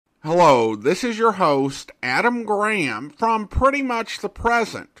Hello, this is your host, Adam Graham, from Pretty Much the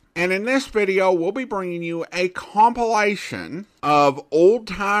Present. And in this video, we'll be bringing you a compilation of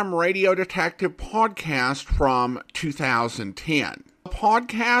old-time radio detective podcasts from 2010. The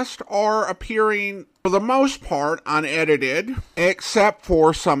podcasts are appearing, for the most part, unedited, except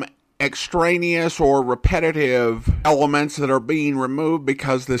for some extraneous or repetitive elements that are being removed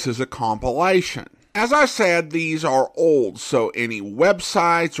because this is a compilation. As I said, these are old, so any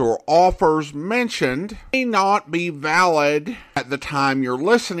websites or offers mentioned may not be valid at the time you're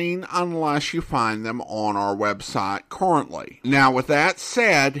listening unless you find them on our website currently. Now, with that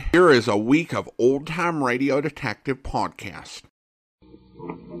said, here is a week of old-time radio detective podcast.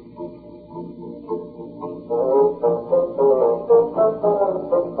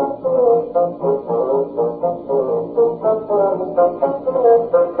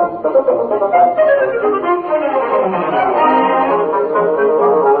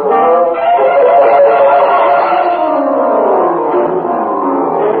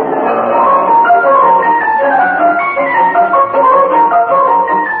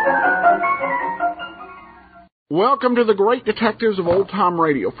 Welcome to the Great Detectives of Old Time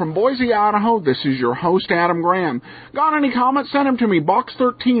Radio. From Boise, Idaho, this is your host, Adam Graham. Got any comments? Send them to me,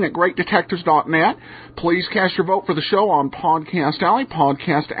 box13 at greatdetectives.net. Please cast your vote for the show on Podcast Alley,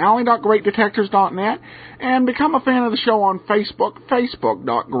 podcastalley.greatdetectives.net, and become a fan of the show on Facebook,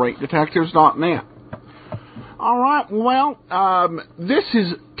 facebook.greatdetectives.net. All right, well, this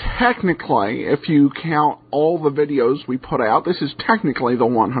is technically, if you count all the videos we put out, this is technically the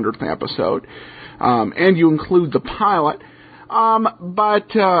 100th episode. And you include the pilot, I'm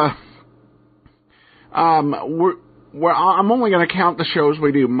only going to count the shows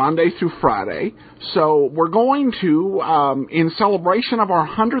we do Monday through Friday. So we're going to, in celebration of our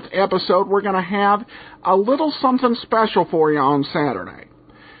 100th episode, we're going to have a little something special for you on Saturday.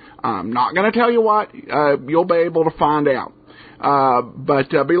 I'm not going to tell you what. You'll be able to find out. But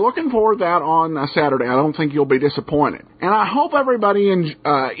be looking for that on Saturday. I don't think you'll be disappointed. And I hope everybody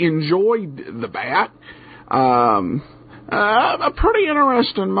enjoyed The Bat. A pretty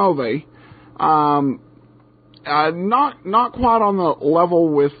interesting movie. Not quite on the level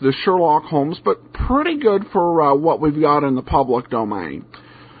with the Sherlock Holmes, but pretty good for what we've got in the public domain.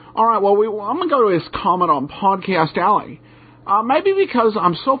 All right, well, I'm going to go to his comment on Podcast Alley. Maybe because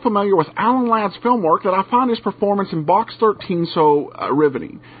I'm so familiar with Alan Ladd's film work that I find his performance in Box 13 so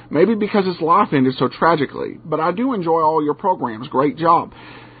riveting. Maybe because his life ended so tragically. But I do enjoy all your programs. Great job.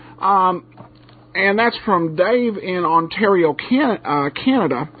 And that's from Dave in Ontario,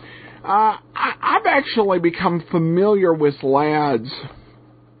 Canada. I've actually become familiar with Ladd's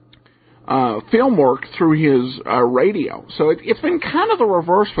film work through his radio. So it's been kind of the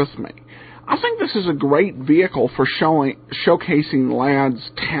reverse with me. I think this is a great vehicle for showcasing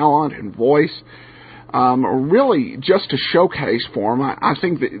Ladd's talent and voice. Really, just to showcase for him. I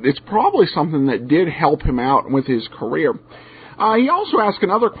think that it's probably something that did help him out with his career. He also asked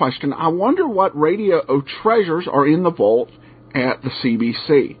another question. I wonder what radio treasures are in the vault at the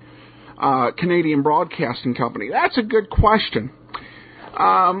CBC, Canadian Broadcasting Company. That's a good question.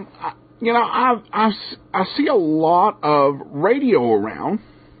 I see a lot of radio around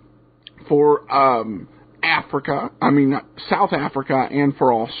for South Africa, and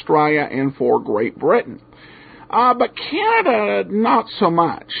for Australia, and for Great Britain. But Canada, not so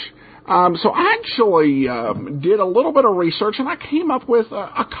much. So I actually did a little bit of research, and I came up with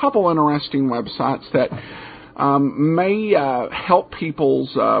a couple interesting websites that may help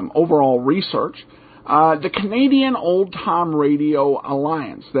people's overall research. The Canadian Old Time Radio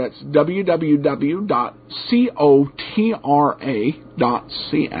Alliance, that's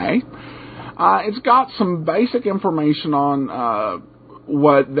www.cotra.ca. It's got some basic information on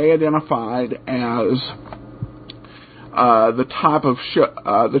what they identified as the type of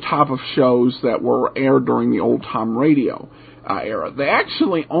shows that were aired during the old time radio era. They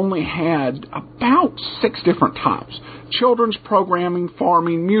actually only had about 6 different types: children's programming,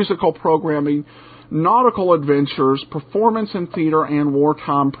 farming, musical programming, nautical adventures, performance and theater, and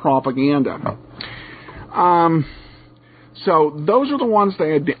wartime propaganda. So those are the ones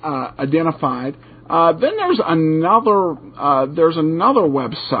they identified. Then there's another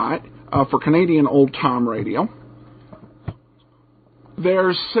website for Canadian Old Time Radio.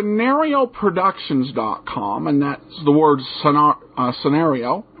 There's scenarioproductions.com, and that's the word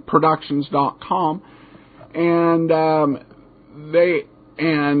scenario, productions.com, and they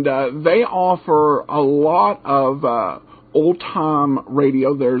offer a lot of old-time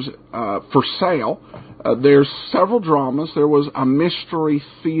radio. There's for sale. There's several dramas. There was a mystery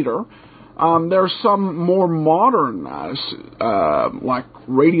theater. There's some more modern, like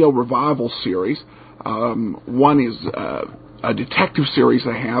radio revival series. One is a detective series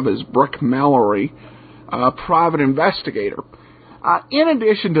they have is Brick Mallory, Private Investigator. In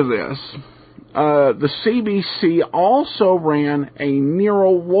addition to this, the CBC also ran a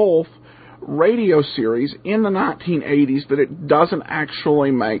Nero Wolfe radio series in the 1980s that it doesn't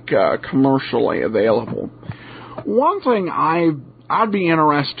actually make commercially available. One thing I'd be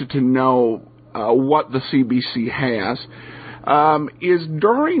interested to know what the CBC has is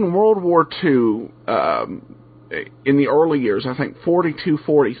during World War II, in the early years, I think 42,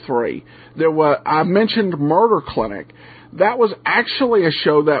 43, I mentioned Murder Clinic. That was actually a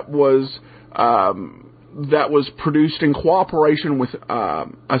show that was produced in cooperation with a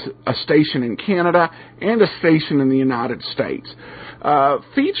station in Canada and a station in the United States,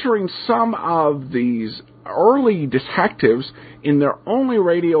 featuring some of these early detectives in their only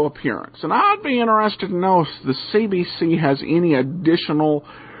radio appearance. And I'd be interested to know if the CBC has any additional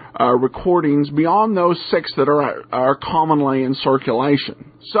recordings beyond those 6 that are commonly in circulation.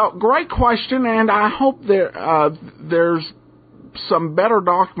 So, great question, and I hope there's some better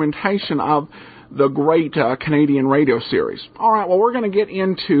documentation of the great Canadian radio series. All right, well, we're going to get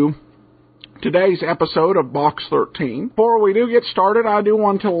into today's episode of Box 13. Before we do get started, I do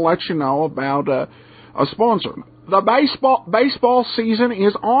want to let you know about a sponsor. The baseball season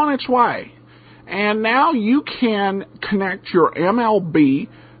is on its way, and now you can connect your MLB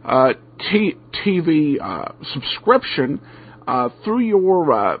TV subscription through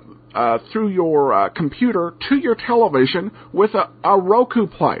your computer to your television with a Roku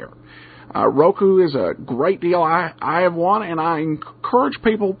player. Roku is a great deal. I have one, and I encourage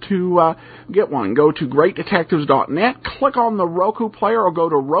people to get one. Go to greatdetectives.net, click on the Roku player, or go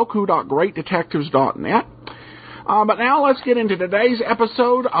to roku.greatdetectives.net. But now let's get into today's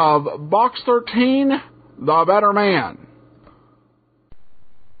episode of Box 13, The Better Man.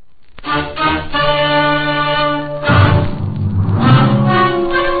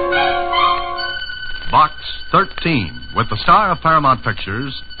 Box 13, with the star of Paramount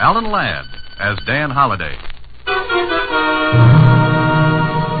Pictures, Alan Ladd, as Dan Holliday.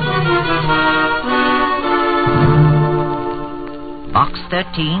 Box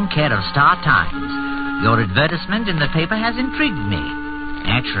 13, care of Star Times. Your advertisement in the paper has intrigued me.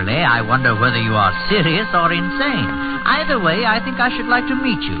 Naturally, I wonder whether you are serious or insane. Either way, I think I should like to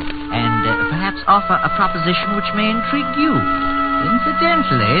meet you and perhaps offer a proposition which may intrigue you.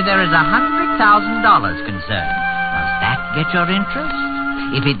 Incidentally, there is $100,000 concerned. Does that get your interest?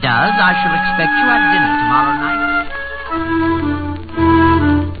 If it does, I shall expect you at dinner tomorrow night.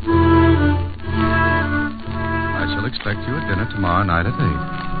 I shall expect you at dinner tomorrow night at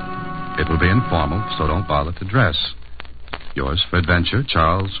 8. It will be informal, so don't bother to dress. Yours for adventure,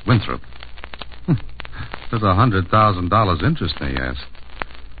 Charles Winthrop. Does $100,000 interest me, yes?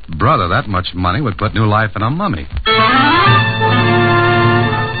 Brother, that much money would put new life in a mummy.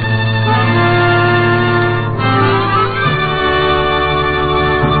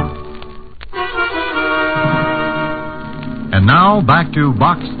 And now, back to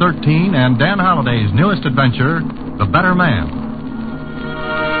Box 13 and Dan Holliday's newest adventure, The Better Man.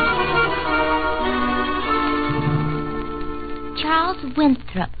 Charles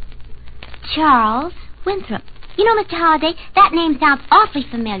Winthrop. Charles Winthrop. You know, Mr. Holliday, that name sounds awfully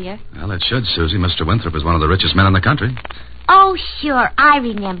familiar. Well, it should, Susie. Mr. Winthrop is one of the richest men in the country. Oh, sure, I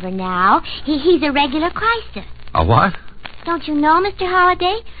remember now. He's a regular Crisis. A what? Don't you know, Mr.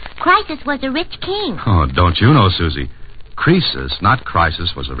 Holliday? Crisis was a rich king. Oh, don't you know, Susie? Croesus, not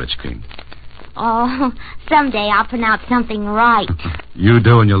Crisis, was a rich king. Oh, someday I'll pronounce something right. You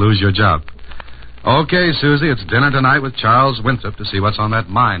do, and you'll lose your job. Okay, Susie, it's dinner tonight with Charles Winthrop to see what's on that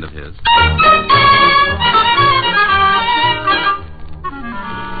mind of his.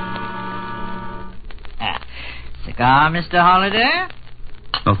 Cigar, Mr. Holliday?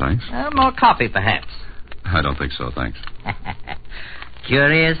 No, thanks. More coffee, perhaps. I don't think so, thanks.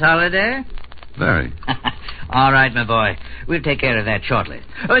 Curious, Holliday? Very. All right, my boy. We'll take care of that shortly.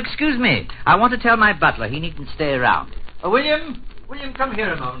 Oh, excuse me. I want to tell my butler he needn't stay around. William, come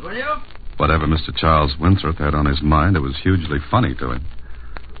here a moment, will you? Whatever Mr. Charles Winthrop had on his mind, it was hugely funny to him.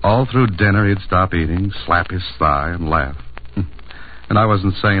 All through dinner, he'd stop eating, slap his thigh, and laugh. And I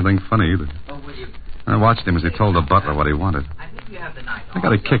wasn't saying anything funny either. Oh, William. I watched him as he told the butler what he wanted. I think you have the knife. I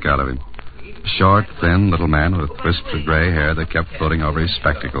got a kick out of him. A short, thin little man with wisps of gray hair that kept floating over his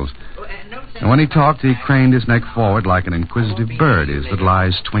spectacles. And when he talked, he craned his neck forward like an inquisitive bird, his little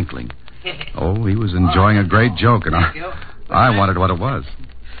eyes twinkling. Oh, he was enjoying a great joke, and I wanted what it was.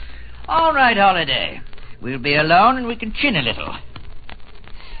 All right, Holliday. We'll be alone and we can chin a little.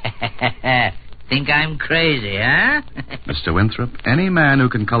 Think I'm crazy, huh? Mr. Winthrop, any man who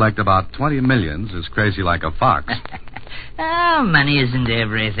can collect about 20 millions is crazy like a fox. Oh, money isn't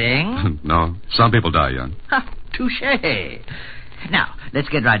everything. No, some people die young. Touché. Now, let's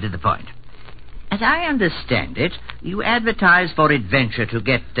get right to the point. As I understand it, you advertise for adventure to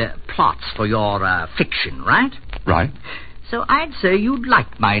get plots for your fiction, right? Right. So I'd say you'd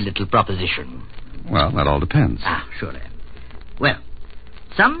like my little proposition. Well, that all depends. Surely. Well,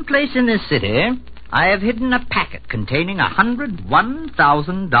 someplace in this city, I have hidden a packet containing 100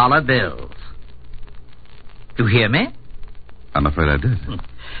 $1,000 bills. You hear me? I'm afraid I did.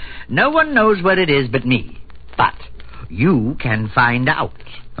 No one knows where it is but me. But you can find out.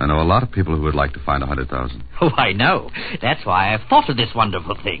 I know a lot of people who would like to find 100,000. Oh, I know. That's why I've thought of this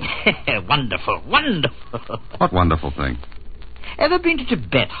wonderful thing. Wonderful, wonderful. What wonderful thing? Ever been to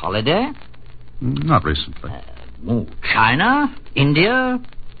Tibet holiday? Not recently. China, India,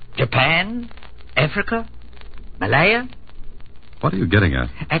 Japan, Africa, Malaya? What are you getting at?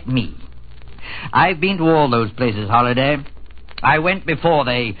 At me. I've been to all those places, Holiday. I went before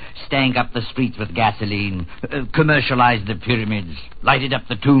they stank up the streets with gasoline, commercialized the pyramids, lighted up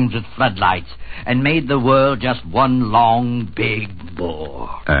the tombs with floodlights, and made the world just one long, big bore.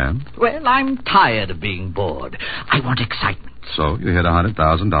 And? Well, I'm tired of being bored. I want excitement. So you hid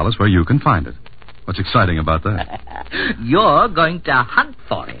 $100,000 where you can find it. What's exciting about that? You're going to hunt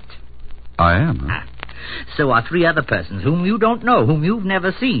for it. I am, huh? So are 3 other persons whom you don't know, whom you've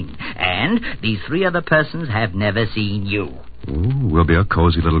never seen. And these 3 other persons have never seen you. Ooh, we'll be a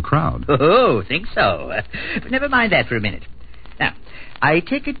cozy little crowd. Oh, think so. But never mind that for a minute. Now, I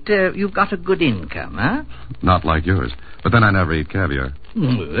take it you've got a good income, huh? Not like yours. But then I never eat caviar.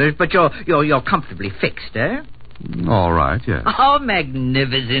 But you're comfortably fixed, eh? All right, yes. Oh,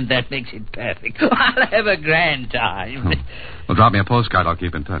 magnificent. That makes it perfect. I'll have a grand time. Well, drop me a postcard. I'll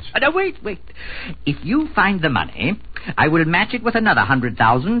keep in touch. Now, wait. If you find the money, I will match it with another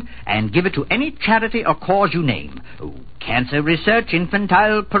 100,000 and give it to any charity or cause you name. Cancer Research,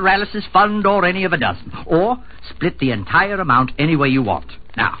 Infantile Paralysis Fund, or any of a dozen. Or split the entire amount any way you want.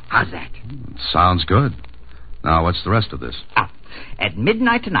 Now, how's that? Sounds good. Now, what's the rest of this? At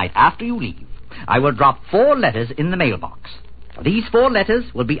midnight tonight, after you leave, I will drop 4 letters in the mailbox. These 4 letters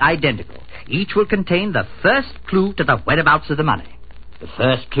will be identical. Each will contain the first clue to the whereabouts of the money. The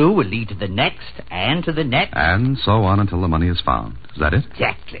first clue will lead to the next, and to the next. And so on until the money is found. Is that it?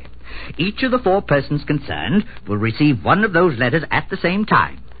 Exactly. Each of the 4 persons concerned will receive one of those letters at the same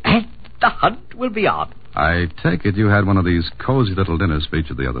time. And the hunt will be on. I take it you had one of these cozy little dinners for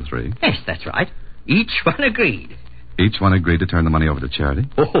each of the other 3. Yes, that's right. Each one agreed. Each one agreed to turn the money over to charity?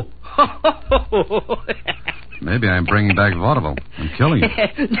 Oh. Maybe I'm bringing back vaudeville and killing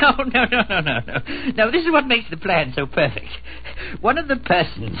you. No. No, this is what makes the plan so perfect. One of the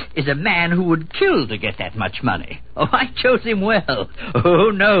persons is a man who would kill to get that much money. Oh, I chose him well.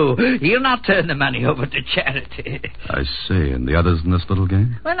 Oh, no, he'll not turn the money over to charity. I see. And the others in this little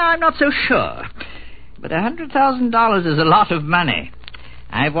game? Well, I'm not so sure. But $100,000 is a lot of money.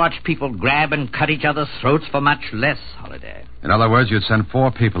 I've watched people grab and cut each other's throats for much less, Holiday. In other words, you'd send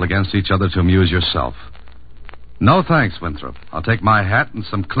 4 people against each other to amuse yourself. No thanks, Winthrop. I'll take my hat and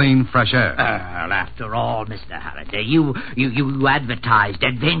some clean, fresh air. Well, after all, Mr. Halliday, you advertised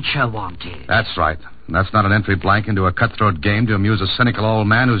adventure wanted. That's right. And that's not an entry blank into a cutthroat game to amuse a cynical old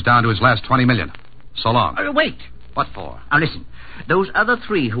man who's down to his last 20 million. So long. Wait. What for? Now, listen. Those other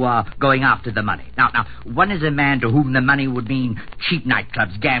 3 who are going after the money. Now, one is a man to whom the money would mean cheap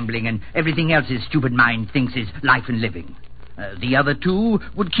nightclubs, gambling, and everything else his stupid mind thinks is life and living. The other 2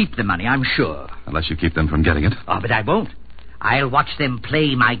 would keep the money, I'm sure. Unless you keep them from getting it. Oh, but I won't. I'll watch them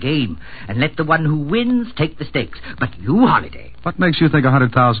play my game and let the one who wins take the stakes. But you, Holiday. What makes you think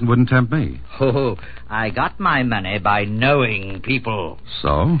 100,000 wouldn't tempt me? Oh, I got my money by knowing people.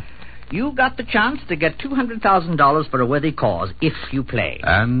 So? You got the chance to get $200,000 for a worthy cause if you play.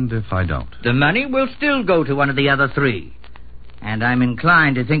 And if I don't? The money will still go to one of the other 3. And I'm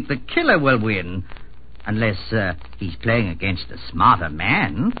inclined to think the killer will win. Unless he's playing against a smarter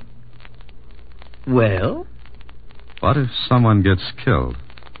man. Well? What if someone gets killed?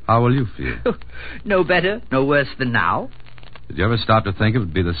 How will you feel? No better, no worse than now. Did you ever stop to think it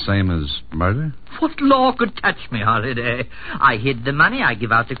would be the same as murder? What law could touch me, Holiday? I hid the money, I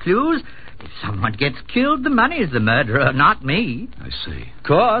give out the clues. If someone gets killed, the money is the murderer, not me. I see. Of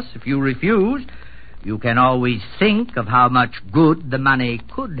course, if you refuse, you can always think of how much good the money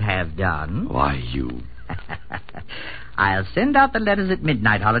could have done. Why, you... I'll send out the letters at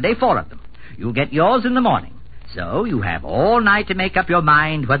midnight, Holiday, 4 of them. You'll get yours in the morning. So you have all night to make up your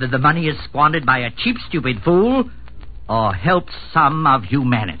mind whether the money is squandered by a cheap, stupid fool or help some of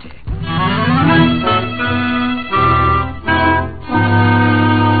humanity. I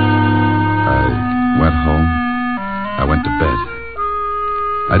went home. I went to bed.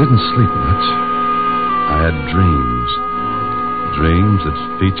 I didn't sleep much. I had dreams. Dreams that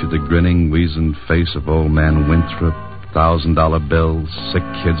featured the grinning, weazened face of old man Winthrop, $1,000 bills, sick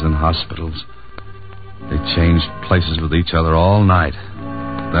kids in hospitals. They changed places with each other all night.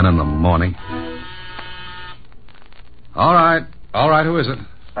 Then in the morning... All right, who is it?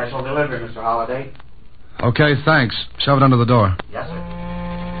 Special delivery, Mr. Holliday. Okay, thanks. Shove it under the door. Yes, sir.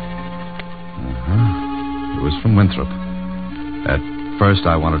 It was from Winthrop. At first,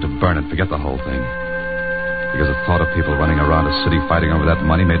 I wanted to burn it, forget the whole thing. Because the thought of people running around a city fighting over that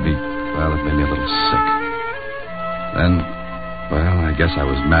money made me a little sick. Then, I guess I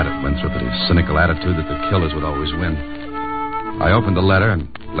was mad at Winthrop at his cynical attitude that the killers would always win. I opened the letter and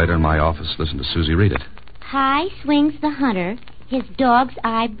later in my office listened to Susie read it. High swings the hunter, his dog's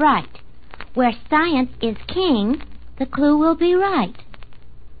eye bright. Where science is king, the clue will be right.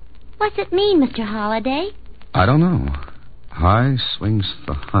 What's it mean, Mr. Holliday? I don't know. High swings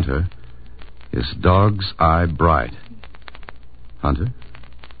the hunter, his dog's eye bright. Hunter?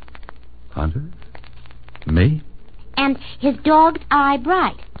 Me? And his dog's eye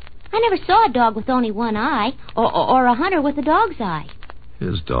bright. I never saw a dog with only one eye, or a hunter with a dog's eye.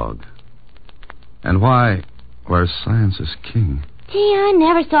 His dog. And why, where science is king? Gee, I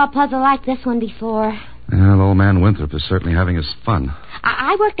never saw a puzzle like this one before. Well, old man Winthrop is certainly having his fun.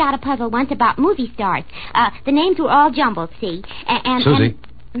 I worked out a puzzle once about movie stars. The names were all jumbled, see? Susie.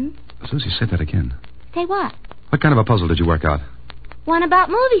 Susie, say that again. Say what? What kind of a puzzle did you work out? One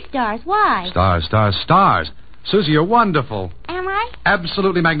about movie stars. Why? Stars. Susie, you're wonderful. Am I?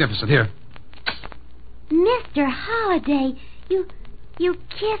 Absolutely magnificent. Here. Mr. Holliday, you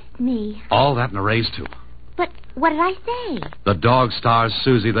kissed me. All that and a raise, too. But what did I say? The dog star,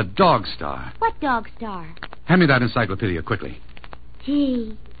 Susie, the dog star. What dog star? Hand me that encyclopedia, quickly.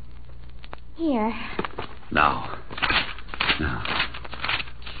 Gee. Here. Now.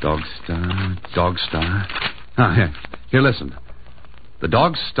 Dog star. Here, listen. The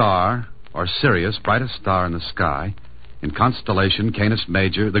dog star, or Sirius, brightest star in the sky, in constellation Canis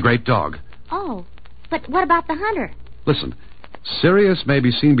Major, the great dog. Oh, but what about the hunter? Listen. Sirius may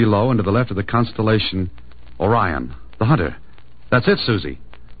be seen below and to the left of the constellation Orion, the hunter. That's it, Susie.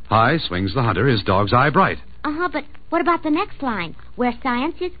 High swings the hunter, his dog's eye bright. But what about the next line? Where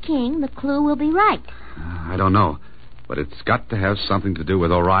science is king, the clue will be right. I don't know, but it's got to have something to do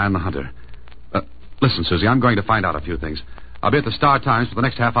with Orion the hunter. Listen, Susie, I'm going to find out a few things. I'll be at the Star Times for the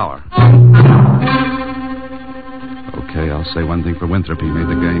next half hour. Okay, I'll say one thing for Winthrop. He made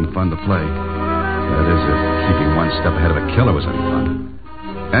the game fun to play. That is, if keeping one step ahead of a killer was any fun.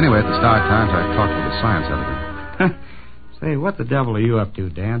 Anyway, at the Star Times, I talked with the science editor. Say, what the devil are you up to,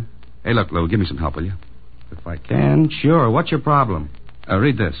 Dan? Hey, look, Lou, give me some help, will you? If I can, sure. What's your problem?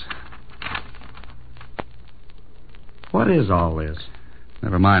 Read this. What is all this?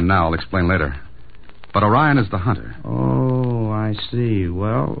 Never mind now. I'll explain later. But Orion is the hunter. Oh, I see.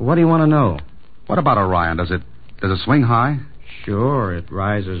 Well, what do you want to know? What about Orion? Does it swing high? Sure. It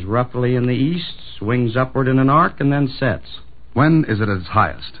rises roughly in the east, swings upward in an arc, and then sets. When is it at its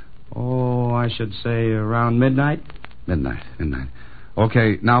highest? Oh, I should say around midnight. Midnight.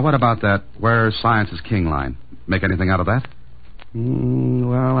 Okay, now what about that where science is king line? Make anything out of that?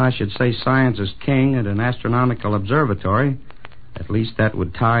 Well, I should say science is king at an astronomical observatory. At least that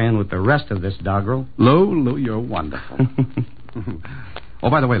would tie in with the rest of this doggerel. Lou, you're wonderful. Oh,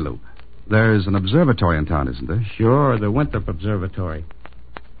 by the way, Lou, there's an observatory in town, isn't there? Sure, the Winthrop Observatory.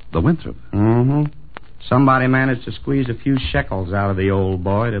 The Winthrop? Mm-hmm. Somebody managed to squeeze a few shekels out of the old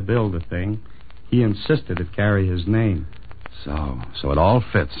boy to build the thing. He insisted it carry his name. So it all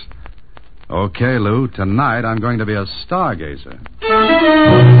fits. Okay, Lou, tonight I'm going to be a stargazer.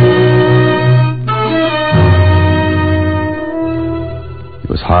 It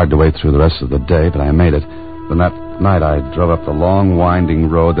was hard to wait through the rest of the day, but I made it. Then that night I drove up the long, winding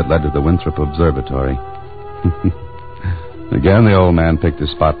road that led to the Winthrop Observatory. Again, the old man picked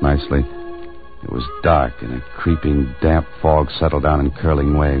his spot nicely. It was dark, and a creeping, damp fog settled down in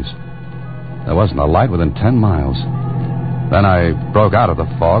curling waves. There wasn't a light within 10 miles. Then I broke out of the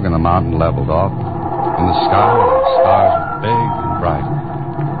fog, and the mountain leveled off. In the sky, the stars were big and bright.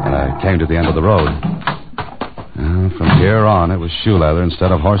 And I came to the end of the road. From here on, it was shoe leather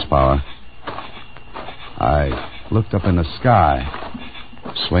instead of horsepower. I looked up in the sky.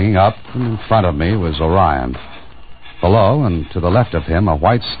 Swinging up in front of me was Orion. Below and to the left of him, a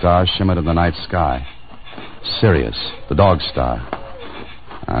white star shimmered in the night sky. Sirius, the dog star.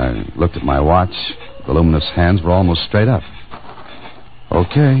 I looked at my watch. voluminous hands were almost straight up.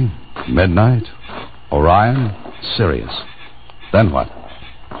 Okay, midnight, Orion, Sirius. Then what?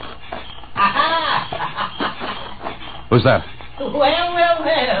 Who's that?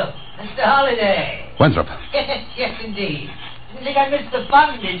 Well. Mr. Holliday. Winthrop. Yes, indeed. Didn't think I missed the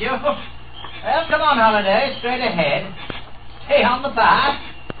fun, did you? Well, come on, Holliday. Straight ahead. Stay on the path.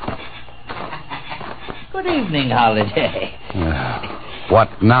 Good evening, Holliday.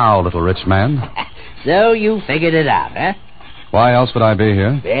 What now, little rich man? So you figured it out, eh? Why else would I be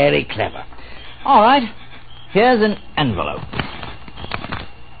here? Very clever. All right. Here's an envelope.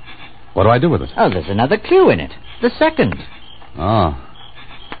 What do I do with it? Oh, there's another clue in it. The second. Oh.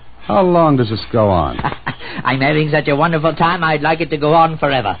 How long does this go on? I'm having such a wonderful time, I'd like it to go on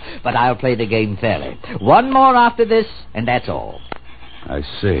forever. But I'll play the game fairly. One more after this, and that's all. I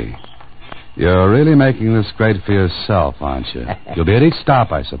see. You're really making this great for yourself, aren't you? You'll be at each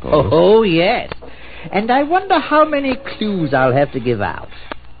stop, I suppose. Oh, yes. And I wonder how many clues I'll have to give out.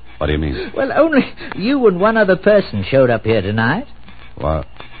 What do you mean? Well, only you and one other person showed up here tonight. What?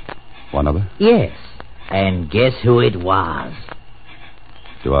 One other? Yes. And guess who it was?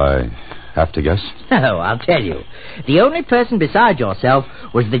 Do I have to guess? Oh, I'll tell you. The only person besides yourself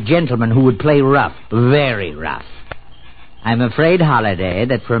was the gentleman who would play rough. Very rough. I'm afraid, Holliday,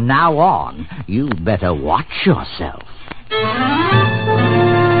 that from now on, you'd better watch yourself.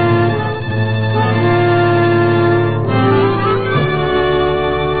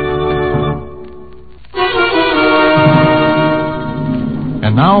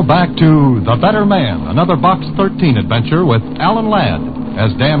 And now back to The Better Man, another Box 13 adventure with Alan Ladd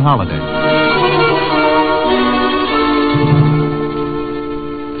as Dan Holliday.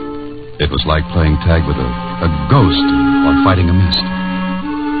 It was like playing tag with a ghost or fighting a mist.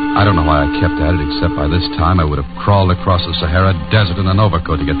 I don't know why I kept at it, except by this time I would have crawled across the Sahara Desert in an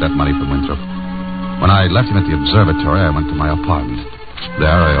overcoat to get that money from Winthrop. When I left him at the observatory, I went to my apartment. There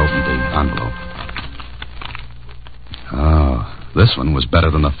I opened the envelope. Oh, this one was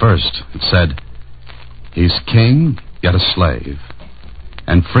better than the first. It said, "He's king, yet a slave,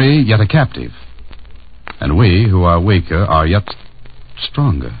 and free, yet a captive. And we, who are weaker, are yet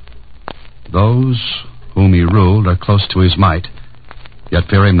stronger. Those whom he ruled are close to his might, yet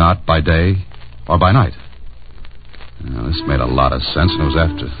fear him not by day or by night." Now, this made a lot of sense, and it was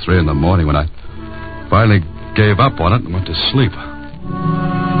after 3 in the morning when I finally gave up on it and went to sleep.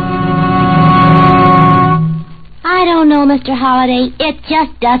 I don't know, Mr. Holliday. It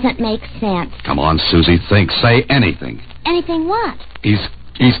just doesn't make sense. Come on, Susie, think. Say anything. Anything what? He's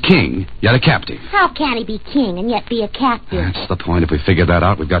king, yet a captive. How can he be king and yet be a captive? That's the point. If we figure that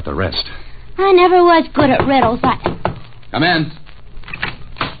out, we've got the rest. I never was good at riddles. Come in.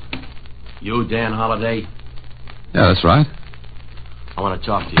 You, Dan Holliday? Yeah, that's right. I want to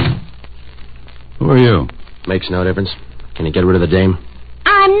talk to you. Who are you? Makes no difference. Can you get rid of the dame?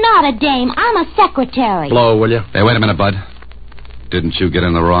 I'm not a dame. I'm a secretary. Blow, will you? Hey, wait a minute, bud. Didn't you get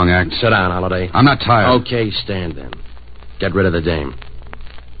in the wrong act? Sit down, Holliday. I'm not tired. Okay, stand then. Get rid of the dame.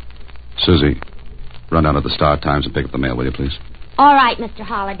 Susie, run down to the Star-Times and pick up the mail, will you, please? All right, Mr.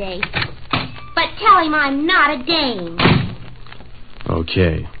 Holliday. But tell him I'm not a dame.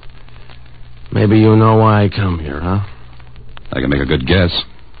 Okay. Maybe you know why I come here, huh? I can make a good guess.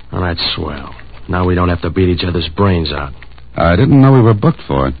 Well, that's swell. Now we don't have to beat each other's brains out. I didn't know we were booked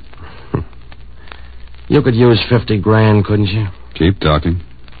for it. You could use 50 grand, couldn't you? Keep talking.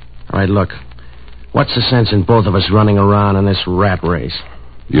 All right, look. What's the sense in both of us running around in this rat race?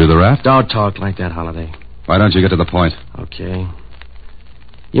 You the rat? Don't talk like that, Holliday. Why don't you get to the point? Okay.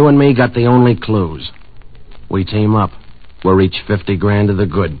 You and me got the only clues. We team up. We're each 50 grand to the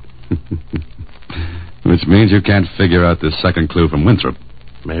good. Which means you can't figure out this second clue from Winthrop.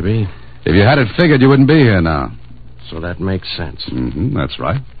 Maybe. If you had it figured, you wouldn't be here now. So that makes sense. Mm-hmm, that's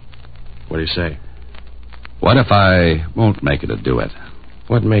right. What do you say? What if I won't make it a duet?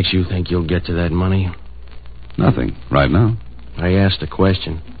 What makes you think you'll get to that money? Nothing, right now. I asked a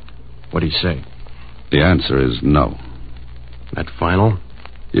question. What do you say? The answer is no. That final?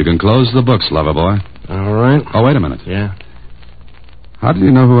 You can close the books, lover boy. All right. Oh, wait a minute. Yeah? How did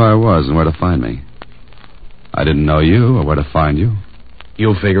you know who I was and where to find me? I didn't know you or where to find you.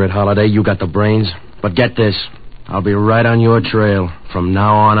 You figure it, Holliday. You got the brains. But get this. I'll be right on your trail from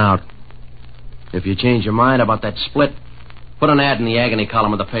now on out. If you change your mind about that split, put an ad in the agony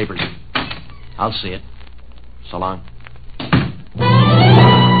column of the papers. I'll see it. So long.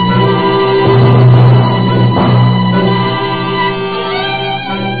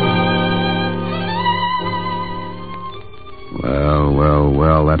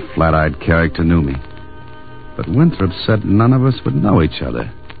 Well, that flat-eyed character knew me. But Winthrop said none of us would know each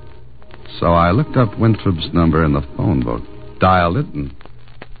other. So I looked up Winthrop's number in the phone book, dialed it, and...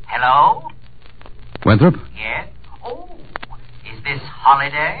 Hello? Winthrop? Yes? Oh, is this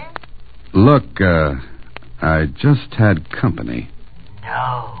Holiday? Look, I just had company.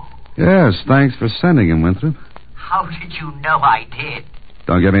 No. Yes, thanks for sending him, Winthrop. How did you know I did?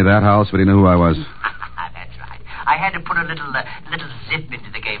 Don't give me that, how else would he know who I was? That's right. I had to put a little zip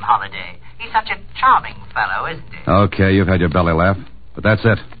into the game, Holiday. He's such a charming fellow, isn't he? Okay, you've had your belly laugh, but that's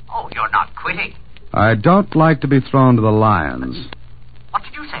it. Oh, you're not quitting. I don't like to be thrown to the lions. What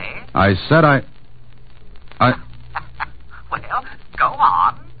did you say? I said I... Well, go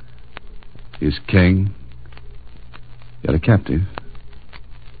on. He's king, yet a captive.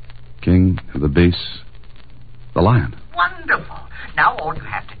 King of the beasts, the lion. Wonderful. Now all you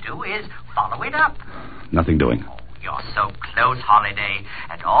have to do is follow it up. Nothing doing. Oh, you're so close, Holiday,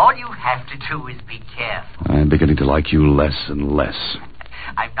 and all you have to do is be careful. I'm beginning to like you less and less.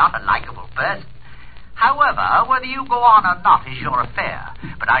 I'm not a likable person. However, whether you go on or not is your affair,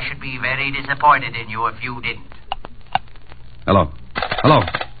 but I should be very disappointed in you if you didn't. Hello. Hello.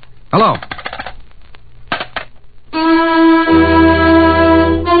 Hello.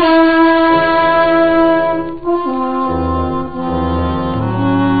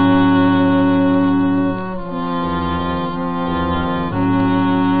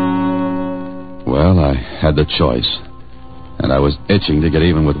 Well, I had the choice, and I was itching to get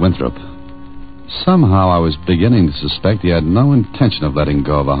even with Winthrop. Somehow I was beginning to suspect he had no intention of letting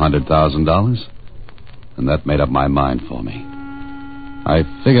go of $100,000, and that made up my mind for me. I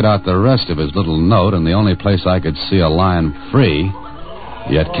figured out the rest of his little note, and the only place I could see a lion free,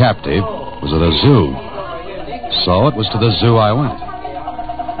 yet captive, was at a zoo. So it was to the zoo I went.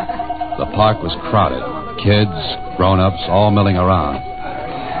 The park was crowded. Kids, grown-ups, all milling around.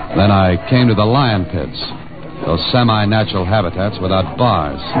 Then I came to the lion pits, those semi-natural habitats without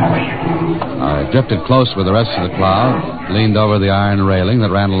bars. I drifted close with the rest of the crowd, leaned over the iron railing that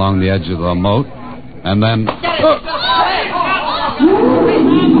ran along the edge of the moat, and then...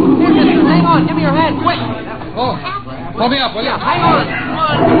 Hang on, give me your hand, quick. Oh, pull me up, will you? Hang on.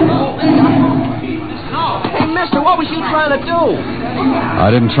 Hey, mister, what was you trying to do? I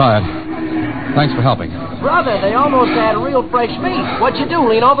didn't try it. Thanks for helping. Brother, they almost had real fresh meat. What'd you do,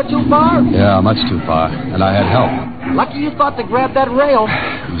 lean over too far? Yeah, much too far, and I had help. Lucky you thought to grab that rail.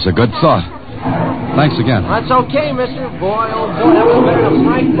 It was a good thought. Thanks again. That's okay, mister. Boy, oh boy, that was better than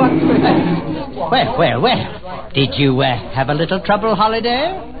Frank Butler. Well. Did you have a little trouble,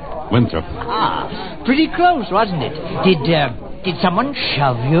 Holiday? Winthrop. Pretty close, wasn't it? Did someone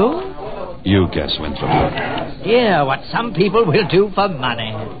shove you? You guess, Winthrop. Yeah, what some people will do for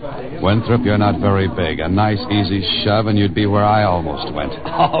money. Winthrop, you're not very big. A nice, easy shove, and you'd be where I almost went.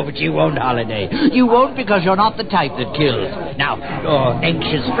 Oh, but you won't, Holiday. You won't because you're not the type that kills. Now, your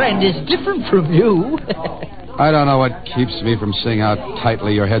anxious friend is different from you. I don't know what keeps me from seeing how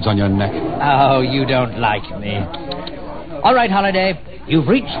tightly your head's on your neck. Oh, you don't like me. All right, Holiday. You've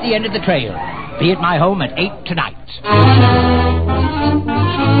reached the end of the trail. Be at my home at 8 tonight.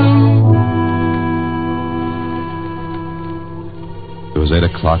 It was 8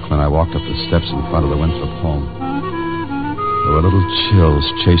 o'clock when I walked up the steps in front of the Winthrop home. There were little chills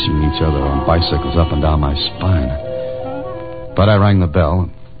chasing each other on bicycles up and down my spine. But I rang the bell.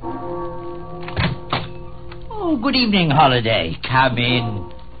 Oh, good evening, Holiday. Come in.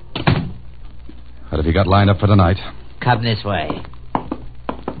 What have you got lined up for tonight? Come this way.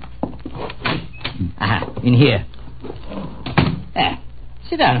 In here. There.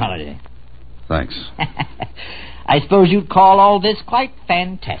 Sit down, Holiday. Thanks. I suppose you'd call all this quite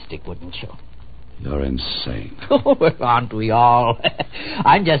fantastic, wouldn't you? You're insane. Oh, aren't we all?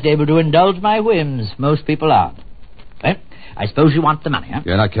 I'm just able to indulge my whims. Most people aren't. Well, I suppose you want the money, huh?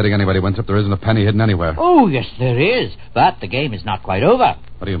 You're not kidding anybody, Winthrop. There isn't a penny hidden anywhere. Oh, yes, there is. But the game is not quite over.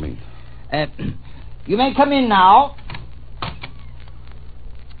 What do you mean? You may come in now.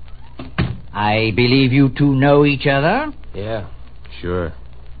 I believe you two know each other? Yeah, sure.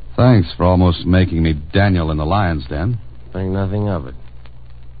 Thanks for almost making me Daniel in the lion's den. Think nothing of it.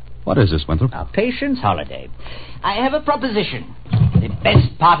 What is this, Winthrop? Now, patience, Holiday. I have a proposition. The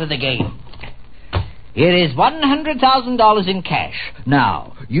best part of the game. Here is $100,000 in cash.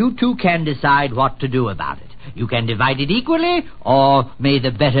 Now, you two can decide what to do about it. You can divide it equally, or may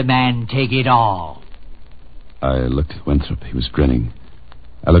the better man take it all. I looked at Winthrop. He was grinning.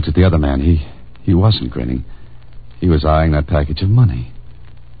 I looked at the other man. He wasn't grinning. He was eyeing that package of money.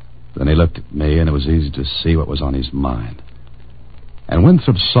 Then he looked at me, and it was easy to see what was on his mind. And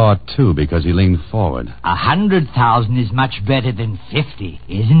Winthrop saw it, too, because he leaned forward. 100,000 is much better than 50,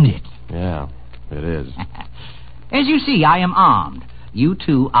 isn't it? Yeah, it is. As you see, I am armed. You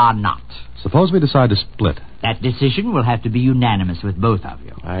two are not. Suppose we decide to split. That decision will have to be unanimous with both of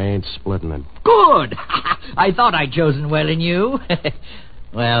you. I ain't splitting it. Good! I thought I'd chosen well in you.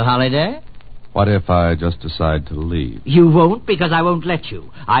 Well, Holiday? What if I just decide to leave? You won't, because I won't let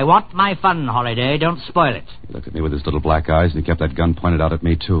you. I want my fun, Holiday. Don't spoil it. He looked at me with his little black eyes, and he kept that gun pointed out at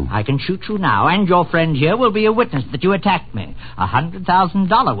me, too. I can shoot you now, and your friend here will be a witness that you attacked me. a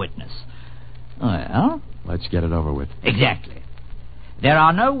 $100,000 witness. Well? Let's get it over with. Exactly. There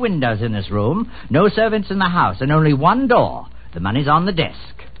are no windows in this room, no servants in the house, and only one door. The money's on the desk.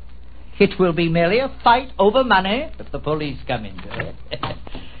 It will be merely a fight over money if the police come into it.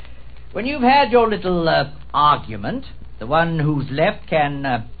 When you've had your little argument, the one who's left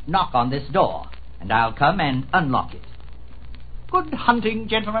can knock on this door, and I'll come and unlock it. Good hunting,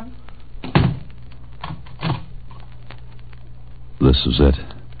 gentlemen. This is it.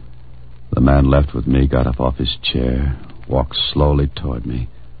 The man left with me got up off his chair, walked slowly toward me.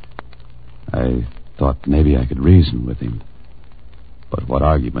 I thought maybe I could reason with him. But what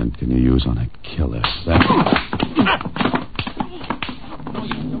argument can you use on a killer?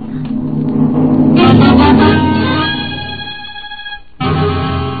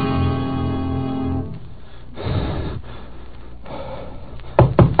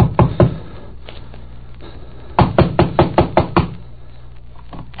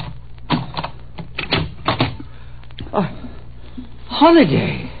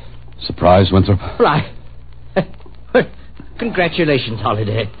 Holiday. Surprise, Winthrop? Right. Congratulations,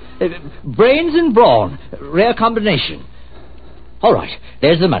 Holiday. Brains and brawn. Rare combination. All right.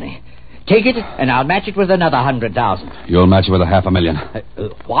 There's the money. Take it, and I'll match it with another 100,000. You'll match it with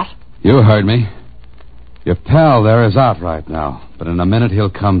 $500,000. What? You heard me. Your pal there is out right now, but in a minute he'll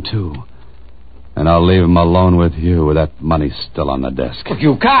come to. And I'll leave him alone with you with that money still on the desk.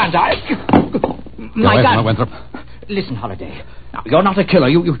 You can't. My God. Winthrop. Listen, Holiday. Now, you're not a killer.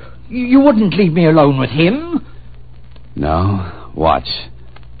 You wouldn't leave me alone with him. No. Watch.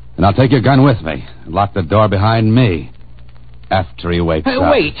 And I'll take your gun with me and lock the door behind me after he wakes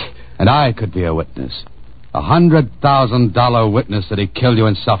up. Wait. And I could be a witness. $100,000 witness that he killed you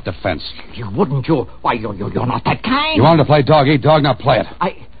in self-defense. You wouldn't. You're not that kind. You wanted to play dog-eat-dog, now play it.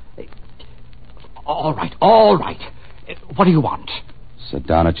 All right. What do you want? Sit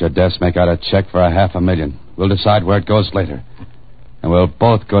down at your desk, make out a check for $500,000. We'll decide where it goes later. And we'll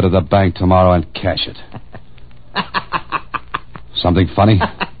both go to the bank tomorrow and cash it. Something funny?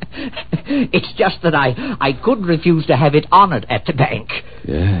 It's just that I could refuse to have it honored at the bank.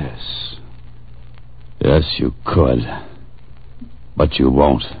 Yes. Yes, you could. But you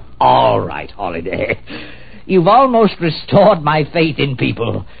won't. All right, Holiday. You've almost restored my faith in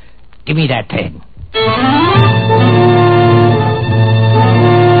people. Give me that pen.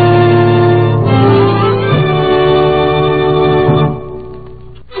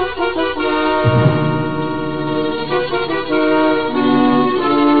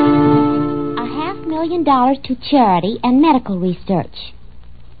 $500,000 to charity and medical research.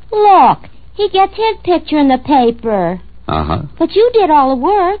 Look, he gets his picture in the paper. Uh-huh. But you did all the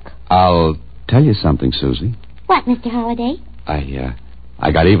work. I'll tell you something, Susie. What, Mr. Holiday?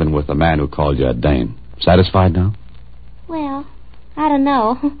 I got even with the man who called you a dame. Satisfied now? Well, I don't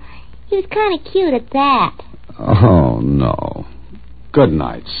know. He was kind of cute at that. Oh, no. Good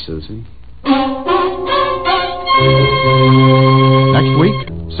night, Susie. Next week,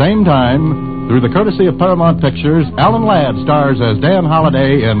 same time, through the courtesy of Paramount Pictures, Alan Ladd stars as Dan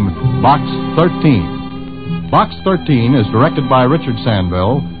Holliday in Box 13. Box 13 is directed by Richard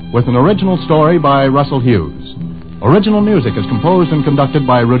Sandville, with an original story by Russell Hughes. Original music is composed and conducted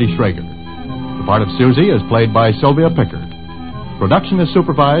by Rudy Schrager. The part of Susie is played by Sylvia Pickard. Production is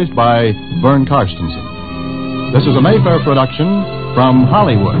supervised by Vern Karstensen. This is a Mayfair production from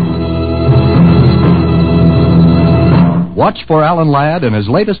Hollywood. Watch for Alan Ladd in his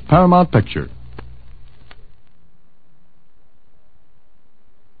latest Paramount picture.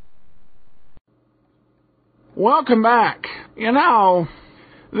 Welcome back. You know,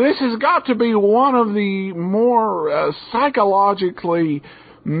 this has got to be one of the more psychologically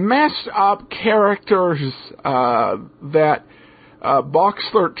messed up characters that Box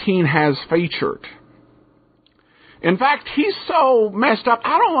 13 has featured. In fact, he's so messed up,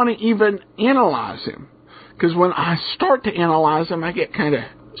 I don't want to even analyze him. Because when I start to analyze him, I get kind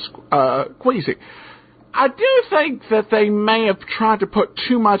of queasy. I do think that they may have tried to put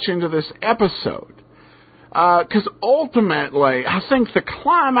too much into this episode. Because ultimately, I think the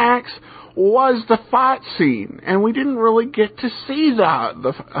climax was the fight scene. And we didn't really get to see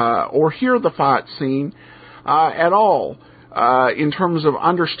or hear the fight scene at all. In terms of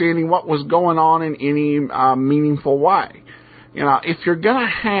understanding what was going on in any meaningful way. You know, if you're going to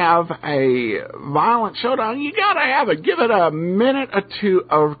have a violent showdown, you got to have it. Give it a minute or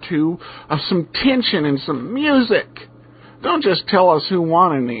two of some tension and some music. Don't just tell us who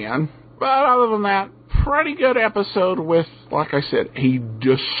won in the end. But other than that, pretty good episode with, like I said, a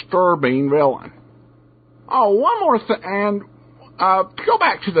disturbing villain. Oh, one more thing, and to go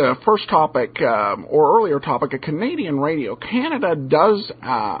back to the first topic, or earlier topic, of Canadian radio. Canada does,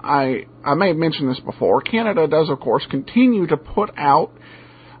 I may have mentioned this before, Canada does, of course, continue to put out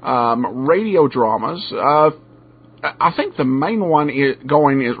radio dramas. I think the main one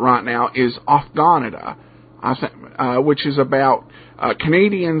right now is Afghanida, which is about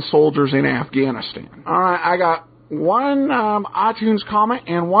Canadian soldiers in Afghanistan. All right, I got one iTunes comment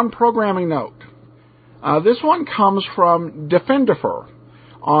and one programming note. This one comes from Defendifer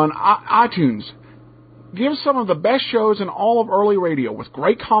on iTunes. Gives some of the best shows in all of early radio with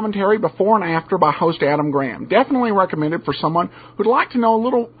great commentary before and after by host Adam Graham. Definitely recommended for someone who'd like to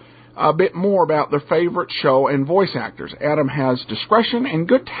know a bit more about their favorite show and voice actors. Adam has discretion and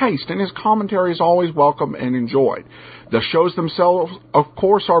good taste, and his commentary is always welcome and enjoyed. The shows themselves, of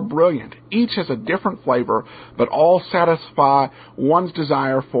course, are brilliant. Each has a different flavor, but all satisfy one's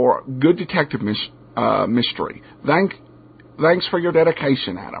desire for good detective mystery. Thanks for your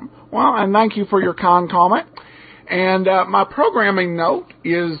dedication, Adam. Well, and thank you for your kind comment. And my programming note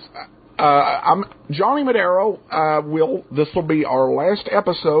is I'm Johnny Madero. This will be our last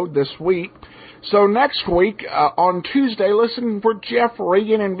episode this week. So next week on Tuesday, listen for Jeff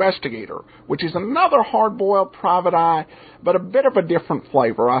Regan Investigator, which is another hard-boiled private eye, but a bit of a different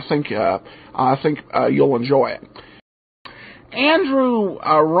flavor. I think you'll enjoy it. Andrew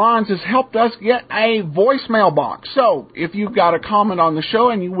Rons has helped us get a voicemail box. So, if you've got a comment on the show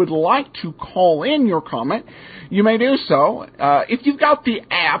and you would like to call in your comment, you may do so. If you've got the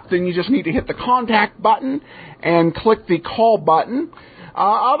app, then you just need to hit the contact button and click the call button.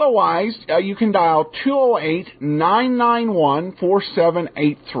 Otherwise, you can dial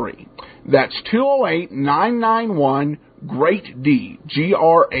 208-991-4783. That's 208-991-GREAT-D,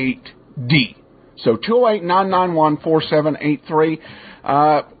 G-R-8-D. So 208-991-4783.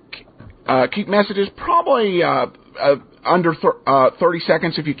 Keep messages probably under 30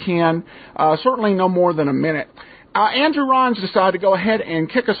 seconds if you can. Certainly no more than a minute. Andrew Rons decided to go ahead and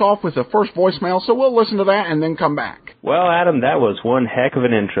kick us off with the first voicemail, so we'll listen to that and then come back. Well, Adam, that was one heck of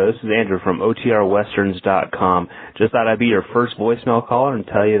an intro. This is Andrew from OTRWesterns.com. Just thought I'd be your first voicemail caller and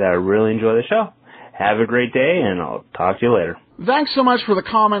tell you that I really enjoy the show. Have a great day, and I'll talk to you later. Thanks so much for the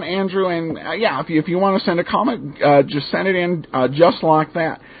comment, Andrew. And, if you want to send a comment, just send it in just like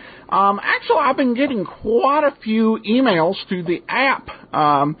that. Actually, I've been getting quite a few emails through the app.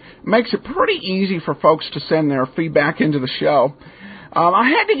 Makes it pretty easy for folks to send their feedback into the show. I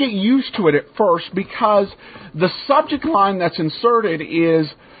had to get used to it at first because the subject line that's inserted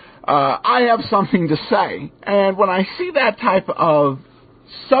is, I have something to say. And when I see that type of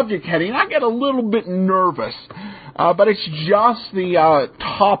subject heading, I get a little bit nervous. But it's just the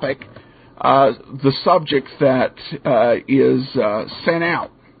topic, the subject that is sent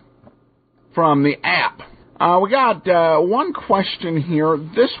out from the app. We got one question here.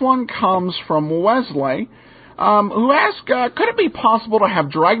 This one comes from Wesley, who asked, could it be possible to have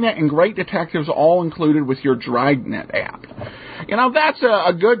Dragnet and Great Detectives all included with your Dragnet app? You know, that's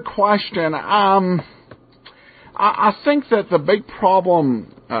a good question. I think that the big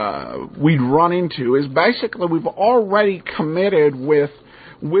problem we'd run into is basically we've already committed with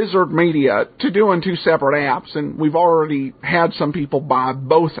Wizard Media to doing two separate apps, and we've already had some people buy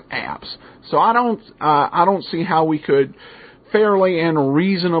both apps. So I don't see how we could fairly and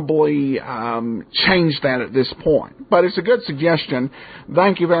reasonably change that at this point. But it's a good suggestion.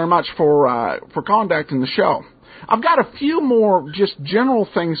 Thank you very much for contacting the show. I've got a few more just general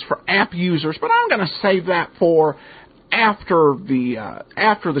things for app users, but I'm going to save that for after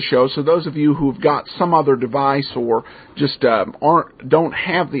the show. So those of you who've got some other device or just don't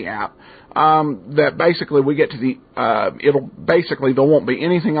have the app, that basically we get to the there won't be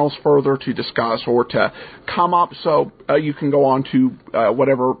anything else further to discuss or to come up. So you can go on to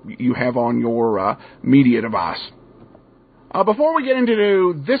whatever you have on your media device. Before we get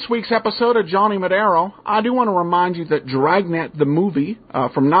into this week's episode of Johnny Madero, I do want to remind you that Dragnet, the movie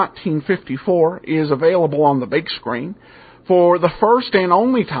from 1954, is available on the big screen. For the first and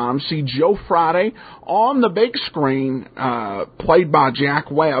only time, see Joe Friday on the big screen, played by Jack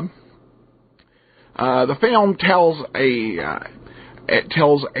Webb. The film tells an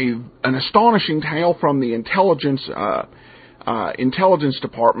astonishing tale from the intelligence intelligence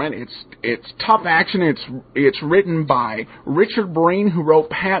department. It's tough action. It's written by Richard Breen, who wrote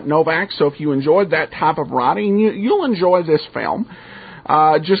Pat Novak. So if you enjoyed that type of writing, you'll enjoy this film.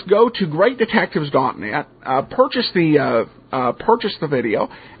 Just go to greatdetectives.net, purchase the video,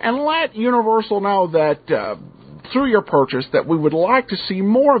 and let Universal know that through your purchase that we would like to see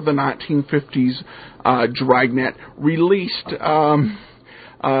more of the 1950s Dragnet released to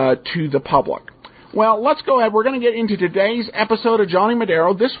the public. Well, let's go ahead. We're going to get into today's episode of Johnny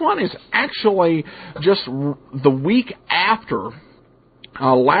Madero. This one is actually just the week after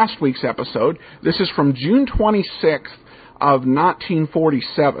last week's episode. This is from June 26th of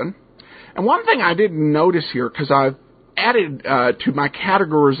 1947. And one thing I didn't notice here, because I've added to my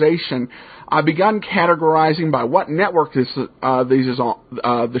categorization, I've begun categorizing by what network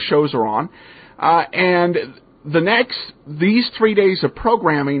the shows are on. And these 3 days of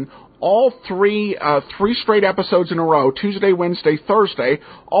programming, all three straight episodes in a row, Tuesday, Wednesday, Thursday,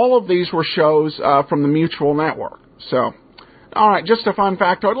 all of these were shows from the Mutual Network. So, all right, just a fun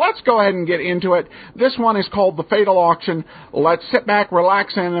factoid. Let's go ahead and get into it. This one is called The Fatal Auction. Let's sit back,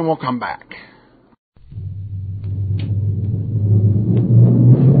 relax, and then we'll come back.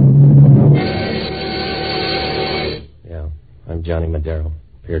 Yeah, I'm Johnny Madero,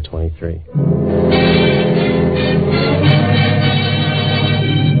 Pier 23.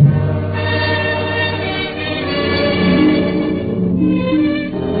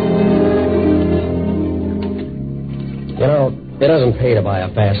 You know, it doesn't pay to buy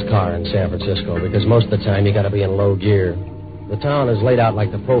a fast car in San Francisco because most of the time you got to be in low gear. The town is laid out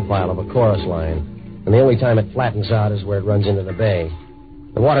like the profile of a chorus line, and the only time it flattens out is where it runs into the bay.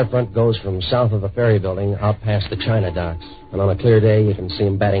 The waterfront goes from south of the ferry building out past the China docks, and on a clear day you can see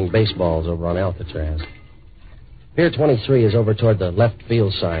them batting baseballs over on Alcatraz. Pier 23 is over toward the left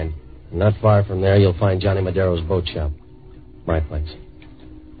field side, and not far from there you'll find Johnny Madero's boat shop, my place.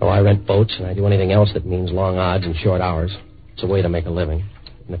 Oh, I rent boats, and I do anything else that means long odds and short hours. It's a way to make a living.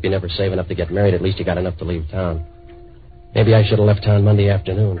 And if you never save enough to get married, at least you got enough to leave town. Maybe I should have left town Monday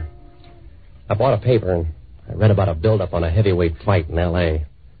afternoon. I bought a paper, and I read about a build-up on a heavyweight fight in L.A.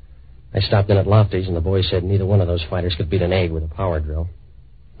 I stopped in at Lofty's, and the boys said neither one of those fighters could beat an egg with a power drill.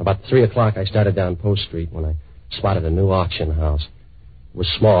 About 3 o'clock, I started down Post Street when I spotted a new auction house. It was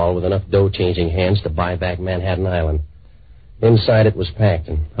small, with enough dough-changing hands to buy back Manhattan Island. Inside it was packed,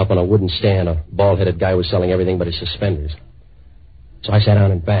 and up on a wooden stand, a bald-headed guy was selling everything but his suspenders. So I sat down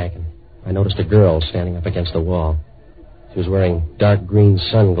and back, and I noticed a girl standing up against the wall. She was wearing dark green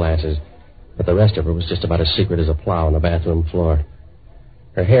sunglasses, but the rest of her was just about as secret as a plow on the bathroom floor.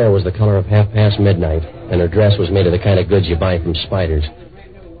 Her hair was the color of half-past midnight, and her dress was made of the kind of goods you buy from Spiders.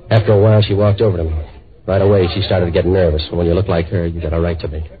 After a while, she walked over to me. Right away, she started to get nervous, and when you look like her, you got a right to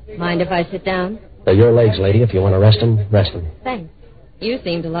be. Mind if I sit down? They're your legs, lady. If you want to rest them, rest them. Thanks. You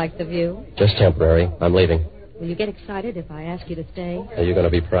seem to like the view. Just temporary. I'm leaving. Will you get excited if I ask you to stay? Are you going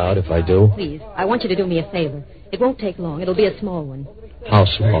to be proud if I do? Please, I want you to do me a favor. It won't take long. It'll be a small one. How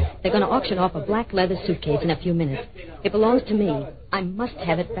small? They're going to auction off a black leather suitcase in a few minutes. It belongs to me. I must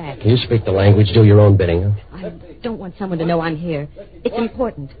have it back. You speak the language. Do your own bidding, huh? I don't want someone to know I'm here. It's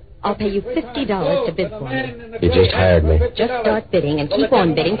important. I'll pay you $50 to bid for it. You just hired me. Just start bidding and keep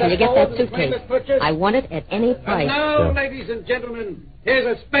on bidding till you get that suitcase. I want it at any price. Now, ladies and gentlemen, here's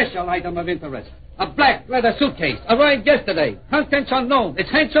a special item of interest. A black leather suitcase. Arrived yesterday. Contents unknown. It's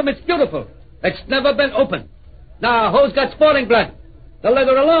handsome. It's beautiful. It's never been opened. Now, who's got sporting blood? The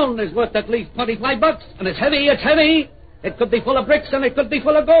leather alone is worth at least $25, and it's heavy. It's heavy. It could be full of bricks, and it could be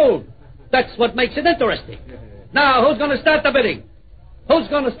full of gold. That's what makes it interesting. Now, who's going to start the bidding? Who's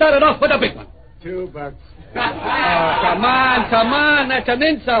going to start it off with a big one? $2. Come on. That's an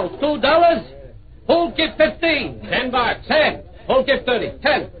insult. $2? Who'll give 15? $10. 10. Who'll give 30?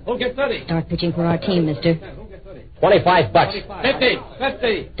 10. Who'll give 30? Start pitching for our team, mister. $25.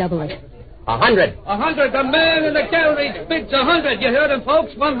 50. Double it. 100. 100. The man in the gallery bids 100. You heard him,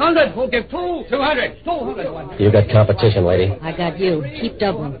 folks. 100. Who'll give 2? 200. 200. You got competition, lady. I got you. Keep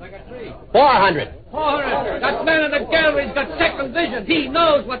doubling. 400. 400. That man in the gallery's got second vision. He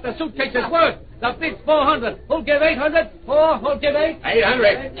knows what the suitcase is worth. The bid's 400. Who'll give 800? 4. Who'll give 8?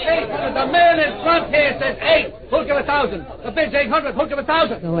 800. 800. The man in front here says 8. Who'll give 1,000? The bid's 800. Who'll give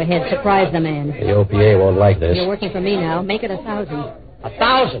 1,000? Go ahead. Surprise the man. The OPA won't like this. You're working for me now. Make it 1,000.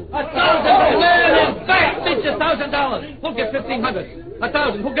 1,000. 1,000. The man in back bids $1,000. Who'll give 1,500?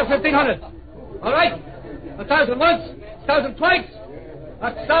 1,000. Who'll give 1,500? All right. 1,000 once. 1,000 twice.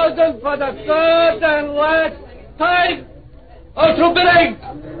 1,000 for the third and last time. All through bidding.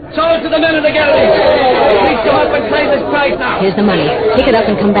 Sold to the men in the gallery. Please come up and claim this prize now. Here's the money. Pick it up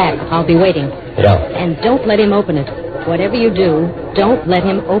and come back. I'll be waiting. Yeah. And don't let him open it. Whatever you do, don't let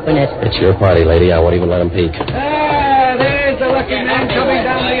him open it. It's your party, lady. I won't even let him peek. There's the lucky man coming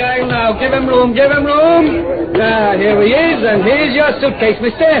down the aisle now. Give him room, give him room. Here he is, and here's your suitcase,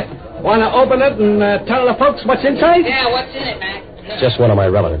 mister. Want to open it and tell the folks what's inside? Yeah, what's in it, Mac? It's just one of my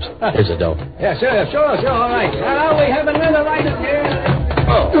relatives. Here's the dough. Yeah, sure, all right. Now, we have another item here.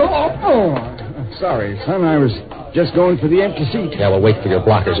 Sorry, son, I was just going for the empty seat. Yeah, we'll wait for your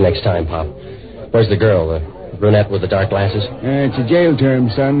blockers next time, Pop. Where's the girl, the brunette with the dark glasses? It's a jail term,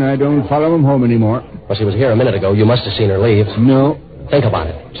 son. I don't follow him home anymore. Well, she was here a minute ago. You must have seen her leave. No. Think about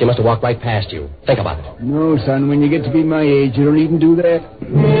it. She must have walked right past you. Think about it. No, son, when you get to be my age, you don't even do that.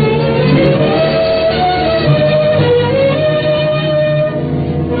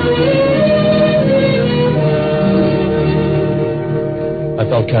 I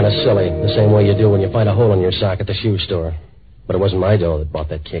felt kind of silly, the same way you do when you find a hole in your sock at the shoe store. But it wasn't my dough that bought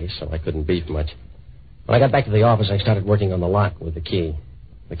that case, so I couldn't beef much. When I got back to the office, I started working on the lock with the key.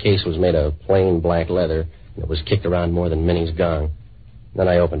 The case was made of plain black leather, and it was kicked around more than Minnie's gong. Then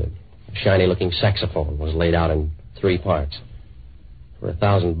I opened it. A shiny-looking saxophone was laid out in 3 parts. For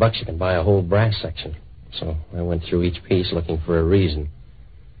 $1,000, you can buy a whole brass section. So I went through each piece looking for a reason.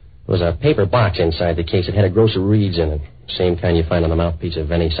 There was a paper box inside the case. It had a gross of reeds in it, same kind you find on the mouthpiece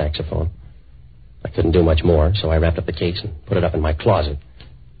of any saxophone. I couldn't do much more, so I wrapped up the case and put it up in my closet.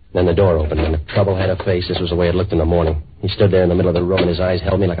 Then the door opened, and if trouble had a face, this was the way it looked in the morning. He stood there in the middle of the room, and his eyes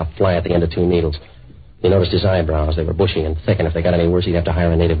held me like a fly at the end of 2 needles. You noticed his eyebrows. They were bushy and thick, and if they got any worse, he'd have to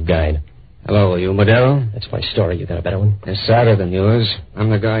hire a native guide. Hello, are you Madero? That's my story. You got a better one? It's sadder than yours.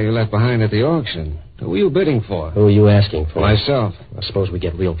 I'm the guy you left behind at the auction. Who are you bidding for? Who are you asking for? Myself. I suppose we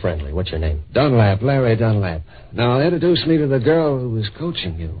get real friendly. What's your name? Dunlap, Larry Dunlap. Now, introduce me to the girl who was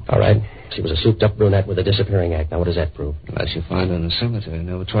coaching you. All right. She was a souped-up brunette with a disappearing act. Now, what does that prove? Unless you find her in a cemetery,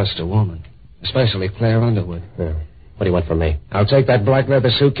 never trust a woman. Especially Claire Underwood. Yeah. What do you want from me? I'll take that black leather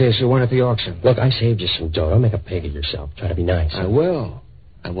suitcase you won at the auction. Look, I saved you some dough. Don't make a pig of yourself. Try to be nice. I will.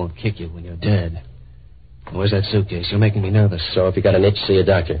 I won't kick you when you're dead. Where's that suitcase? You're making me nervous. So if you got an itch, see a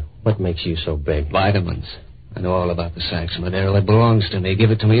doctor. What makes you so big? Vitamins. I know all about the sax, Madero. It belongs to me.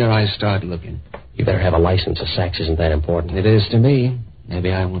 Give it to me or I start looking. You better have a license. A sax isn't that important. It is to me.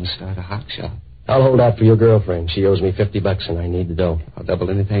 Maybe I want to start a hock shop. I'll hold out for your girlfriend. She owes me $50 and I need the dough. I'll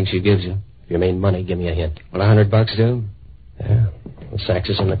double anything she gives you. If you made money, give me a hint. Will $100 do? Yeah. The sax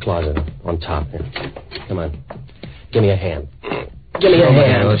is in the closet on top here. Come on. Give me a hand. Give me a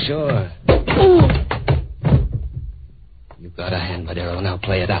hand. Madero, sure. You've got a hand, Madero. Now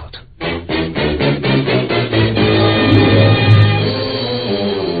play it out.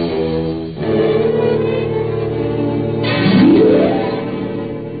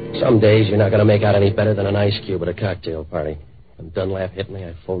 Some days you're not going to make out any better than an ice cube at a cocktail party. When Dunlap hit me,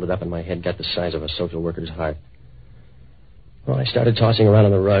 I folded up and my head got the size of a social worker's heart. Well, I started tossing around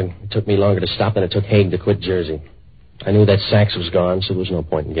on the rug. It took me longer to stop than it took Haig to quit Jersey. I knew that sax was gone, so there was no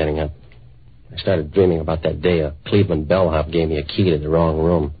point in getting up. I started dreaming about that day a Cleveland bellhop gave me a key to the wrong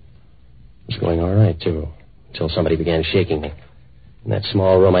room. It was going all right, too, until somebody began shaking me. In that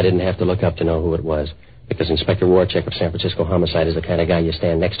small room, I didn't have to look up to know who it was, because Inspector Warchek of San Francisco Homicide is the kind of guy you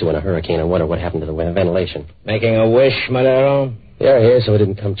stand next to in a hurricane and wonder what happened to the ventilation. Making a wish, Madero? Yeah, so it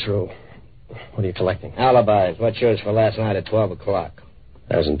didn't come true. What are you collecting? Alibis. What's yours for last night at 12 o'clock?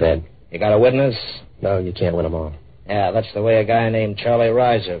 That wasn't bad. You got a witness? No, you can't win them all. Yeah, that's the way a guy named Charlie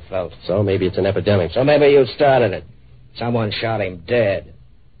Reiser felt. So maybe it's an epidemic. So maybe you started it. Someone shot him dead.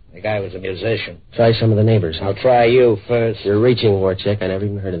 The guy was a musician. Try some of the neighbors. I'll try you first. You're reaching, Warchek. I never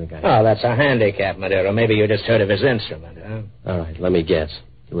even heard of the guy. Oh, that's a handicap, Madero. Maybe you just heard of his instrument, huh? All right, let me guess.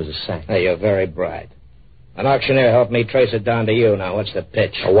 It was a sax. Hey, you're very bright. An auctioneer helped me trace it down to you. Now, what's the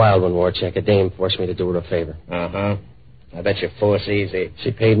pitch? A wild one, Warchek. A dame forced me to do her a favor. Uh-huh. I bet you force easy.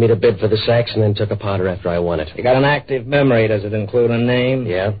 She paid me to bid for the sax and then took a powder after I won it. You got an active memory. Does it include a name?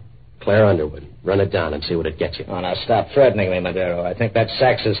 Yeah. Claire Underwood. Run it down and see what it gets you. Oh, now stop threatening me, Madero. I think that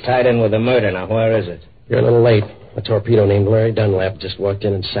sax is tied in with the murder. Now, where is it? You're a little late. A torpedo named Larry Dunlap just walked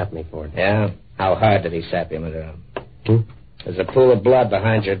in and sapped me for it. Yeah? How hard did he sap you, Madero? There's a pool of blood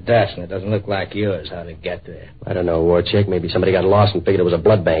behind your desk, and it doesn't look like yours. How'd it get there? I don't know, Warchek. Maybe somebody got lost and figured it was a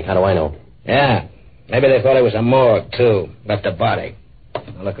blood bank. How do I know? Yeah. Maybe they thought it was a morgue, too. Left a body.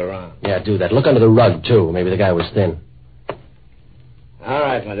 Now look around. Yeah, do that. Look under the rug, too. Maybe the guy was thin. All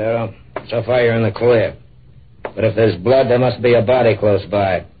right, Madero. So far, you're in the clear. But if there's blood, there must be a body close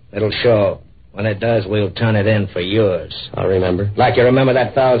by. It'll show. When it does, we'll turn it in for yours. I'll remember. Like you remember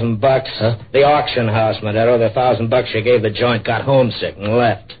that $1,000? Huh? The auction house, Madero. The $1,000 you gave the joint got homesick and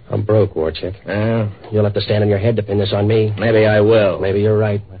left. I'm broke, Warchek. You'll have to stand on your head to pin this on me. Maybe I will. Maybe you're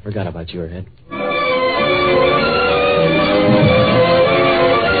right. I forgot about your head.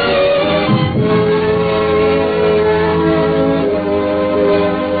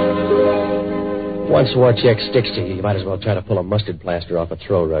 Once Warchek sticks to you, you might as well try to pull a mustard plaster off a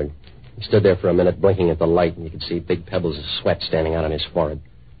throw rug. He stood there for a minute, blinking at the light, and you could see big pebbles of sweat standing out on his forehead.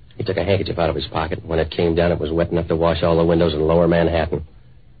 He took a handkerchief out of his pocket, and when it came down, it was wet enough to wash all the windows in lower Manhattan.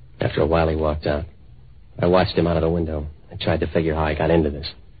 After a while, he walked out. I watched him out of the window and tried to figure how I got into this.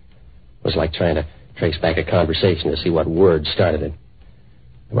 It was like trying to trace back a conversation to see what word started it.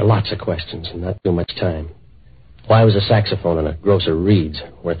 There were lots of questions and not too much time. Why was a saxophone in a grocer Reed's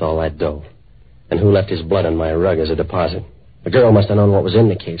worth all that dough? And who left his blood on my rug as a deposit? The girl must have known what was in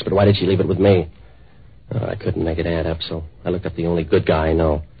the case, but why did she leave it with me? I couldn't make it add up, so I looked up the only good guy I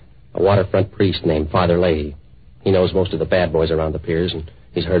know, a waterfront priest named Father Leahy. He knows most of the bad boys around the piers, and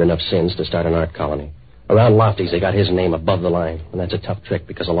he's heard enough sins to start an art colony. Around Lofty's, they got his name above the line, and that's a tough trick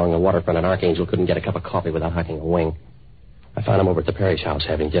because along the waterfront, an Archangel couldn't get a cup of coffee without hucking a wing. I found him over at the Parrish house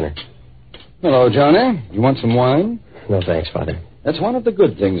having dinner. Hello, Johnny. You want some wine? No, thanks, Father. That's one of the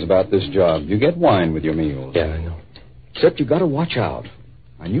good things about this job. You get wine with your meals. Yeah, I know. Except you got to watch out.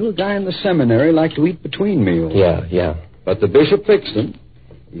 I knew a guy in the seminary liked to eat between meals. Yeah. But the bishop fixed him.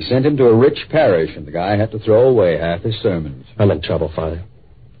 He sent him to a rich parish, and the guy had to throw away half his sermons. I'm in trouble, Father.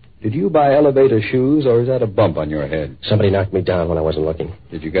 Did you buy elevator shoes, or is that a bump on your head? Somebody knocked me down when I wasn't looking.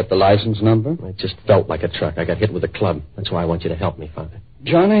 Did you get the license number? It just felt like a truck. I got hit with a club. That's why I want you to help me, Father.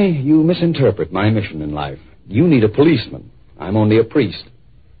 Johnny, you misinterpret my mission in life. You need a policeman. I'm only a priest.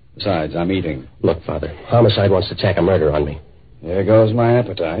 Besides, I'm eating. Look, Father, homicide wants to tack a murder on me. There goes my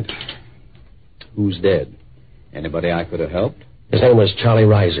appetite. Who's dead? Anybody I could have helped? His name was Charlie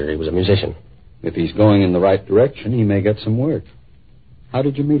Reiser. He was a musician. If he's going in the right direction, he may get some work. How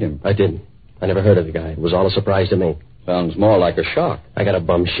did you meet him? I didn't. I never heard of the guy. It was all a surprise to me. Sounds more like a shock. I got a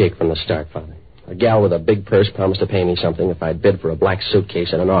bum shake from the start, Father. A gal with a big purse promised to pay me something if I'd bid for a black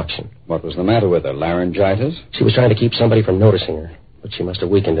suitcase at an auction. What was the matter with her? Laryngitis? She was trying to keep somebody from noticing her, but she must have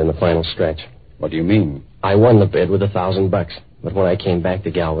weakened in the final stretch. What do you mean? I won the bid with $1,000, but when I came back,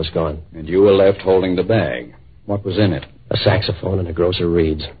 the gal was gone. And you were left holding the bag. What was in it? A saxophone and a grocer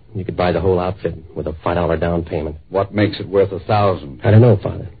Reed's. You could buy the whole outfit with a $5 down payment. What makes it worth $1,000? I don't know,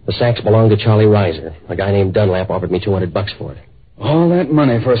 Father. The sax belonged to Charlie Reiser. A guy named Dunlap offered me $200 for it. All that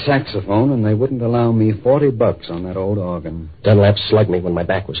money for a saxophone, and they wouldn't allow me $40 on that old organ. Dunlap slugged me when my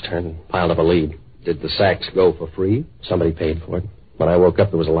back was turned and piled up a lead. Did the sax go for free? Somebody paid for it. When I woke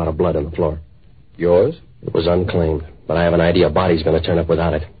up, there was a lot of blood on the floor. Yours? It was unclaimed, but I have an idea a body's going to turn up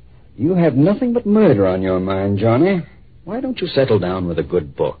without it. You have nothing but murder on your mind, Johnny. Why don't you settle down with a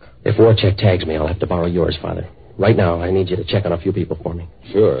good book? If Warchek tags me, I'll have to borrow yours, Father. Right now, I need you to check on a few people for me.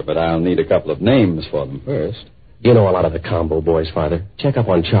 Sure, but I'll need a couple of names for them first. You know a lot of the combo boys, Father. Check up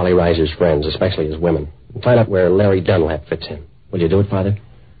on Charlie Reiser's friends, especially his women, and find out where Larry Dunlap fits in. Will you do it, Father?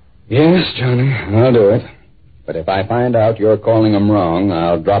 Yes, Johnny, I'll do it. But if I find out you're calling them wrong,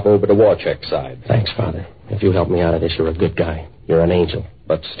 I'll drop over to Warchek's side. Thanks, Father. If you help me out of this, you're a good guy. You're an angel.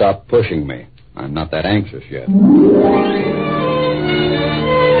 But stop pushing me. I'm not that anxious yet.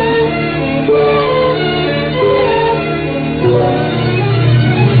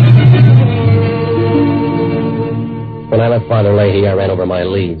 When I left Father Leahy, I ran over my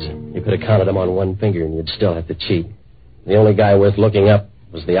leads. You could have counted them on one finger, and you'd still have to cheat. The only guy worth looking up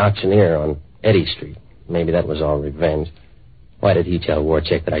was the auctioneer on Eddy Street. Maybe that was all revenge. Why did he tell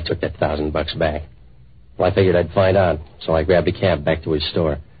Warchek that I took that $1,000 back? Well, I figured I'd find out, so I grabbed a cab back to his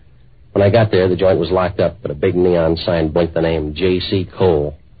store. When I got there, the joint was locked up, but a big neon sign blinked the name J.C.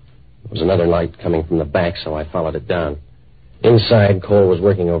 Cole. There was another light coming from the back, so I followed it down. Inside, Cole was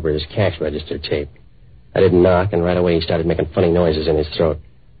working over his cash register tape. I didn't knock, and right away he started making funny noises in his throat.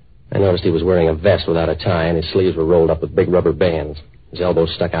 I noticed he was wearing a vest without a tie, and his sleeves were rolled up with big rubber bands. His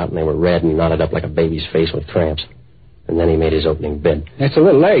elbows stuck out, and they were red and knotted up like a baby's face with cramps. And then he made his opening bid. It's a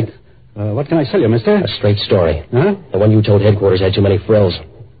little late. What can I sell you, mister? A straight story. Huh? The one you told headquarters had too many frills.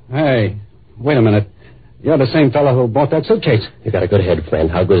 Hey, wait a minute. You're the same fellow who bought that suitcase. You got a good head, friend.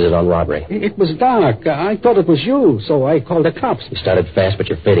 How good is it on robbery? It was dark. I thought it was you, so I called the cops. You started fast, but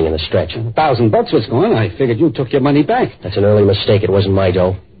you're fading in the stretch. $1,000 was gone. I figured you took your money back. That's an early mistake. It wasn't my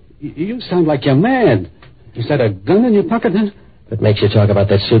dough. You sound like you're mad. Is that a gun in your pocket, then? If it makes you talk about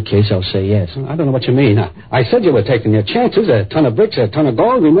that suitcase, I'll say yes. I don't know what you mean. I said you were taking your chances. A ton of bricks, a ton of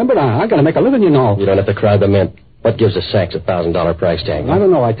gold. Remember, I got to make a living, you know. You don't have to crowd the mint. What gives a sax $1,000 price tag? I don't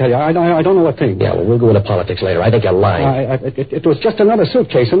know, I tell you. I don't know a thing. Yeah, well, we'll go into politics later. I think you're lying. It was just another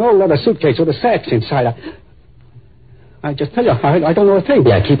suitcase, an old leather suitcase with a sax inside. I just tell you, I don't know a thing.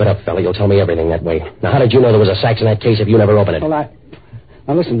 Yeah, keep it up, fella. You'll tell me everything that way. Now, how did you know there was a sax in that case if you never opened it? Well,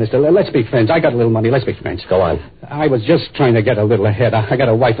 Now, listen, mister, let's be friends. I got a little money. Let's be friends. Go on. I was just trying to get a little ahead. I got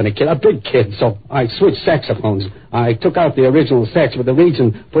a wife and a kid, a big kid, so I switched saxophones. I took out the original sax with the reeds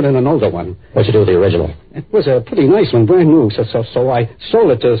and put in an older one. What'd you do with the original? It was a pretty nice one, brand new, so I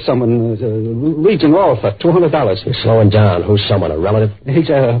sold it to someone, Reeds and all, for $200. You're slowing down. Who's someone, a relative? He's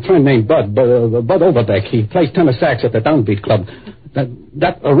a friend named Bud Overbeck. He plays tenor sax at the Downbeat Club.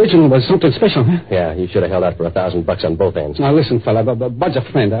 That original was something special, huh? Yeah, you should have held out for $1,000 on both ends. Now, listen, fella, Bud's a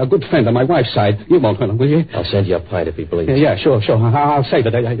friend, a good friend on my wife's side. You won't hurt him, will you? I'll send you a pint if he bleeds. Yeah, sure. I'll save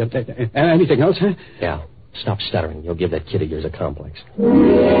it. Anything else, huh? Yeah. Stop stuttering. You'll give that kid of yours a complex.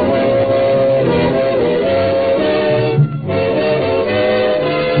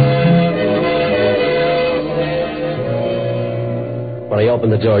 When he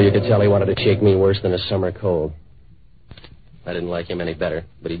opened the door, you could tell he wanted to shake me worse than a summer cold. I didn't like him any better,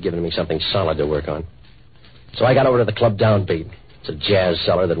 but he'd given me something solid to work on. So I got over to the club Downbeat. It's a jazz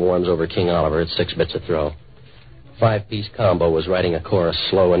cellar that warms over King Oliver at 6 bits a throw. 5-piece combo was writing a chorus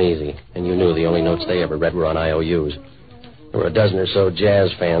slow and easy, and you knew the only notes they ever read were on IOUs. There were a dozen or so jazz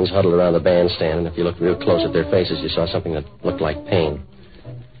fans huddled around the bandstand, and if you looked real close at their faces, you saw something that looked like pain.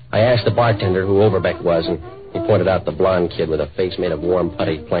 I asked the bartender who Overbeck was, and he pointed out the blonde kid with a face made of warm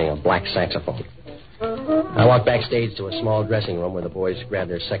putty playing a black saxophone. I walked backstage to a small dressing room where the boys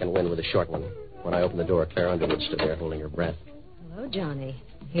grabbed their second wind with a short one. When I opened the door, Claire Underwood stood there holding her breath. Hello, Johnny.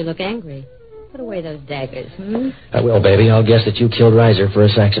 You look angry. Put away those daggers, I will, baby. I'll guess that you killed Reiser for a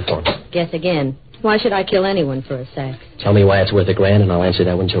saxophone. Guess again. Why should I kill anyone for a sax? Tell me why it's worth $1,000, and I'll answer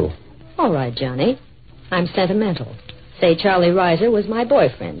that one, too. All right, Johnny. I'm sentimental. Say Charlie Reiser was my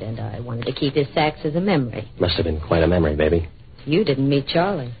boyfriend, and I wanted to keep his sax as a memory. Must have been quite a memory, baby. You didn't meet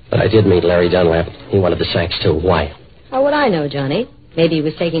Charlie. But I did meet Larry Dunlap. He wanted the sax, too. Why? How would I know, Johnny? Maybe he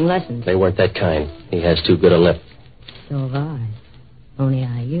was taking lessons. They weren't that kind. He has too good a lip. So have I. Only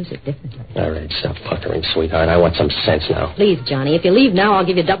I use it differently. All right, stop puckering, sweetheart. I want some sense now. Please, Johnny, if you leave now, I'll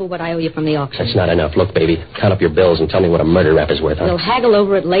give you double what I owe you from the auction. That's not enough. Look, baby, count up your bills and tell me what a murder rap is worth, huh? We'll haggle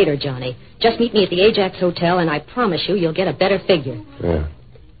over it later, Johnny. Just meet me at the Ajax Hotel, and I promise you'll get a better figure. Yeah.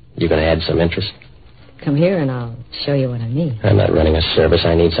 You going to add some interest? Come here, and I'll show you what I mean. I'm not running a service.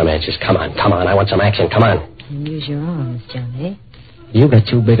 I need some answers. Come on. I want some action. Come on. And use your arms, Johnny. You got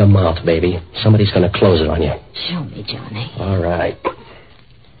too big a mouth, baby. Somebody's going to close it on you. Show me, Johnny. All right.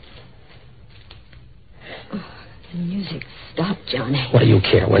 The music stopped, Johnny. What do you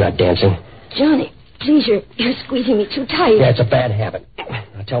care? We're not dancing. Johnny, please, you're squeezing me too tight. Yeah, it's a bad habit.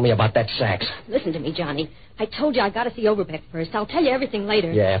 Now tell me about that sax. Listen to me, Johnny. I told you I got to see Overbeck first. I'll tell you everything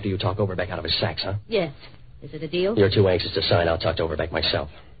later. Yeah, after you talk Overbeck out of his sax, huh? Yes. Is it a deal? You're too anxious to sign. I'll talk to Overbeck myself.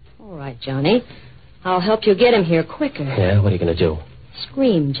 All right, Johnny. I'll help you get him here quicker. Yeah, what are you going to do?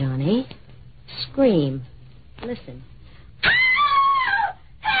 Scream, Johnny. Scream. Listen.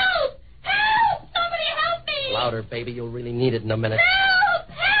 Louder, baby. You'll really need it in a minute. Help!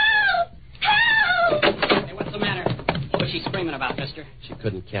 Hey, what's the matter? What was she screaming about, mister? She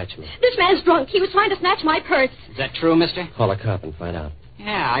couldn't catch me. This man's drunk. He was trying to snatch my purse. Is that true, mister? Call a cop and find out.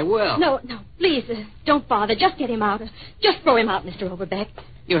 Yeah, I will. No, please, don't bother. Just get him out. Just throw him out, Mr. Overbeck.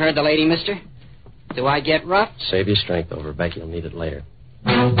 You heard the lady, mister. Do I get rough? Save your strength, Overbeck. You'll need it later.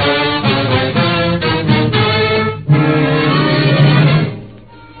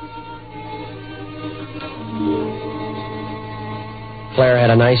 Claire had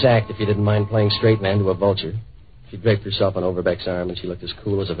a nice act if you didn't mind playing straight man to a vulture. She draped herself on Overbeck's arm, and she looked as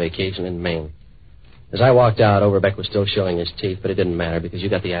cool as a vacation in Maine. As I walked out, Overbeck was still showing his teeth, but it didn't matter because you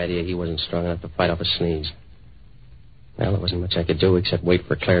got the idea he wasn't strong enough to fight off a sneeze. Well, there wasn't much I could do except wait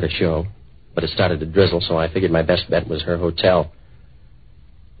for Claire to show. But it started to drizzle, so I figured my best bet was her hotel.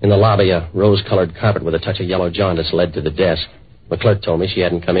 In the lobby, a rose-colored carpet with a touch of yellow jaundice led to the desk. The clerk told me she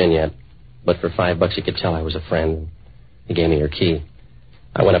hadn't come in yet, but for $5 he could tell I was a friend. He gave me her key.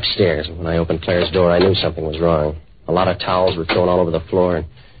 I went upstairs, and when I opened Claire's door, I knew something was wrong. A lot of towels were thrown all over the floor, and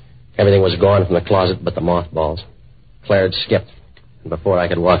everything was gone from the closet but the mothballs. Claire had skipped, and before I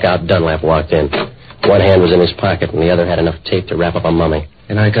could walk out, Dunlap walked in. One hand was in his pocket, and the other had enough tape to wrap up a mummy.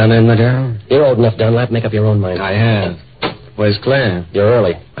 Can I come in, Madero? You're old enough, Dunlap. Make up your own mind. I have. Where's Claire? You're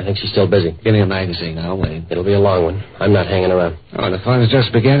early. I think she's still busy. Give me a magazine. I'll wait. It'll be a long one. I'm not hanging around. Oh, the fun's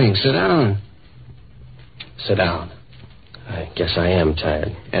just beginning. Sit down. Sit down. I guess I am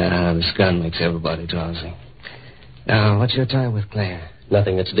tired. Yeah, this gun makes everybody drowsy. Now, what's your time with Claire?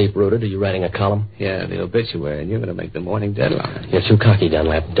 Nothing that's deep-rooted. Are you writing a column? Yeah, the obituary, and you're going to make the morning deadline. You're too cocky,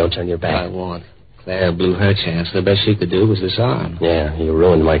 Dunlap. Don't turn your back. I won't. Claire blew her chance. The best she could do was disarm. Yeah, you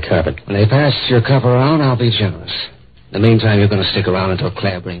ruined my carpet. When they pass your cup around, I'll be generous. In the meantime, you're going to stick around until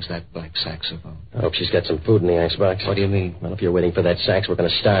Claire brings that black saxophone. I hope she's got some food in the icebox. What do you mean? Well, if you're waiting for that sax, we're going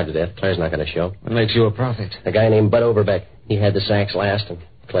to starve to death. Claire's not going to show. What makes you a prophet? A guy named Bud Overbeck. He had the sax last, and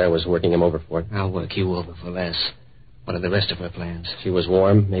Claire was working him over for it. I'll work you over for less. What are the rest of her plans? She was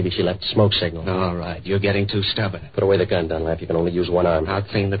warm. Maybe she left a smoke signal. All right. You're getting too stubborn. Put away the gun, Dunlap. You can only use one arm. I'll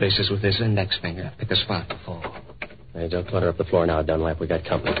clean the bases with this index finger. Pick a spot to fall. Hey, don't clutter up the floor now, Dunlap. We got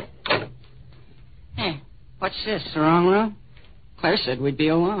company. Hey, what's this, the wrong room? Claire said we'd be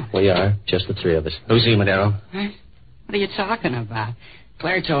alone. We are. Just the three of us. Who's he, Madero? Huh? What are you talking about?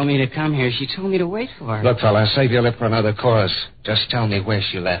 Claire told me to come here. She told me to wait for her. Look, fella, save your lip for another chorus. Just tell me where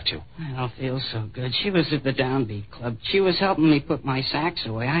she left you. I don't feel so good. She was at the Downbeat Club. She was helping me put my sax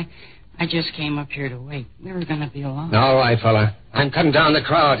away. I just came up here to wait. We were going to be alone. All right, fella. I'm cutting down the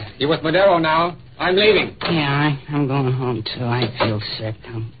crowd. You with Madero now? I'm leaving. Yeah, I'm going home, too. I feel sick.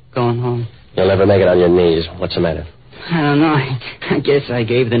 I'm going home. You'll never make it on your knees. What's the matter? I don't know. I guess I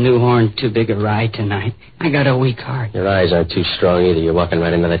gave the new horn too big a ride tonight. I got a weak heart. Your eyes aren't too strong either. You're walking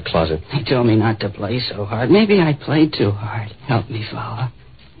right into that closet. They told me not to play so hard. Maybe I played too hard. Help me, fella.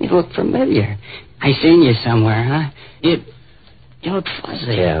 You look familiar. I seen you somewhere, huh? You look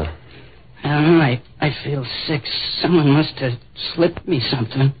fuzzy. Yeah. I don't know. I feel sick. Someone must have slipped me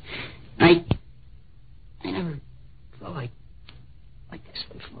something. I never felt like this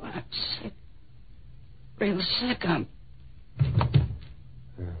before. I'm sick. Real sick.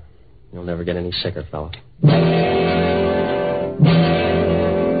 You'll never get any sicker, fella.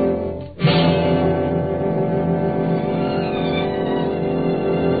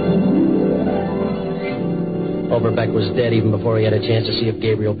 Overbeck was dead even before he had a chance to see if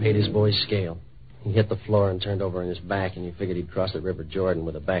Gabriel paid his boy's scale. He hit the floor and turned over on his back, and you figured he'd cross the River Jordan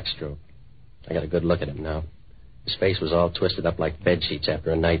with a backstroke. I got a good look at him now. His face was all twisted up like bed sheets after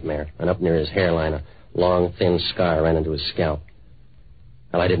a nightmare, and up near his hairline, a long, thin scar ran into his scalp.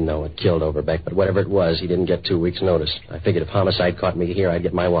 Well, I didn't know what killed Overbeck, but whatever it was, he didn't get 2 weeks' notice. I figured if homicide caught me here, I'd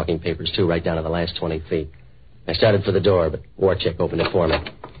get my walking papers, too, right down to the last 20 feet. I started for the door, but Warchek opened it for me.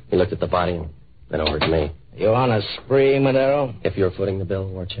 He looked at the body and then over to me. You on a spree, Madero? If you're footing the bill,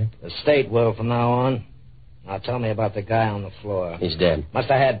 Warchek? The state will from now on. Now tell me about the guy on the floor. He's dead. Must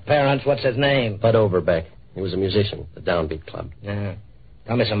have had parents. What's his name? Bud Overbeck. He was a musician at the Downbeat Club. Yeah.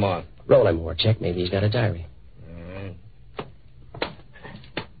 Tell me some more. Roll him, Warchek. Maybe he's got a diary. All right.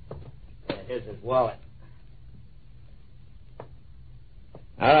 Here's his wallet.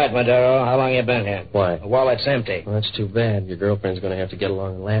 All right, Madero. How long you been here? Why? The wallet's empty. Well, that's too bad. Your girlfriend's going to have to get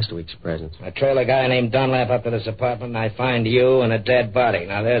along in last week's presents. I trail a guy named Dunlap up to this apartment, and I find you and a dead body.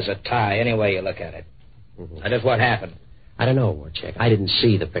 Now, there's a tie, any way you look at it. Mm-hmm. Now, just what happened? I don't know, Warchek. I didn't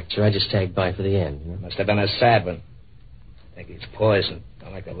see the picture. I just tagged by for the end. You know? Must have been a sad one. I think he's poisoned.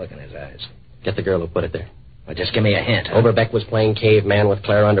 Don't like the look in his eyes. Get the girl who put it there. Well, just give me a hint. Huh? Overbeck was playing caveman with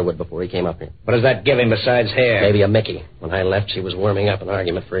Claire Underwood before he came up here. What does that give him besides hair? Maybe a Mickey. When I left, she was warming up an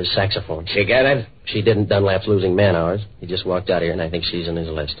argument for his saxophone. She get it? She didn't. Dunlap's losing man hours. He just walked out here, and I think she's in his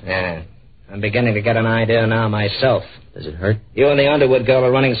list. Yeah. I'm beginning to get an idea now myself. Does it hurt? You and the Underwood girl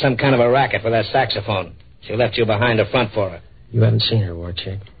are running some kind of a racket for that saxophone. She left you behind the front for her. You haven't seen her,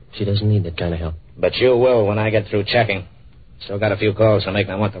 Warchek. She doesn't need that kind of help. But you will when I get through checking. Still got a few calls to make,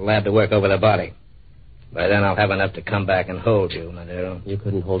 and I want the lab to work over the body. By then, I'll have enough to come back and hold you, Madero. You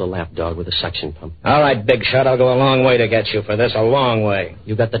couldn't hold a lapdog with a suction pump. All right, big shot. I'll go a long way to get you for this. A long way.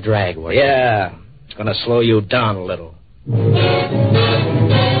 You got the drag, Warchek. Yeah. It's going to slow you down a little.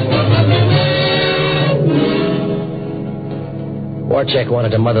 Warchek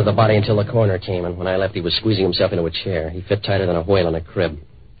wanted to mother the body until the coroner came, and when I left, he was squeezing himself into a chair. He fit tighter than a whale in a crib.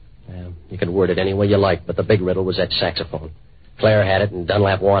 You could word it any way you like, but the big riddle was that saxophone. Claire had it, and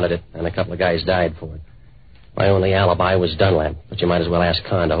Dunlap wanted it, and a couple of guys died for it. My only alibi was Dunlap, but you might as well ask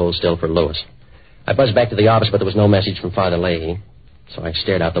Con to hold still for Lewis. I buzzed back to the office, but there was no message from Father Leahy, so I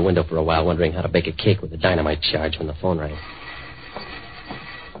stared out the window for a while, wondering how to bake a cake with a dynamite charge when the phone rang.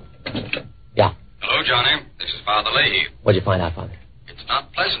 Yeah. Hello, Johnny. This is Father Leahy. What'd you find out, Father? It's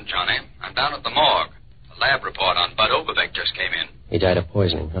not pleasant, Johnny. I'm down at the morgue. The lab report on Bud Overbeck just came in. He died of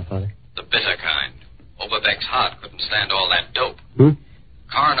poisoning, huh, Father? The bitter kind. Overbeck's heart couldn't stand all that dope.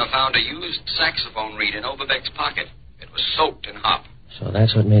 Coroner found a used saxophone reed in Overbeck's pocket. It was soaked in hop. So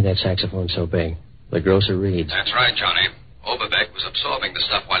that's what made that saxophone so big. The grosser reeds. That's right, Johnny. Overbeck was absorbing the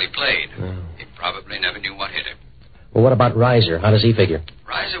stuff while he played. He probably never knew what hit him. Well, what about Reiser? How does he figure?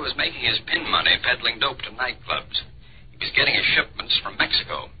 Reiser was making his pin money peddling dope to nightclubs. He was getting his shipments from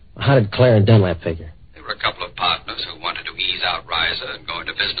Mexico. How did Claire and Dunlap figure? There were a couple of partners who wanted to ease out Reiser and go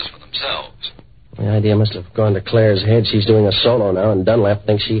into business for themselves. The idea must have gone to Claire's head. She's doing a solo now, and Dunlap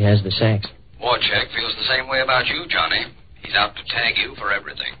thinks she has the sax. Warchek feels the same way about you, Johnny. He's out to tag you for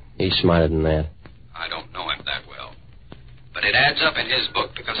everything. He's smarter than that. I don't know him that well. But it adds up in his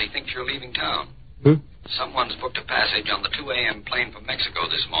book because he thinks you're leaving town. Someone's booked a passage on the 2 a.m. plane from Mexico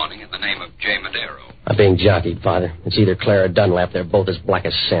this morning in the name of J. Madero. I'm being jockeyed, Father. It's either Claire or Dunlap. They're both as black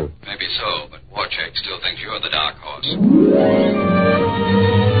as sin. Maybe so, but Warchek still thinks you're the dark horse.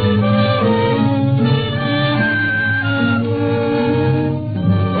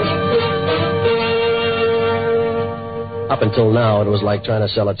 Up until now, it was like trying to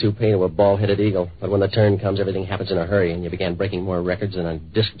sell a toupee to a bald-headed eagle. But when the turn comes, everything happens in a hurry, and you began breaking more records than a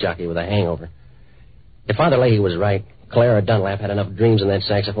disc jockey with a hangover. If Father Leahy was right, Claire or Dunlap had enough dreams in that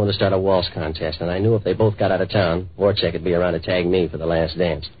saxophone to start a waltz contest, and I knew if they both got out of town, Warchek would be around to tag me for the last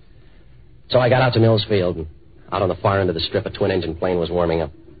dance. So I got out to Mills Field, and out on the far end of the strip, a twin-engine plane was warming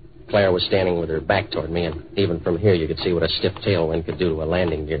up. Claire was standing with her back toward me, and even from here you could see what a stiff tailwind could do to a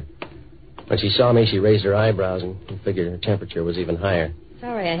landing gear. When she saw me, she raised her eyebrows and figured her temperature was even higher.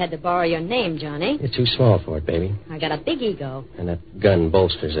 Sorry I had to borrow your name, Johnny. You're too small for it, baby. I got a big ego. And that gun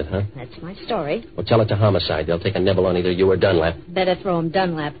bolsters it, huh? That's my story. Well, tell it to Homicide. They'll take a nibble on either you or Dunlap. Better throw him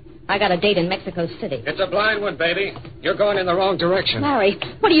Dunlap. I got a date in Mexico City. It's a blind one, baby. You're going in the wrong direction. Larry,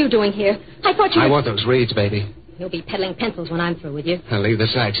 what are you doing here? I thought you I were... want those reeds, baby. You'll be peddling pencils when I'm through with you. I'll leave the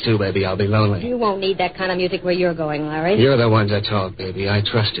sights, too, baby. I'll be lonely. You won't need that kind of music where you're going, Larry. You're the ones that talk, baby. I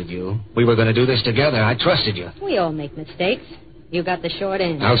trusted you. We were going to do this together. I trusted you. We all make mistakes. You got the short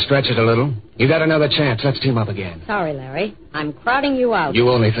end. I'll stretch it a little. You got another chance. Let's team up again. Sorry, Larry. I'm crowding you out. You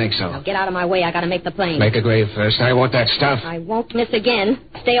only think so. Now get out of my way. I got to make the plane. Make a grave first. I want that stuff. I won't miss again.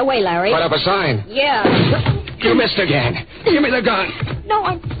 Stay away, Larry. Put up a sign. Yeah. You missed again. Give me the gun. No,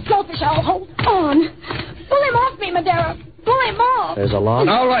 I'm selfish. I'll hold on. Pull him off me, Madero. Pull him off. There's a law.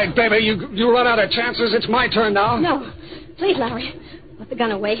 All right, baby. You run out of chances. It's my turn now. No. Please, Larry. Put the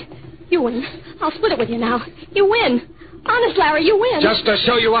gun away. You win. I'll split it with you now. You win. Honest, Larry, you win. Just to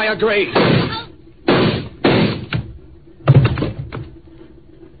show you I agree.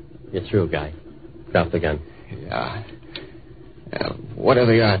 You're through, guy. Drop the gun. Yeah. What are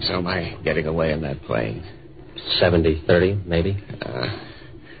the odds of my getting away in that plane? 70-30, maybe.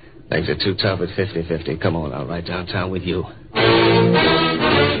 Things are too tough at 50-50. Come on, I'll ride downtown with you.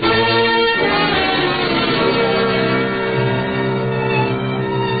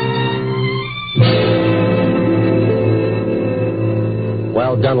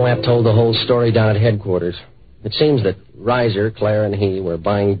 Well, Dunlap told the whole story down at headquarters. It seems that Reiser, Claire, and he were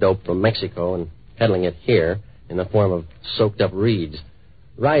buying dope from Mexico and peddling it here in the form of soaked-up reeds.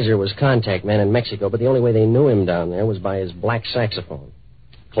 Reiser was contact man in Mexico, but the only way they knew him down there was by his black saxophone.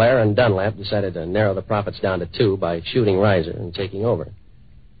 Claire and Dunlap decided to narrow the profits down to 2 by shooting Reiser and taking over.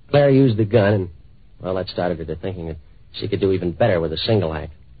 Claire used the gun, and, well, that started her to thinking that she could do even better with a single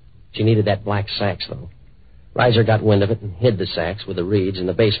act. She needed that black sax, though. Reiser got wind of it and hid the sax with the reeds in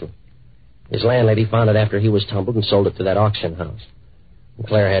the basement. His landlady found it after he was tumbled and sold it to that auction house. And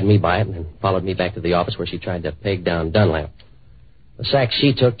Claire had me buy it and then followed me back to the office where she tried to peg down Dunlap. The sax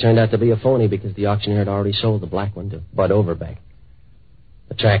she took turned out to be a phony because the auctioneer had already sold the black one to Bud Overbeck.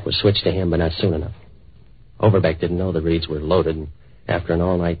 The track was switched to him, but not soon enough. Overbeck didn't know the reeds were loaded, and after an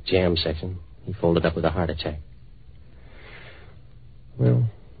all-night jam session, he folded up with a heart attack. Well,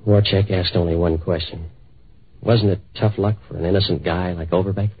 Warchek asked only one question. Wasn't it tough luck for an innocent guy like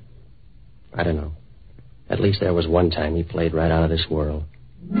Overbeck? I don't know. At least there was one time he played right out of this world.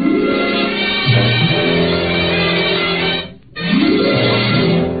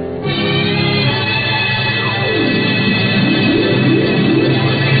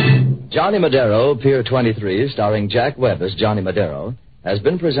 Johnny Madero, Pier 23, starring Jack Webb as Johnny Madero, has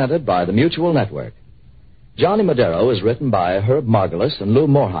been presented by the Mutual Network. Johnny Madero is written by Herb Margolis and Lou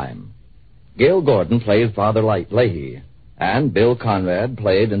Morheim. Gale Gordon played Father Leahy, and Bill Conrad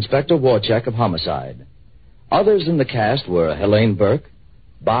played Inspector Warchek of Homicide. Others in the cast were Helene Burke,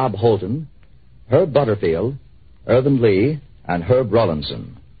 Bob Holton, Herb Butterfield, Irvin Lee, and Herb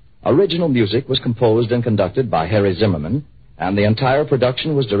Rollinson. Original music was composed and conducted by Harry Zimmerman, and the entire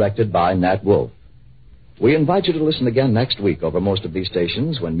production was directed by Nat Wolf. We invite you to listen again next week over most of these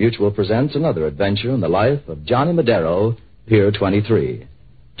stations when Mutual presents another adventure in the life of Johnny Madero, Pier 23.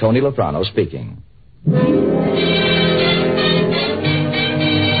 Tony Lafrano speaking.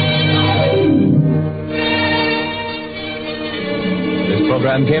 This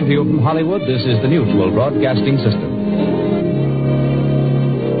program came to you from Hollywood. This is the Mutual Broadcasting System.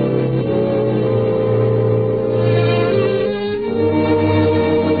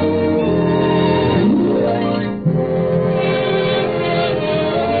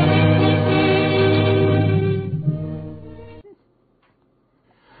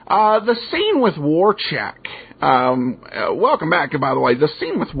 The scene with Warchek, welcome back, by the way. The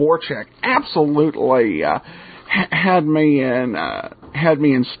scene with Warchek absolutely had me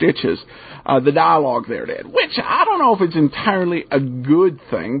in stitches. The dialogue there did, which I don't know if it's entirely a good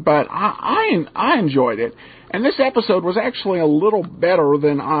thing, but I enjoyed it. And this episode was actually a little better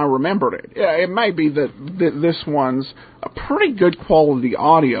than I remembered it. It may be that this one's a pretty good quality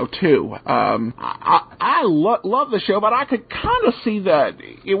audio, too. I love the show, but I could kind of see that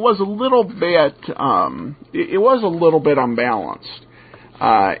it was a little bit unbalanced.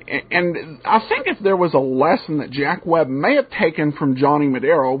 And I think if there was a lesson that Jack Webb may have taken from Johnny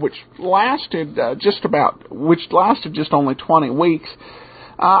Madero, which lasted just only 20 weeks,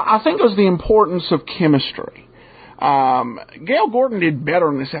 I think it was the importance of chemistry. Gale Gordon did better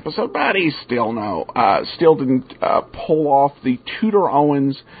in this episode, but he still didn't pull off the Tudor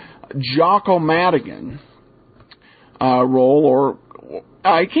Owens Jocko Madigan role, or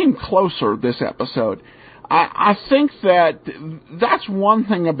he came closer this episode. I think that's one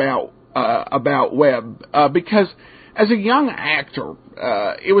thing about Webb, because as a young actor,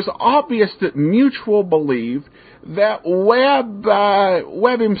 it was obvious that Mutual believed that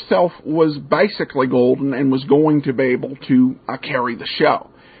Webb himself was basically golden and was going to be able to carry the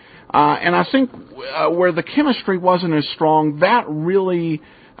show. And I think where the chemistry wasn't as strong, that really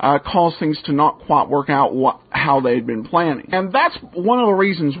caused things to not quite work out how they had been planning. And that's one of the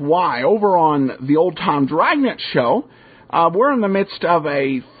reasons why, over on the Old Time Dragnet show, we're in the midst of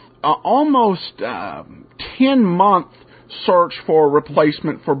a almost 10-month search for a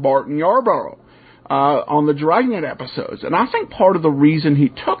replacement for Barton Yarborough on the Dragnet episodes. And I think part of the reason he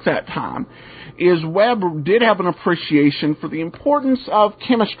took that time is Webb did have an appreciation for the importance of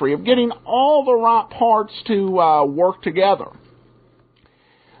chemistry, of getting all the right parts to work together.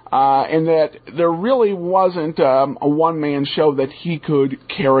 And that there really wasn't a one-man show that he could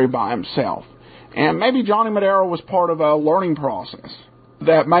carry by himself. And maybe Johnny Madero was part of a learning process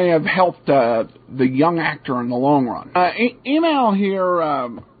that may have helped the young actor in the long run. Email here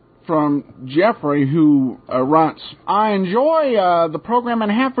from Jeffrey, who writes, I enjoy the program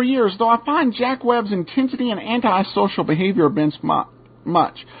and have for years, though I find Jack Webb's intensity and antisocial behavior a bit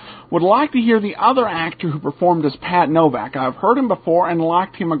much. Would like to hear the other actor who performed as Pat Novak. I've heard him before and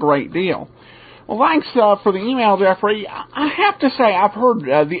liked him a great deal. Well, thanks for the email, Jeffrey. I have to say, I've heard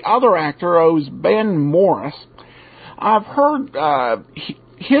the other actor, who's Ben Morris. I've heard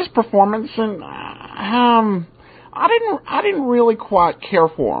his performance, and I didn't really quite care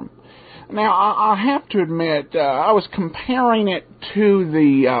for him. Now, I have to admit, I was comparing it to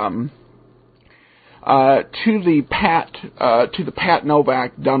the Pat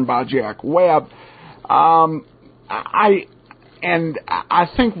Novak done by Jack Webb. I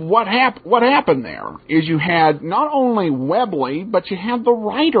think what happened there is you had not only Webb leave, but you had the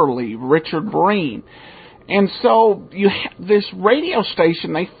writer leave, Richard Breen. And so this radio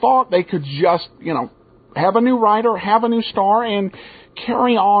station, they thought they could just, have a new writer, have a new star, and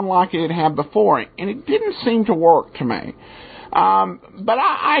carry on like it had before. And it didn't seem to work to me. But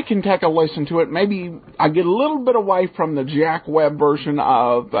I can take a listen to it. Maybe I get a little bit away from the Jack Webb version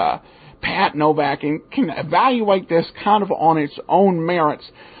of Pat Novak and can evaluate this kind of on its own merits.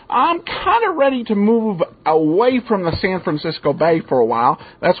 I'm kind of ready to move away from the San Francisco Bay for a while.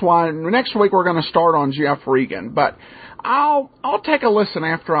 That's why next week we're going to start on Jeff Regan. But I'll take a listen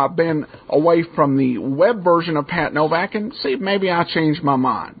after I've been away from the Webb version of Pat Novak and see if maybe I change my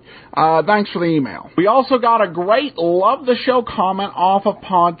mind. Thanks for the email. We also got a great Love the Show comment off of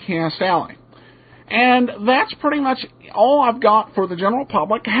Podcast Alley. And that's pretty much all I've got for the general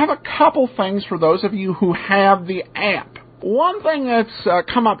public. I have a couple things for those of you who have the app. One thing that's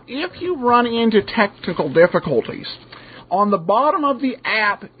come up, if you run into technical difficulties, on the bottom of the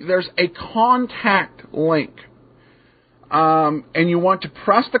app, there's a contact link. And you want to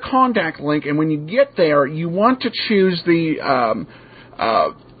press the contact link, and when you get there, you want to choose the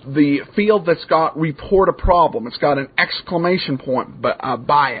field that's got report a problem. It's got an exclamation point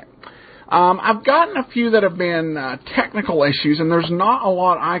by it. I've gotten a few that have been technical issues, and there's not a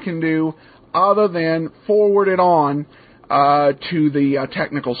lot I can do other than forward it on to the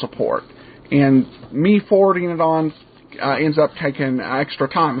technical support. And me forwarding it on ends up taking extra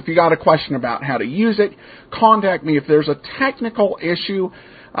time. If you got a question about how to use it, contact me. If there's a technical issue,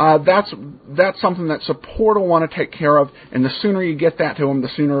 that's something that support will want to take care of, and the sooner you get that to them, the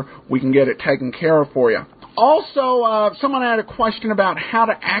sooner we can get it taken care of for you. Also, someone had a question about how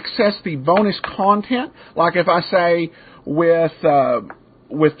to access the bonus content. Like if I say with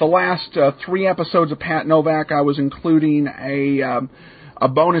the last 3 episodes of Pat Novak, I was including a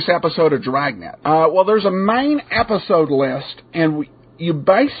bonus episode of Dragnet. Well, there's a main episode list, and you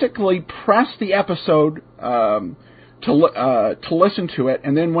basically press the episode to listen to it,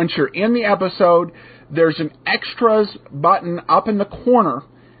 and then once you're in the episode, there's an extras button up in the corner,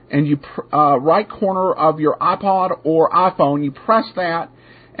 and you right corner of your iPod or iPhone, you press that,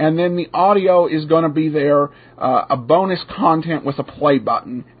 and then the audio is going to be there, a bonus content with a play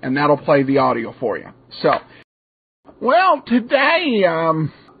button, and that'll play the audio for you. So, well, today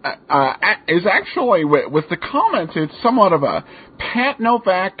is actually, with the comments, it's somewhat of a Pat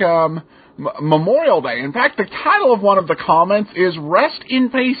Novak Memorial Day. In fact, the title of one of the comments is Rest in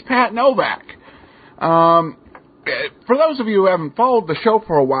Peace, Pat Novak. For those of you who haven't followed the show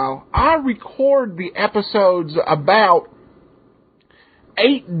for a while, I record the episodes about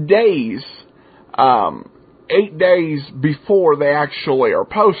 8 days before they actually are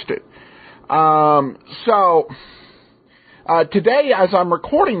posted. Today, as I'm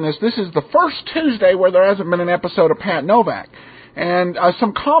recording this is the first Tuesday where there hasn't been an episode of Pat Novak. And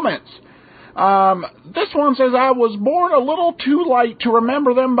some comments. This one says, I was born a little too late to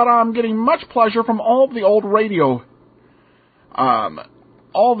remember them, but I'm getting much pleasure from all the old radio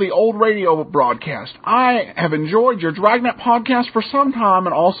broadcasts. I have enjoyed your Dragnet podcast for some time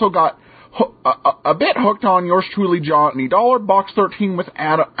and also got a bit hooked on yours truly, Johnny Dollar, Box 13 with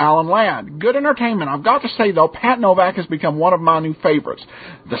Alan Ladd. Good entertainment. I've got to say, though, Pat Novak has become one of my new favorites.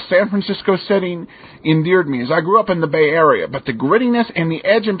 The San Francisco setting endeared me as I grew up in the Bay Area, but the grittiness and the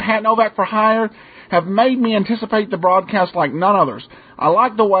edge in Pat Novak for Hire have made me anticipate the broadcast like none others. I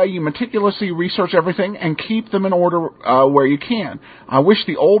like the way you meticulously research everything and keep them in order where you can. I wish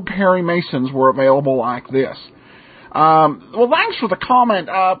the old Perry Masons were available like this. Well, thanks for the comment.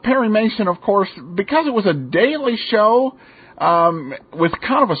 Perry Mason, of course, because it was a daily show with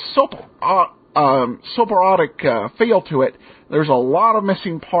kind of a soporific feel to it, there's a lot of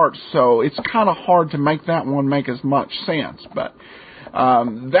missing parts, so it's kind of hard to make that one make as much sense. But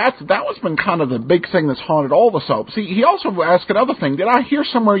that was been kind of the big thing that's haunted all the soaps. He also asked another thing. Did I hear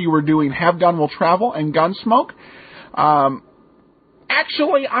somewhere you were doing Have Gun Will Travel and Gunsmoke?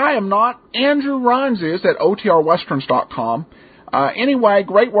 Actually, I am not. Andrew Rhymes is at otrwesterns.com. Anyway,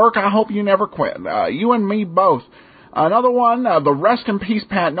 great work. I hope you never quit. You and me both. Another one, the Rest in Peace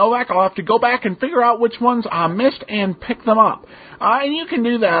Pat Novak. I'll have to go back and figure out which ones I missed and pick them up. And you can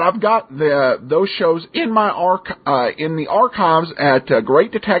do that. I've got those shows in my in the archives at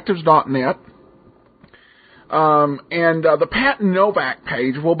greatdetectives.net. And the Pat Novak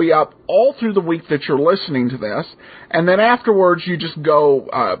page will be up all through the week that you're listening to this. And then afterwards, you just go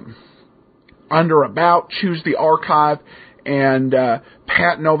under About, choose the archive, and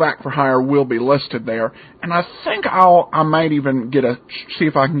Pat Novak for Hire will be listed there. And I think I might even see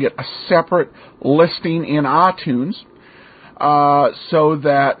if I can get a separate listing in iTunes so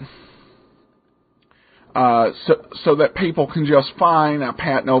that people can just find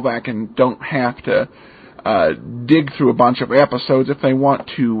Pat Novak and don't have to dig through a bunch of episodes if they want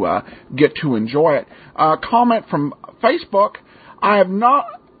to get to enjoy it. Comment from Facebook. I have not,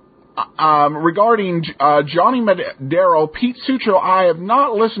 regarding Johnny Madero, Pete Sutro, I have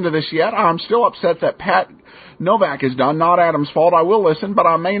not listened to this yet. I'm still upset that Pat Novak is done. Not Adam's fault. I will listen, but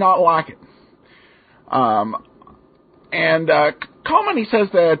I may not like it. Comment, he says,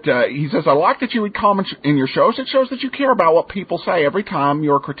 I like that you read comments in your shows. It shows that you care about what people say. Every time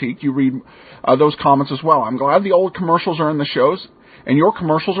you're critiqued, you read those comments as well. I'm glad the old commercials are in the shows, and your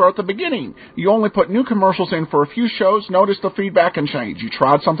commercials are at the beginning. You only put new commercials in for a few shows. Notice the feedback and change. You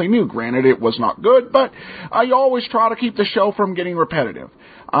tried something new. Granted, it was not good, but you always try to keep the show from getting repetitive.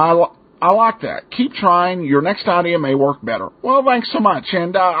 I like that. Keep trying. Your next idea may work better. Well, thanks so much.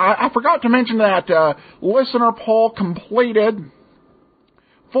 And I forgot to mention that listener poll completed.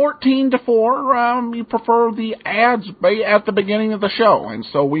 14-4, you prefer the ads be at the beginning of the show, and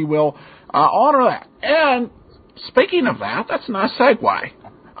so we will honor that. And speaking of that, that's a nice segue.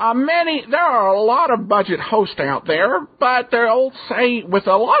 There are a lot of budget hosts out there, but their old say, with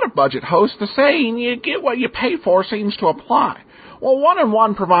a lot of budget hosts, the saying, you get what you pay for seems to apply. Well,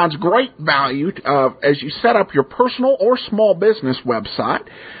 One-on-One provides great value as you set up your personal or small business website,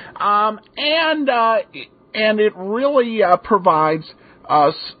 and it really provides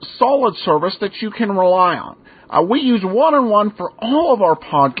solid service that you can rely on. We use One-on-One for all of our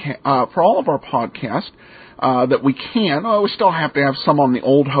podcasts that we can. We still have to have some on the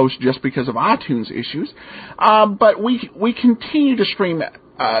old host just because of iTunes issues, but we continue to stream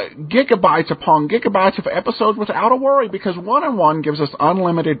gigabytes upon gigabytes of episodes without a worry because One-on-One gives us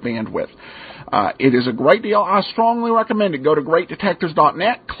unlimited bandwidth. It is a great deal. I strongly recommend it. Go to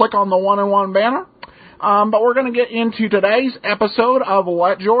greatdetectives.net, click on the One-on-One banner. But we're going to get into today's episode of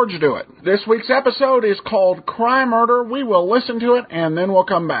Let George Do It. This week's episode is called Crime Murder. We will listen to it, and then we'll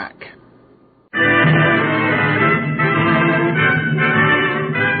come back.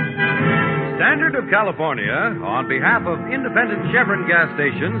 Standard of California, on behalf of independent Chevron gas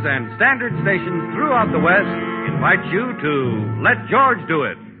stations and standard stations throughout the West, invites you to Let George Do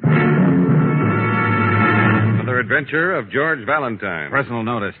It. Another adventure of George Valentine. Personal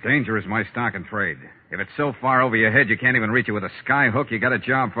notice. Danger is my stock and trade. If it's so far over your head you can't even reach it with a sky hook, you got a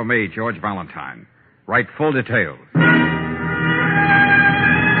job for me, George Valentine. Write full details.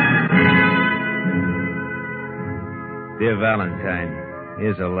 Dear Valentine,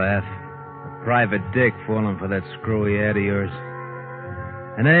 here's a laugh. Private Dick falling for that screwy ad of yours.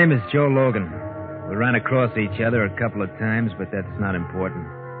 Her name is Joe Logan. We ran across each other a couple of times, but that's not important.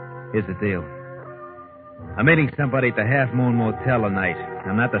 Here's the deal. I'm meeting somebody at the Half Moon Motel tonight.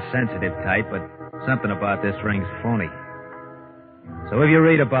 I'm not the sensitive type, but something about this rings phony. So if you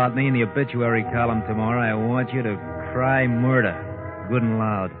read about me in the obituary column tomorrow, I want you to cry murder, good and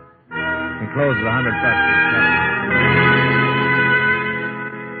loud. Enclosed with $100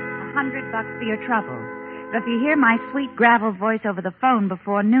 $100 for your troubles. But if you hear my sweet gravel voice over the phone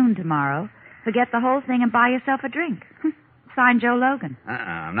before noon tomorrow, forget the whole thing and buy yourself a drink. Signed, Joe Logan.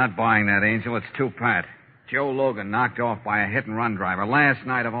 I'm not buying that, Angel. It's too pat. Joe Logan knocked off by a hit-and-run driver last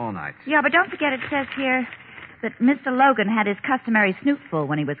night of all nights. Yeah, but don't forget it says here that Mr. Logan had his customary snootful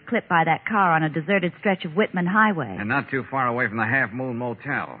when he was clipped by that car on a deserted stretch of Whitman Highway. And not too far away from the Half Moon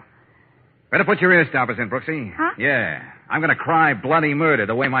Motel. Better put your ear stoppers in, Brooksy. Huh? Yeah. I'm going to cry bloody murder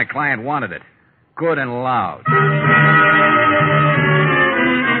the way my client wanted it. Good and loud.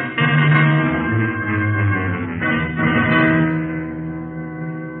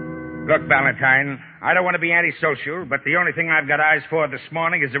 Look, Valentine, I don't want to be antisocial, but the only thing I've got eyes for this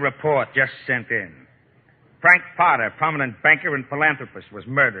morning is a report just sent in. Frank Potter, prominent banker and philanthropist, was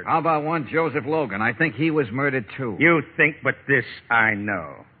murdered. How about one Joseph Logan? I think he was murdered, too. You think, but this I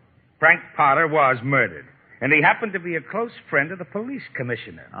know. Frank Potter was murdered, and he happened to be a close friend of the police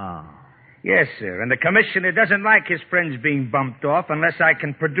commissioner. Oh. Yes, sir, and the commissioner doesn't like his friends being bumped off unless I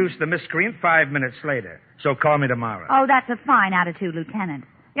can produce the miscreant 5 minutes later. So call me tomorrow. Oh, that's a fine attitude, Lieutenant.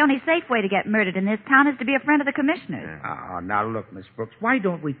 The only safe way to get murdered in this town is to be a friend of the commissioner's. Oh, now look, Miss Brooks, why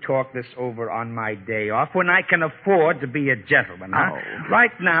don't we talk this over on my day off when I can afford to be a gentleman, huh? Oh.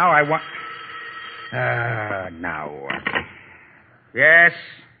 Right now, I want... now. Yes,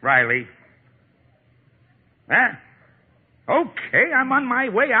 Riley. Huh? Okay, I'm on my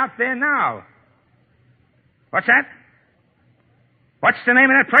way out there now. What's that? What's the name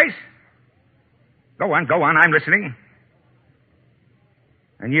of that place? Go on, I'm listening.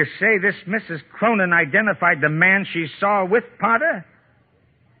 And you say this Mrs. Cronin identified the man she saw with Potter?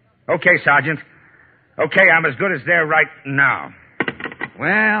 Okay, Sergeant. Okay, I'm as good as there right now.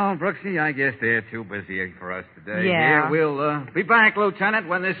 Well, Brooksy, I guess they're too busy for us today. Yeah. Here, we'll be back, Lieutenant,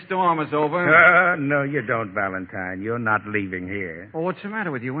 when this storm is over. No, you don't, Valentine. You're not leaving here. Well, what's the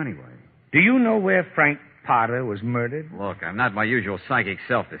matter with you anyway? Do you know where Frank Potter was murdered? Look, I'm not my usual psychic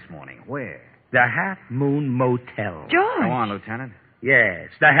self this morning. Where? The Half Moon Motel. George! Go on, Lieutenant. Yes,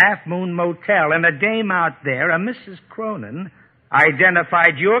 the Half Moon Motel. And the dame out there, a Mrs. Cronin,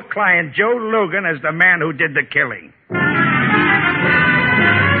 identified your client, Joe Logan, as the man who did the killing.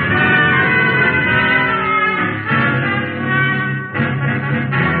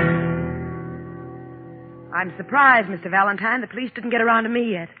 I'm surprised, Mr. Valentine. The police didn't get around to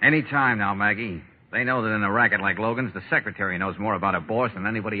me yet. Any time now, Maggie. They know that in a racket like Logan's, the secretary knows more about a boss than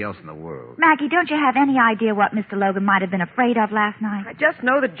anybody else in the world. Maggie, don't you have any idea what Mr. Logan might have been afraid of last night? I just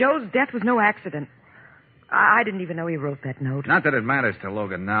know that Joe's death was no accident. I didn't even know he wrote that note. Not that it matters to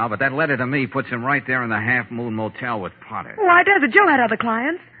Logan now, but that letter to me puts him right there in the Half Moon Motel with Potter. Why does it? Joe had other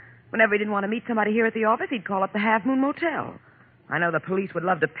clients. Whenever he didn't want to meet somebody here at the office, he'd call up the Half Moon Motel. I know the police would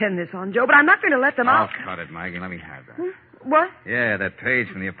love to pin this on Joe, but I'm not going to let them out. Oh, cut it, Maggie. Let me have that. What? Yeah, that page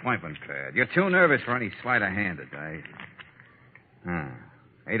from the appointment pad. You're too nervous for any sleight of hand today.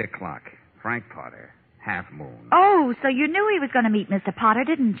 8 o'clock. Frank Potter. Half Moon. Oh, so you knew he was going to meet Mr. Potter,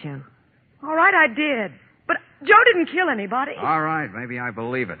 didn't you? All right, I did. But Joe didn't kill anybody. All right, maybe I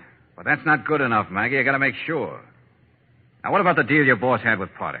believe it. But that's not good enough, Maggie. I got to make sure. Now, what about the deal your boss had with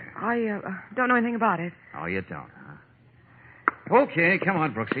Potter? I don't know anything about it. Oh, you don't, huh? Okay, come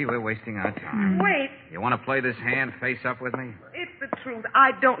on, Brooksy. We're wasting our time. Wait. You want to play this hand face up with me? It's the truth.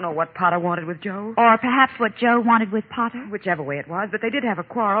 I don't know what Potter wanted with Joe. Or perhaps what Joe wanted with Potter? Whichever way it was, but they did have a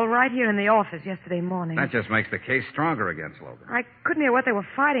quarrel right here in the office yesterday morning. That just makes the case stronger against Logan. I couldn't hear what they were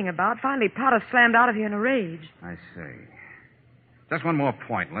fighting about. Finally, Potter slammed out of here in a rage. I see. Just one more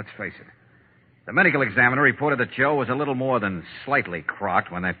point, and let's face it. The medical examiner reported that Joe was a little more than slightly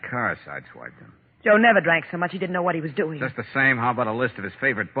crocked when that car sideswiped him. Joe never drank so much he didn't know what he was doing. Just the same, how about a list of his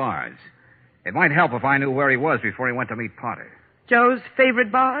favorite bars? It might help if I knew where he was before he went to meet Potter. Joe's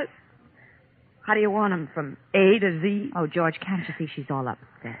favorite bars? How do you want them, from A to Z? Oh, George, can't you see she's all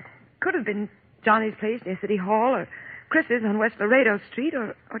upset? Could have been Johnny's place near City Hall, or Chris's on West Laredo Street,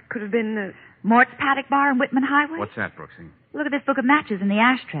 or it could have been... Mort's Paddock Bar on Whitman Highway? What's that, Brooksy? Look at this book of matches in the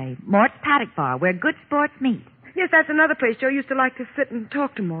ashtray. Mort's Paddock Bar, where good sports meet. Yes, that's another place Joe used to like to sit and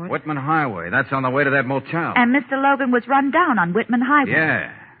talk to Mort. Whitman Highway. That's on the way to that motel. And Mr. Logan was run down on Whitman Highway.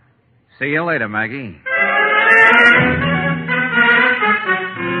 Yeah. See you later, Maggie.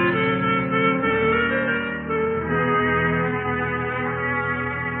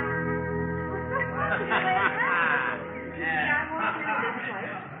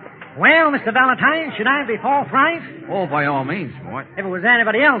 Well, Mr. Valentine, should I be forthright? Oh, by all means, Mort. If it was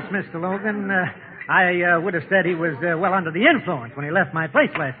anybody else, Mr. Logan, I would have said he was well under the influence when he left my place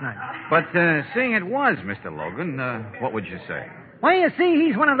last night. But seeing it was Mr. Logan, what would you say? Well, you see,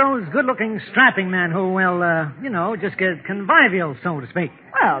 he's one of those good-looking, strapping men who will, just get convivial, so to speak.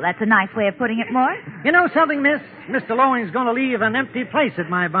 Well, that's a nice way of putting it, Mort. You know something, miss? Mr. Logan's going to leave an empty place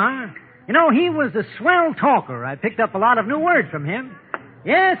at my bar. You know, he was a swell talker. I picked up a lot of new words from him.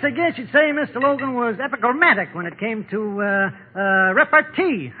 Yes, I guess you'd say Mr. Logan was epigrammatic when it came to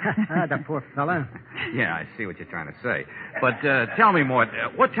repartee. The poor fella. Yeah, I see what you're trying to say. But tell me, Mort,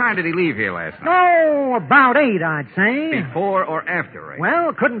 what time did he leave here last night? Oh, about 8, I'd say. Before or after 8?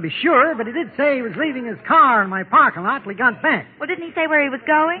 Well, couldn't be sure, but he did say he was leaving his car in my parking lot till he got back. Well, didn't he say where he was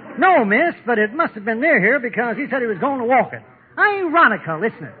going? No, miss, but it must have been near here because he said he was going to walk it. Ironical,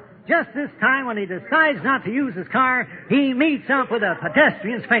 isn't it? Just this time, when he decides not to use his car, he meets up with a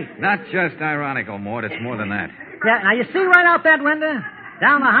pedestrian's fate. Not just ironical, Mort. It's more than that. Yeah, now you see right out that window?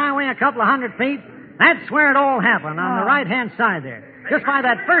 Down the highway a couple of 100 feet? That's where it all happened, on the right-hand side there. Just by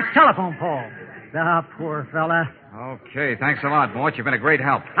that first telephone pole. The poor fella. Okay, thanks a lot, Mort. You've been a great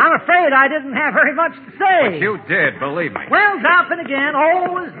help. I'm afraid I didn't have very much to say. But you did, believe me. Well, drop it again.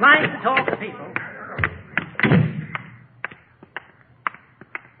 Always nice to talk to people.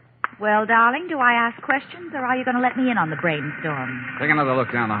 Well, darling, do I ask questions, or are you going to let me in on the brainstorm? Take another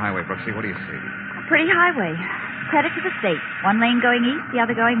look down the highway, Brooksy. What do you see? A pretty highway. Credit to the state. One lane going east, the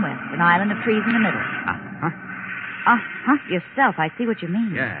other going west. An island of trees in the middle. Uh-huh. Yourself, I see what you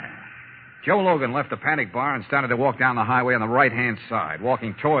mean. Yeah. Joe Logan left the Paddock Bar and started to walk down the highway on the right-hand side,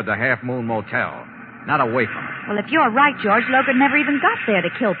 walking toward the Half Moon Motel, not away from it. Well, if you're right, George, Logan never even got there to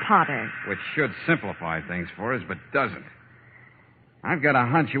kill Potter. Which should simplify things for us, but doesn't. I've got a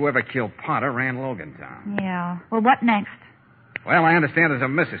hunch whoever killed Potter ran Logan down. Yeah. Well, what next? Well, I understand there's a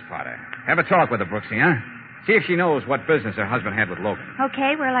Mrs. Potter. Have a talk with her, Brooksy, huh? See if she knows what business her husband had with Logan.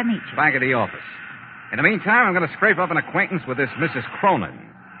 Okay, where'll I meet you? Back at the office. In the meantime, I'm going to scrape up an acquaintance with this Mrs. Cronin,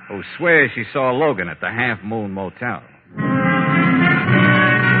 who swears she saw Logan at the Half Moon Motel.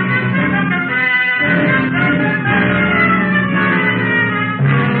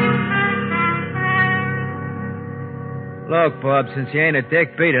 Look, Bob, since you ain't a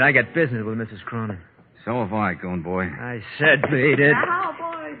dick, beat it. I got business with Mrs. Cronin. So have I, goon boy. I said beat it. Now,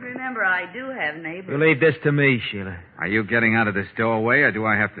 boys, remember, I do have neighbors. You leave this to me, Sheila. Are you getting out of this doorway, or do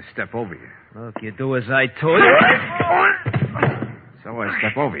I have to step over you? Look, you do as I told you. So I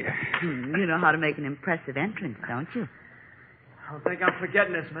step over you. You know how to make an impressive entrance, don't you? I don't think I'm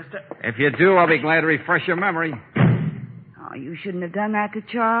forgetting this, mister. If you do, I'll be glad to refresh your memory. Oh, you shouldn't have done that to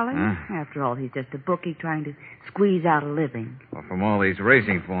Charlie. Huh? After all, he's just a bookie trying to squeeze out a living. Well, from all these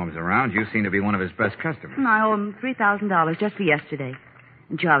racing forms around, you seem to be one of his best customers. I owe him $3,000 just for yesterday.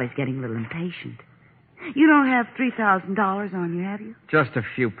 And Charlie's getting a little impatient. You don't have $3,000 on you, have you? Just a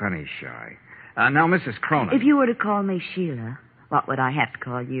few pennies shy. Now, Mrs. Cronin. If you were to call me Sheila, what would I have to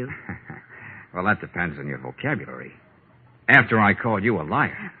call you? Well, that depends on your vocabulary. After I called you a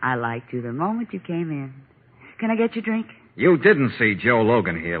liar. I liked you the moment you came in. Can I get you a drink? You didn't see Joe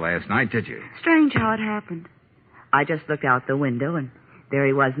Logan here last night, did you? Strange how it happened. I just looked out the window, and there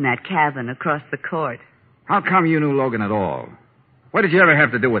he was in that cabin across the court. How come you knew Logan at all? What did you ever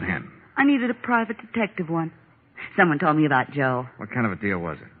have to do with him? I needed a private detective one. Someone told me about Joe. What kind of a deal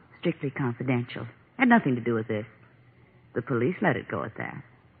was it? Strictly confidential. Had nothing to do with this. The police let it go at that.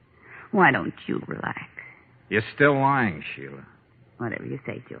 Why don't you relax? You're still lying, Sheila. Whatever you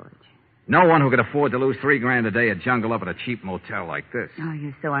say, George. No one who could afford to lose $3,000 a day would jungle up at a cheap motel like this. Oh,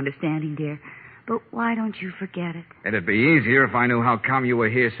 you're so understanding, dear. But why don't you forget it? It'd be easier if I knew how come you were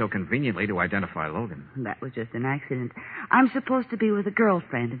here so conveniently to identify Logan. That was just an accident. I'm supposed to be with a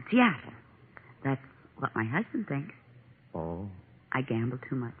girlfriend in Seattle. That's what my husband thinks. Oh? I gamble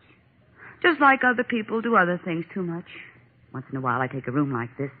too much. Just like other people do other things too much. Once in a while, I take a room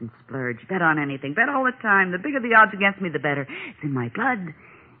like this and splurge. Bet on anything. Bet all the time. The bigger the odds against me, the better. It's in my blood.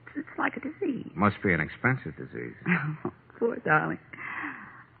 It's like a disease. Must be an expensive disease. Oh, poor darling.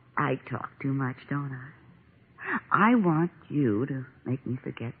 I talk too much, don't I? I want you to make me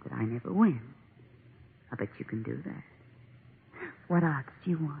forget that I never win. I bet you can do that. What odds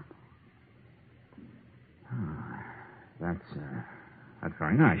do you want? Oh, that's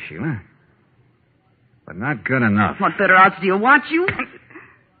very nice, Sheila. But not good enough. What better odds do you want, you?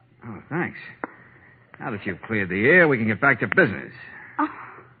 Oh, thanks. Now that you've cleared the air, we can get back to business.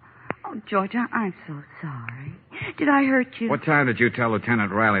 Oh, George, I'm so sorry. Did I hurt you? What time did you tell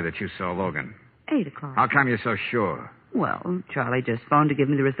Lieutenant Riley that you saw Logan? 8 o'clock. How come you're so sure? Well, Charlie just phoned to give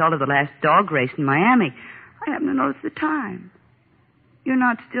me the result of the last dog race in Miami. I happen to notice the time. You're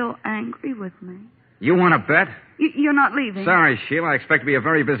not still angry with me? You want to bet? You're not leaving? Sorry, Sheila. I expect to be a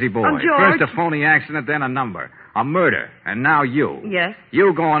very busy boy. Oh, George. First a phony accident, then a number. A murder. And now you. Yes?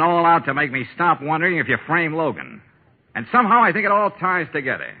 You going all out to make me stop wondering if you frame Logan. And somehow I think it all ties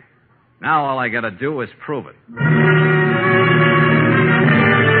together. Now all I got to do is prove it.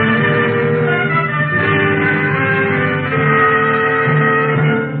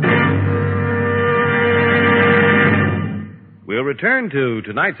 We'll return to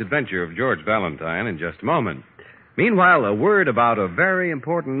tonight's adventure of George Valentine in just a moment. Meanwhile, a word about a very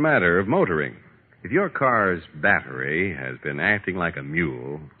important matter of motoring. If your car's battery has been acting like a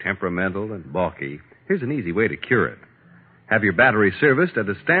mule, temperamental and balky, here's an easy way to cure it. Have your battery serviced at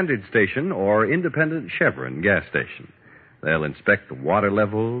a standard station or independent Chevron gas station. They'll inspect the water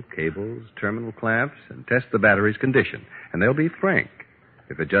level, cables, terminal clamps, and test the battery's condition. And they'll be frank.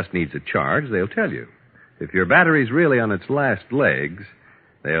 If it just needs a charge, they'll tell you. If your battery's really on its last legs,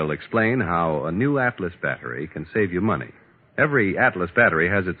 they'll explain how a new Atlas battery can save you money. Every Atlas battery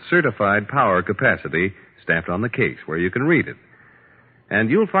has its certified power capacity stamped on the case where you can read it.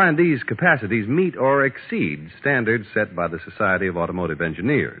 And you'll find these capacities meet or exceed standards set by the Society of Automotive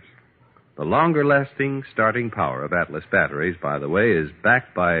Engineers. The longer-lasting starting power of Atlas batteries, by the way, is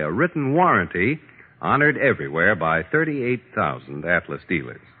backed by a written warranty honored everywhere by 38,000 Atlas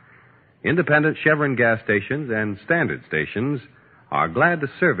dealers. Independent Chevron gas stations and standard stations are glad to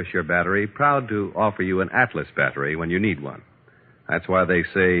service your battery, proud to offer you an Atlas battery when you need one. That's why they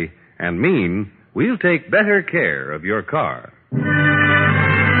say and mean, we'll take better care of your car.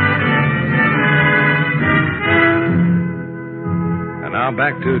 And now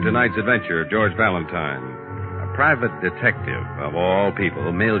back to tonight's adventure of George Valentine. A private detective, of all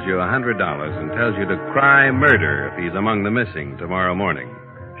people, mails you $100 and tells you to cry murder if he's among the missing tomorrow morning.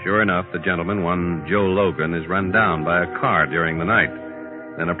 Sure enough, the gentleman, one Joe Logan, is run down by a car during the night.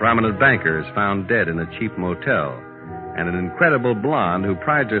 Then a prominent banker is found dead in a cheap motel. And an incredible blonde who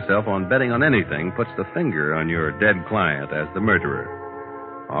prides herself on betting on anything puts the finger on your dead client as the murderer.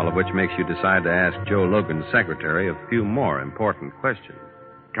 All of which makes you decide to ask Joe Logan's secretary a few more important questions.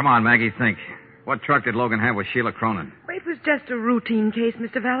 Come on, Maggie, think. What truck did Logan have with Sheila Cronin? It was just a routine case,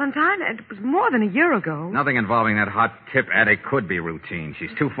 Mr. Valentine, and it was more than a year ago. Nothing involving that hot tip addict could be routine. She's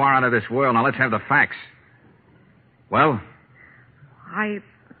too far out of this world. Now let's have the facts. Well? I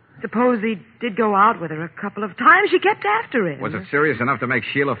suppose he did go out with her a couple of times. She kept after him. Was it serious enough to make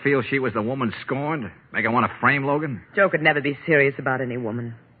Sheila feel she was the woman scorned? Make her want to frame Logan? Joe could never be serious about any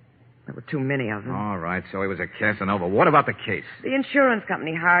woman. There were too many of them. All right, so he was a Casanova. What about the case? The insurance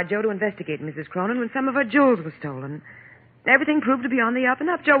company hired Joe to investigate Mrs. Cronin when some of her jewels were stolen. Everything proved to be on the up and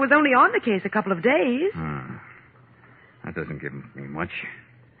up. Joe was only on the case a couple of days. That doesn't give me much.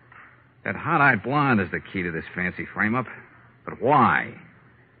 That hot-eyed blonde is the key to this fancy frame-up. But why?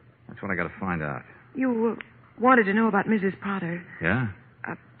 That's what I got to find out. You wanted to know about Mrs. Potter. Yeah?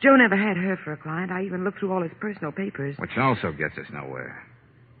 Joe never had her for a client. I even looked through all his personal papers. Which also gets us nowhere.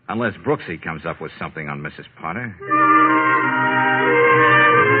 Unless Brooksy comes up with something on Mrs. Potter.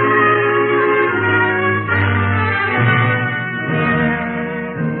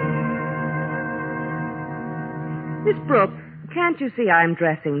 Miss Brooks, can't you see I'm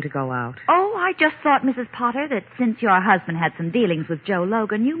dressing to go out? Oh, I just thought, Mrs. Potter, that since your husband had some dealings with Joe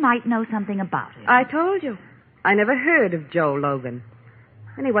Logan, you might know something about it. I told you. I never heard of Joe Logan.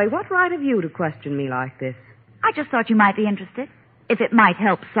 Anyway, what right have you to question me like this? I just thought you might be interested. If it might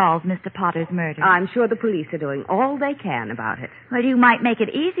help solve Mr. Potter's murder. I'm sure the police are doing all they can about it. Well, you might make it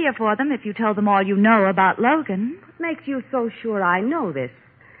easier for them if you told them all you know about Logan. What makes you so sure I know this?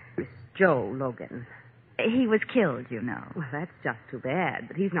 This Joe Logan. He was killed, you know. Well, that's just too bad.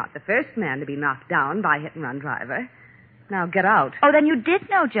 But he's not the first man to be knocked down by a hit-and-run driver. Now, get out. Oh, then you did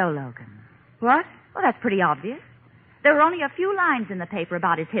know Joe Logan. What? Well, that's pretty obvious. There were only a few lines in the paper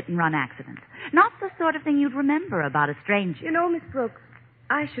about his hit-and-run accident. Not the sort of thing you'd remember about a stranger. You know, Miss Brooks,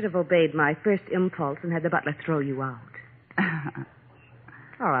 I should have obeyed my first impulse and had the butler throw you out.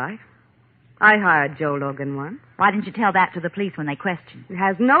 All right. I hired Joe Logan once. Why didn't you tell that to the police when they questioned you? It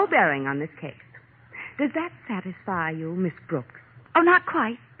has no bearing on this case. Does that satisfy you, Miss Brooks? Oh, not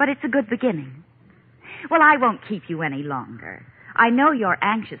quite, but it's a good beginning. Well, I won't keep you any longer. I know you're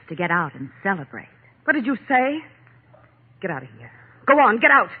anxious to get out and celebrate. What did you say? Get out of here. Go on,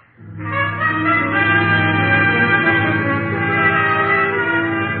 get out.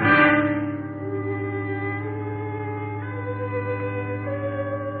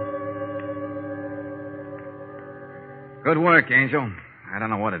 Good work, Angel. I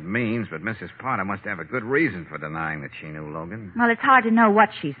don't know what it means, but Mrs. Potter must have a good reason for denying that she knew Logan. Well, it's hard to know what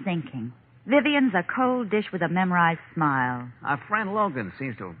she's thinking. Vivian's a cold dish with a memorized smile. Our friend Logan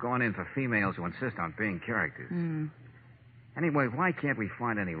seems to have gone in for females who insist on being characters. Anyway, why can't we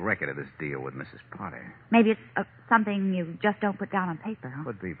find any record of this deal with Mrs. Potter? Maybe it's something you just don't put down on paper, huh?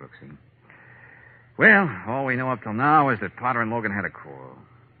 Could be, Brooksy. Well, all we know up till now is that Potter and Logan had a quarrel.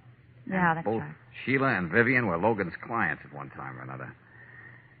 Yeah, that's Both right. Sheila and Vivian were Logan's clients at one time or another.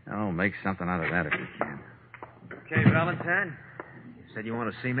 Oh, make something out of that if you can. Okay, Valentine. You said you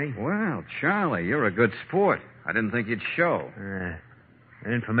want to see me? Well, Charlie, you're a good sport. I didn't think you'd show.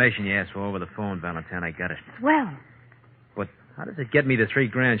 The information you asked for over the phone, Valentine, I got it. Well, But how does it get me the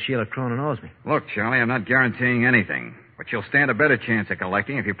 $3,000 Sheila Cronin owes me? Look, Charlie, I'm not guaranteeing anything, but you'll stand a better chance of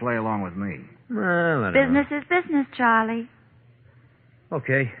collecting if you play along with me. Well, I don't business is business, Charlie. know.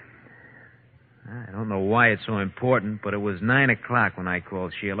 Okay. I don't know why it's so important, but it was 9 o'clock when I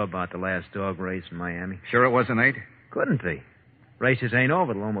called Sheila about the last dog race in Miami. Sure it wasn't 8? Couldn't be. Races ain't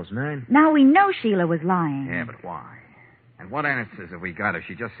over till almost 9. Now we know Sheila was lying. Yeah, but why? And what answers have we got if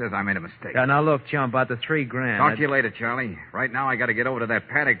she just says I made a mistake? Now look, chum, about the $3,000. Talk to you later, Charlie. Right now I got to get over to that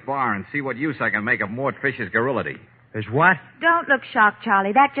paddock bar and see what use I can make of Mort Fisher's garrulity. There's what? Don't look shocked,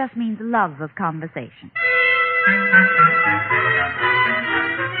 Charlie. That just means love of conversation.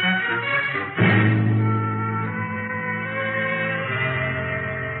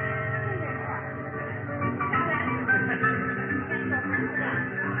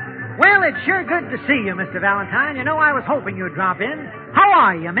 Well, it's sure good to see you, Mr. Valentine. You know, I was hoping you'd drop in. How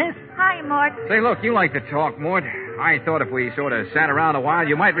are you, miss? Hi, Mort. Say, look, you like to talk, Mort. I thought if we sort of sat around a while,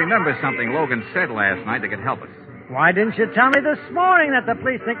 you might remember something Logan said last night that could help us. Why didn't you tell me this morning that the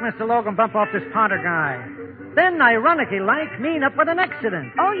police think Mr. Logan bumped off this Potter guy? Then, ironically like, mean up with an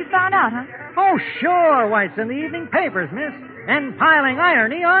accident. Oh, you found out, huh? Oh, sure. Why, it's in the evening papers, miss. And piling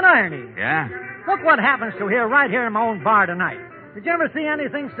irony on irony. Yeah? Look what happens to here, right here in my own bar tonight. Did you ever see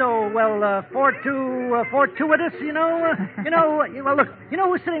anything so, fortuitous, you know? Well, look, you know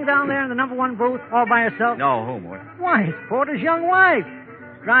who's sitting down there in the number 1 booth all by herself? No, who, Mort? Why, it's Porter's young wife.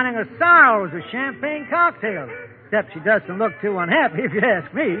 Drowning her sorrows with champagne cocktails. Except she doesn't look too unhappy, if you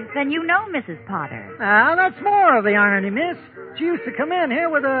ask me. Then you know Mrs. Potter. Now, that's more of the irony, miss. She used to come in here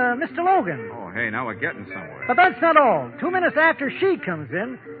with Mr. Logan. Oh, hey, now we're getting somewhere. But that's not all. 2 minutes after she comes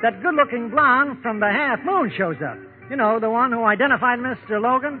in, that good-looking blonde from the Half Moon shows up. You know, the one who identified Mr.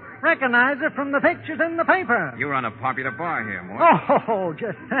 Logan, recognized her from the pictures in the paper. You run a popular bar here, Mort. Oh,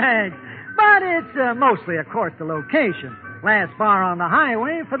 just thanks. But it's mostly, of course, the location. Last bar on the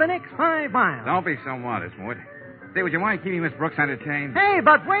highway for the next 5 miles. Don't be so modest, Mort. Say, would you mind keeping Miss Brooks entertained? Hey,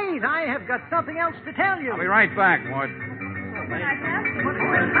 but wait, I have got something else to tell you. I'll be right back, Mort.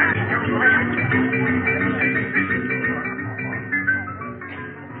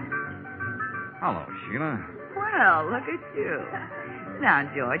 Hello, Sheila. Well, look at you. Now,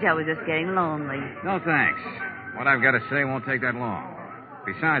 George, I was just getting lonely. No, thanks. What I've got to say won't take that long.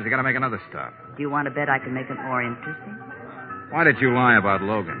 Besides, I got to make another stop. Do you want to bet I can make it more interesting? Why did you lie about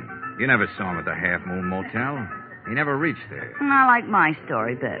Logan? You never saw him at the Half Moon Motel. He never reached there. I like my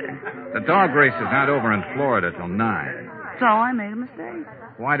story better. The dog races aren't over in Florida till 9. So I made a mistake.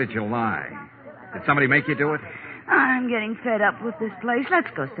 Why did you lie? Did somebody make you do it? I'm getting fed up with this place. Let's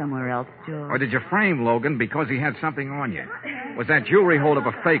go somewhere else, George. Or did you frame Logan because he had something on you? Was that jewelry holdup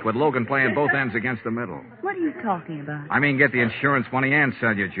a fake with Logan playing both ends against the middle? What are you talking about? I mean, get the insurance money and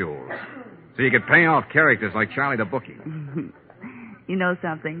sell your jewels. So you could pay off characters like Charlie the Bookie. You know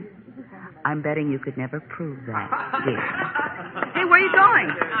something? I'm betting you could never prove that, Gale. Hey, where are you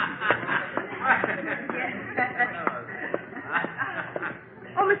going?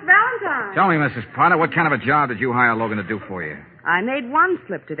 Oh, Miss Valentine. Tell me, Mrs. Potter, what kind of a job did you hire Logan to do for you? I made one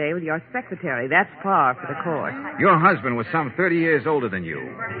slip today with your secretary. That's par for the course. Your husband was some 30 years older than you.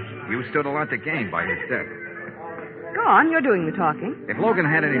 You stood a lot to gain by his death. Go on, you're doing the talking. If Logan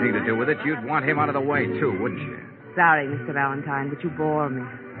had anything to do with it, you'd want him out of the way, too, wouldn't you? Sorry, Mr. Valentine, but you bore me.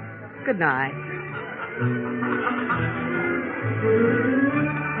 Good night.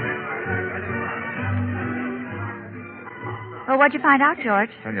 Well, what'd you find out, George?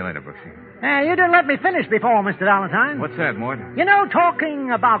 Tell you later, Brooksy. You didn't let me finish before, Mr. Valentine. What's that, Mort? You know,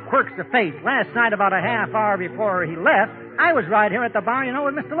 talking about quirks of fate, last night about a half hour before he left, I was right here at the bar,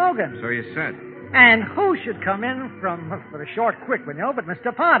 with Mr. Logan. So you said. And who should come in for a short, quick one, but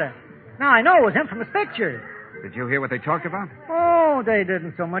Mr. Potter. Now, I know it was him from his pictures. Did you hear what they talked about? Oh, they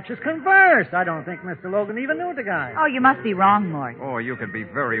didn't so much as converse. I don't think Mr. Logan even knew the guy. Oh, you must be wrong, Mort. Oh, you could be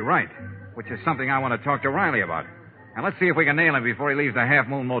very right, which is something I want to talk to Riley about. And let's see if we can nail him before he leaves the Half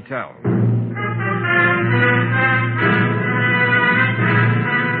Moon Motel.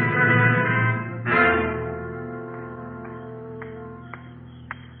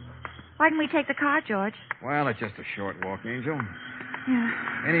 Why didn't we take the car, George? Well, it's just a short walk, Angel. Yeah.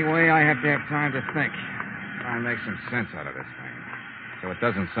 Anyway, I have to have time to think. Try and make some sense out of this thing. So it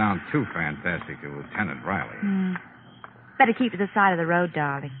doesn't sound too fantastic to Lieutenant Riley. Better keep to the side of the road,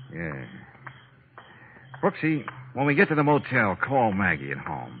 darling. Yeah. Brooksy, when we get to the motel, call Maggie at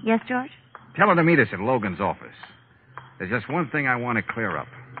home. Yes, George? Tell her to meet us at Logan's office. There's just one thing I want to clear up.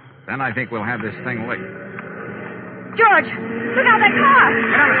 Then I think we'll have this thing licked. George, look out that car!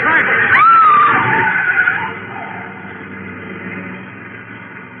 Get on the track!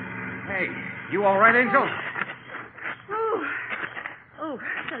 Hey, you all right, Angel? Oh,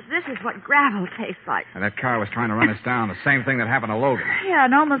 so this is what gravel tastes like. And that car was trying to run us down. The same thing that happened to Logan. Yeah,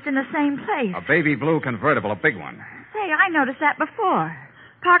 and almost in the same place. A baby blue convertible, a big one. Say, I noticed that before.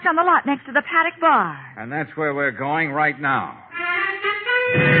 Parked on the lot next to the paddock bar. And that's where we're going right now.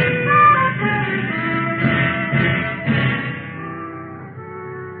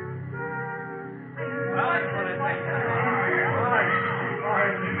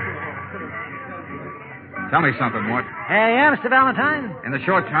 Tell me something, Mort. Yeah, Mr. Valentine? In the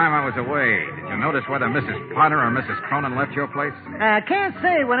short time I was away, did you notice whether Mrs. Potter or Mrs. Cronin left your place? Can't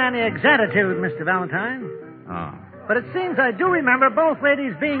say with any exactitude, Mr. Valentine. Oh. But it seems I do remember both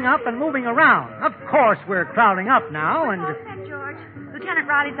ladies being up and moving around. Of course, we're crowding up now, and... Hold on, George. Lieutenant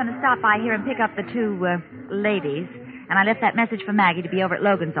Riley's going to stop by here and pick up the two, ladies. And I left that message for Maggie to be over at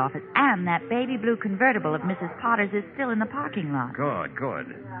Logan's office. And that baby blue convertible of Mrs. Potter's is still in the parking lot. Good,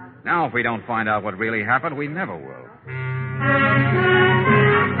 good. Now, if we don't find out what really happened, we never will.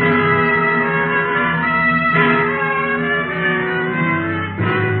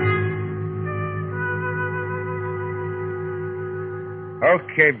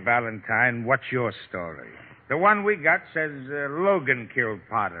 Okay, Valentine, what's your story? The one we got says Logan killed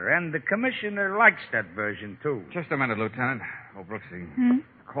Potter, and the commissioner likes that version, too. Just a minute, Lieutenant. Oh, Brooksy.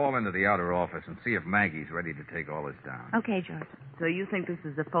 Call into the outer office and see if Maggie's ready to take all this down. Okay, George. So you think this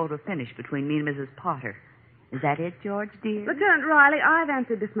is the photo finish between me and Mrs. Potter? Is that it, George, dear? Lieutenant Riley, I've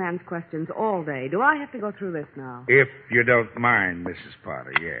answered this man's questions all day. Do I have to go through this now? If you don't mind, Mrs.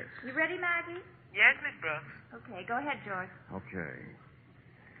 Potter, yes. You ready, Maggie? Yes, Miss Brooks. Okay, go ahead, George.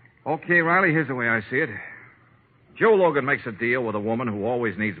 Okay, Riley, here's the way I see it. Joe Logan makes a deal with a woman who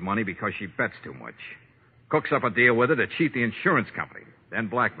always needs money because she bets too much. Cooks up a deal with her to cheat the insurance company, then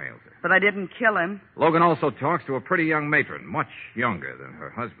blackmails her. But I didn't kill him. Logan also talks to a pretty young matron, much younger than her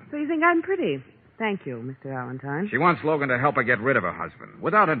husband. So you think I'm pretty? Thank you, Mr. Valentine. She wants Logan to help her get rid of her husband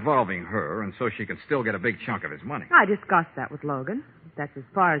without involving her, and so she can still get a big chunk of his money. I discussed that with Logan. That's as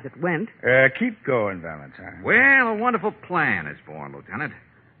far as it went. Keep going, Valentine. Well, a wonderful plan is born, Lieutenant.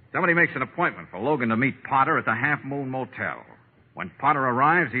 Somebody makes an appointment for Logan to meet Potter at the Half Moon Motel. When Potter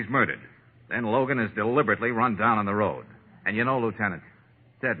arrives, he's murdered. Then Logan is deliberately run down on the road. And you know, Lieutenant,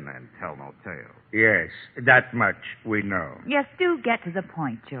 dead men tell no tale. Yes, that much we know. Yes, do get to the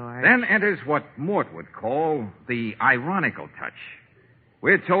point, George. Then enters what Mort would call the ironical touch.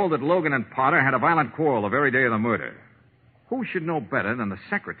 We're told that Logan and Potter had a violent quarrel the very day of the murder. Who should know better than the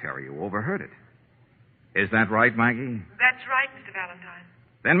secretary who overheard it? Is that right, Maggie? That's right, Mr. Valentine.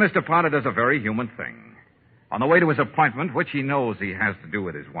 Then Mr. Potter does a very human thing. On the way to his appointment, which he knows he has to do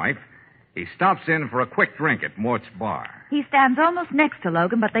with his wife, he stops in for a quick drink at Mort's bar. He stands almost next to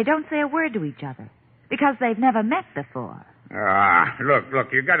Logan, but they don't say a word to each other. Because they've never met before.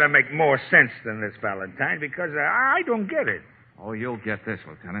 Look, you gotta make more sense than this, Valentine, because I don't get it. Oh, you'll get this,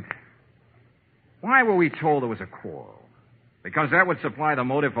 Lieutenant. Why were we told there was a quarrel? Because that would supply the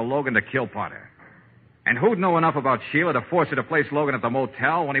motive for Logan to kill Potter. And who'd know enough about Sheila to force her to place Logan at the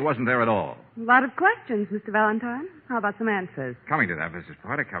motel when he wasn't there at all? A lot of questions, Mr. Valentine. How about some answers? Coming to that, Mrs.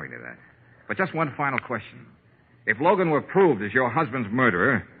 Potter, coming to that. But just one final question. If Logan were proved as your husband's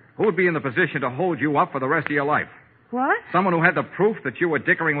murderer, who would be in the position to hold you up for the rest of your life? What? Someone who had the proof that you were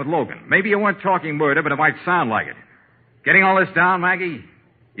dickering with Logan. Maybe you weren't talking murder, but it might sound like it. Getting all this down, Maggie?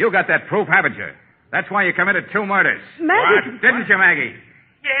 You got that proof, haven't you? That's why you committed 2 murders. Maggie! What? Didn't you, Maggie?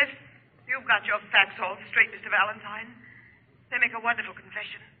 Yes. You've got your facts all straight, Mr. Valentine. They make a wonderful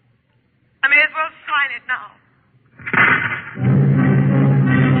confession. I may as well sign it now.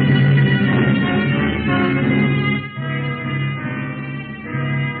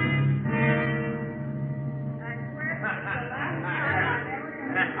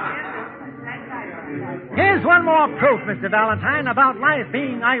 Here's one more proof, Mr. Valentine, about life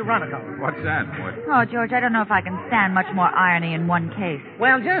being ironical. What's that, Mort? Oh, George, I don't know if I can stand much more irony in one case.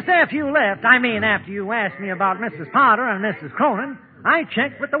 Well, just after you left, after you asked me about Mrs. Potter and Mrs. Cronin, I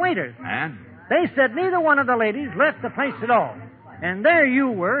checked with the waiters. And? They said neither one of the ladies left the place at all. And there you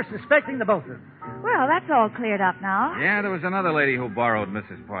were, suspecting the both of them. Well, that's all cleared up now. Yeah, there was another lady who borrowed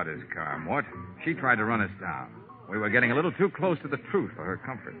Mrs. Potter's car, Mort. She tried to run us down. We were getting a little too close to the truth for her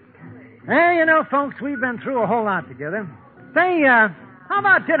comfort. Well, you know, folks, we've been through a whole lot together. Say, how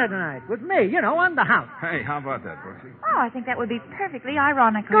about dinner tonight with me, on the house? Hey, how about that, Brooksy? Oh, I think that would be perfectly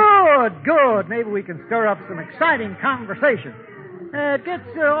ironical. Good. Maybe we can stir up some exciting conversation. It gets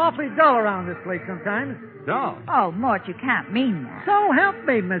awfully dull around this place sometimes. Dull? Oh, Mort, you can't mean that. So help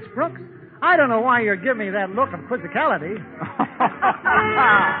me, Miss Brooks. I don't know why you're giving me that look of quizzicality.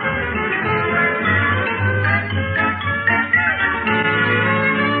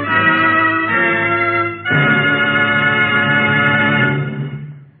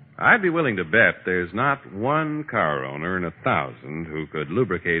 I'd be willing to bet there's not one car owner in 1,000 who could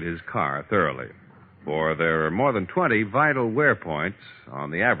lubricate his car thoroughly. For there are more than 20 vital wear points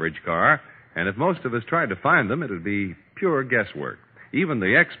on the average car, and if most of us tried to find them, it would be pure guesswork. Even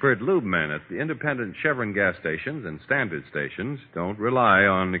the expert lube men at the independent Chevron gas stations and standard stations don't rely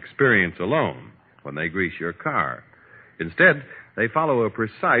on experience alone when they grease your car. Instead, they follow a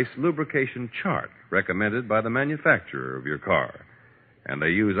precise lubrication chart recommended by the manufacturer of your car. And they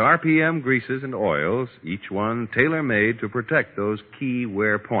use RPM greases and oils, each one tailor-made to protect those key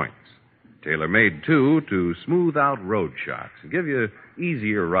wear points. Tailor-made, too, to smooth out road shocks and give you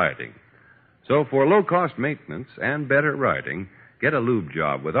easier riding. So for low-cost maintenance and better riding, get a lube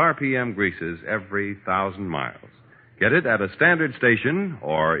job with RPM greases every 1,000 miles. Get it at a standard station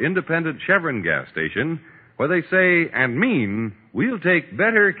or independent Chevron gas station where they say and mean, we'll take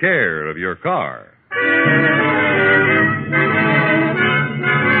better care of your car.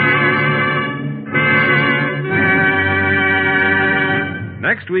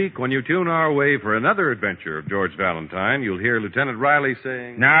 Next week, when you tune our way for another adventure of George Valentine, you'll hear Lieutenant Riley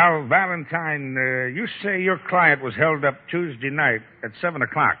saying... Now, Valentine, you say your client was held up Tuesday night at 7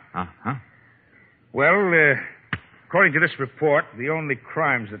 o'clock. Uh-huh. Well, according to this report, the only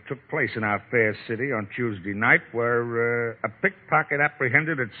crimes that took place in our fair city on Tuesday night were a pickpocket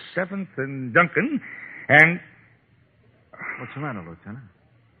apprehended at 7th and Duncan, and... What's the matter, Lieutenant?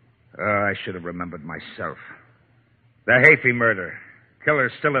 I should have remembered myself. The Hafey murder.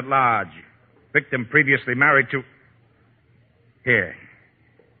 Killer still at large. Victim previously married to... Here,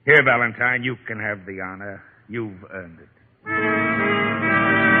 Valentine, you can have the honor. You've earned it.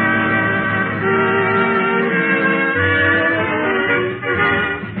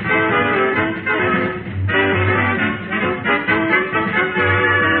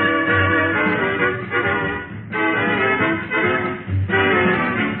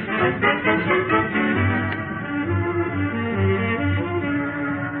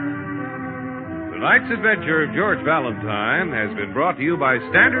 Tonight's adventure of George Valentine has been brought to you by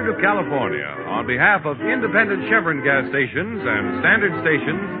Standard of California on behalf of independent Chevron gas stations and standard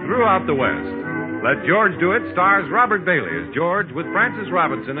stations throughout the West. Let George Do It stars Robert Bailey as George with Frances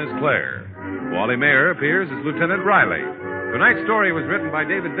Robinson as Claire. Wally Mayer appears as Lieutenant Riley. Tonight's story was written by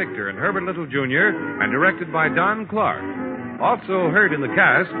David Victor and Herbert Little, Jr. and directed by Don Clark. Also heard in the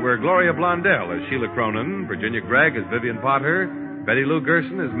cast were Gloria Blondell as Sheila Cronin, Virginia Gregg as Vivian Potter, Betty Lou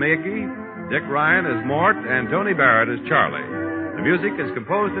Gerson as Maggie, Dick Ryan as Mort, and Tony Barrett as Charlie. The music is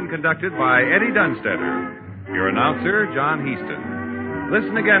composed and conducted by Eddie Dunstetter. Your announcer, John Heaston.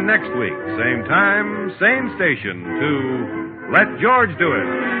 Listen again next week, same time, same station, to Let George Do It.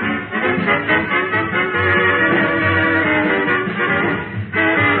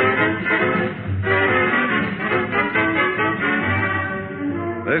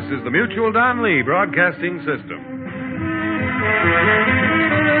 This is the Mutual Don Lee Broadcasting System.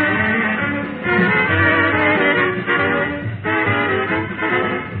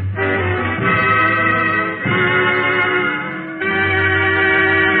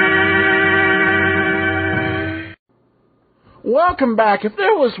 Welcome back. If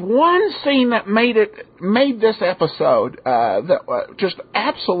there was one scene that made this episode that just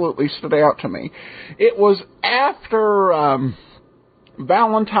absolutely stood out to me, it was after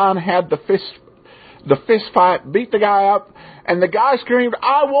Valentine had the fist fight, beat the guy up, and the guy screamed,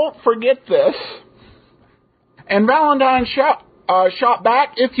 "I won't forget this." And Valentine shot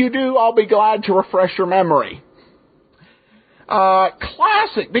back, "If you do, I'll be glad to refresh your memory."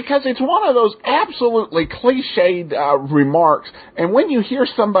 Classic, because it's one of those absolutely cliched remarks. And when you hear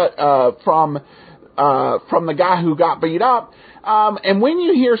somebody from the guy who got beat up, and when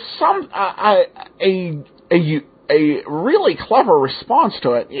you hear a really clever response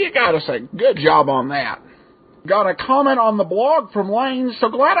to it, you got to say, "Good job on that." Got a comment on the blog from Lane. "So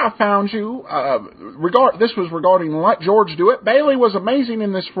glad I found you." This was regarding Let George Do It. "Bailey was amazing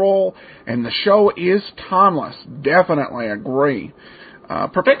in this role, and the show is timeless." Definitely agree.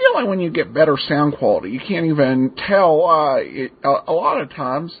 Particularly when you get better sound quality. You can't even tell a lot of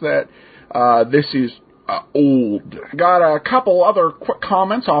times that this is old. Got a couple other quick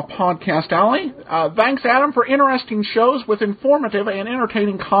comments off Podcast Alley. "Thanks, Adam, for interesting shows with informative and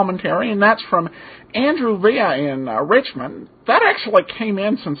entertaining commentary." And that's from Andrew Villa in Richmond. That actually came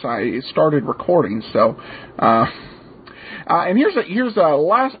in since I started recording. So, and here's a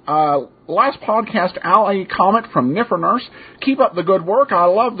last Podcast Alley comment from Niffer Nurse. "Keep up the good work. I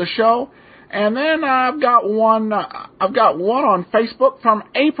love the show." And then I've got one on Facebook from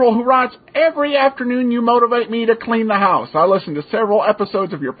April, who writes, "Every afternoon you motivate me to clean the house. I listen to several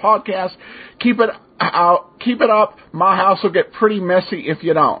episodes of your podcast. Keep it up. My house will get pretty messy if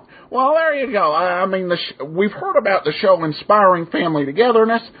you don't." Well, there you go. I mean, we've heard about the show inspiring family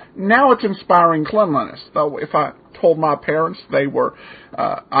togetherness. Now it's inspiring cleanliness. Though if I told my parents I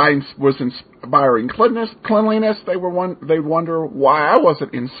was inspiring cleanliness, they'd wonder why I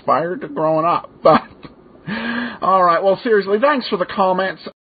wasn't inspired growing up. But all right, well, seriously, thanks for the comments.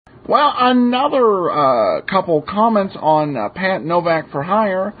 Well, another couple comments on Pat Novak for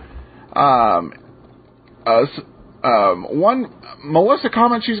Hire. One, Melissa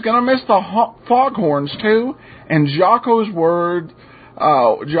comments she's going to miss the foghorns too, and Jocko's words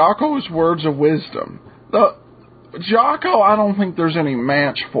of wisdom. Jocko, I don't think there's any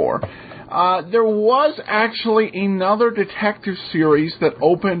match for. There was actually another detective series that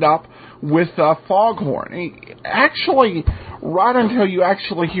opened up with Foghorn. Actually, right until you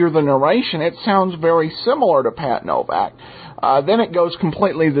actually hear the narration, it sounds very similar to Pat Novak. Then it goes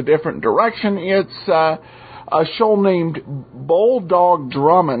completely the different direction. It's a show named Bulldog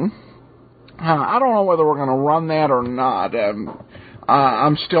Drummond. I don't know whether we're going to run that or not.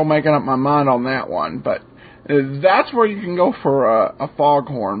 I'm still making up my mind on that one, but that's where you can go for a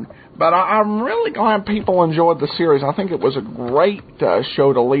foghorn. But I'm really glad people enjoyed the series. I think it was a great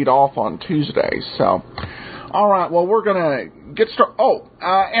show to lead off on Tuesdays. So, all right, well, we're going to get started.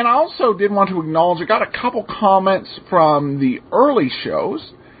 And I also did want to acknowledge, I got a couple comments from the early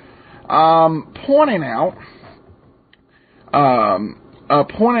shows pointing out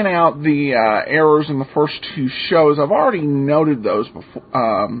the errors in the first two shows. I've already noted those before,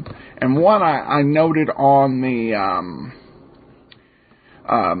 and one I noted on the,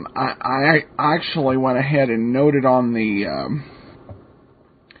 I actually went ahead and noted on the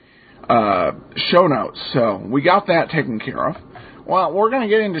show notes, so we got that taken care of. Well, we're going to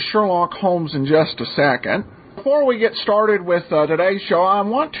get into Sherlock Holmes in just a second. Before we get started with today's show, I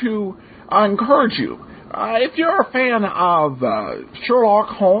want to encourage you. If you're a fan of Sherlock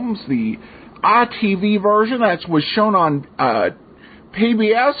Holmes, the ITV version that was shown on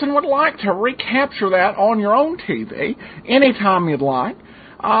PBS, and would like to recapture that on your own TV anytime you'd like,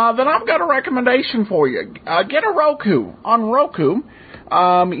 then I've got a recommendation for you. Get a Roku. On Roku,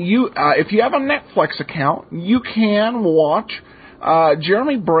 if you have a Netflix account, you can watch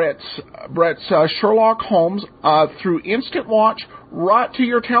Jeremy Brett's Sherlock Holmes through Instant Watch right to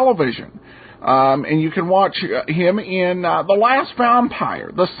your television. And you can watch him in The Last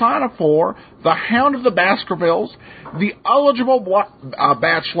Vampire, The Sign of Four, The Hound of the Baskervilles, The Eligible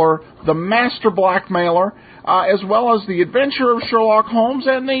Bachelor, The Master Blackmailer, as well as The Adventure of Sherlock Holmes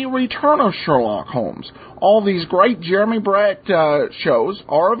and The Return of Sherlock Holmes. All these great Jeremy Brett shows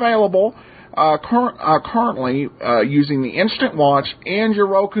are available currently using the Instant Watch and your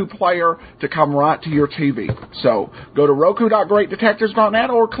Roku player to come right to your TV. So go to roku.greatdetectives.net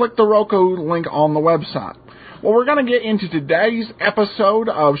or click the Roku link on the website. Well, we're going to get into today's episode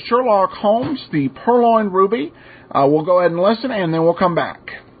of Sherlock Holmes, the Purloined Ruby. We'll go ahead and listen, and then we'll come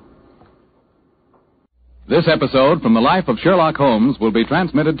back. This episode from the life of Sherlock Holmes will be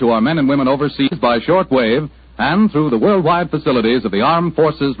transmitted to our men and women overseas by shortwave and through the worldwide facilities of the Armed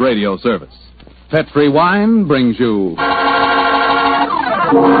Forces Radio Service. Pet-free wine brings you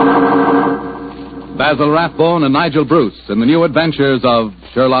Basil Rathbone and Nigel Bruce in the new adventures of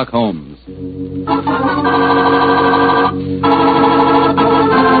Sherlock Holmes.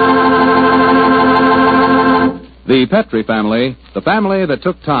 The Petrie family, the family that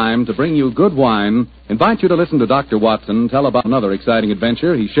took time to bring you good wine, invite you to listen to Dr. Watson tell about another exciting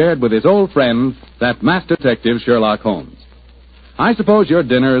adventure he shared with his old friend, that master detective Sherlock Holmes. I suppose your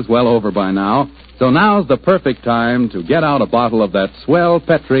dinner is well over by now, so now's the perfect time to get out a bottle of that swell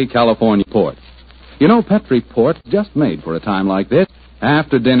Petrie California port. You know, Petrie port is just made for a time like this,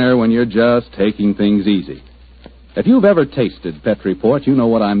 after dinner when you're just taking things easy. If you've ever tasted Petrie port, you know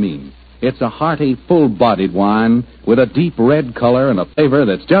what I mean. It's a hearty, full-bodied wine with a deep red color and a flavor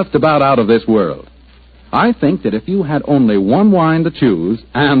that's just about out of this world. I think that if you had only one wine to choose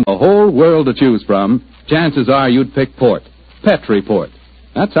and the whole world to choose from, chances are you'd pick port. Petrie port.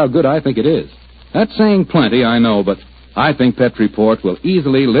 That's how good I think it is. That's saying plenty, I know, but I think Petrie port will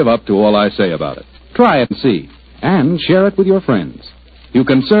easily live up to all I say about it. Try it and see, and share it with your friends. You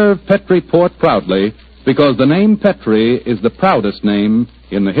can serve Petrie port proudly because the name Petrie is the proudest name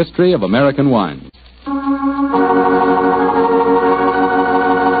in the history of American wine.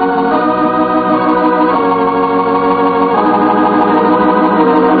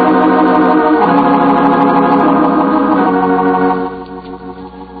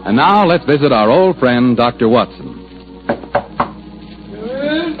 And now let's visit our old friend, Dr. Watson.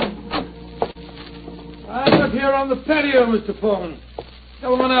 I'm up here on the patio, Mr. Foreman.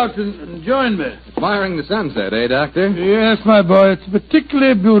 Come on out and join me. Admiring the sunset, eh, Doctor? Yes, my boy. It's a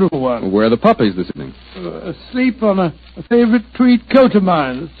particularly beautiful one. Where are the puppies this evening? Asleep on a favorite tweed coat of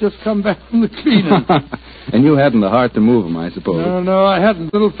mine that's just come back from the cleaning. And you hadn't the heart to move them, I suppose. No, I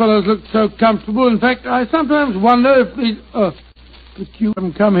hadn't. Little fellows looked so comfortable. In fact, I sometimes wonder if these... But you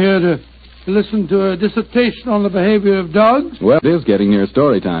haven't come here to listen to a dissertation on the behavior of dogs? Well, it is getting near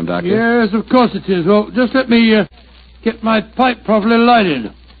story time, Doctor. Yes, of course it is. Well, just let me get my pipe properly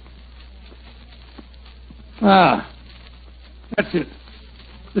lighted. That's it.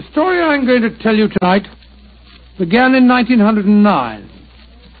 The story I'm going to tell you tonight began in 1909.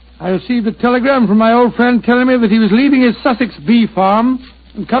 I received a telegram from my old friend telling me that he was leaving his Sussex bee farm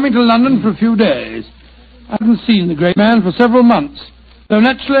and coming to London for a few days. I hadn't seen the great man for several months, though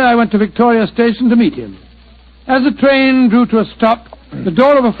naturally I went to Victoria Station to meet him. As the train drew to a stop, the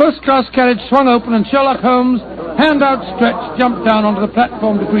door of a first-class carriage swung open and Sherlock Holmes, hand outstretched, jumped down onto the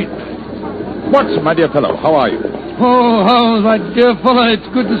platform to greet me. Watson, my dear fellow, how are you? Oh, Holmes, my dear fellow, it's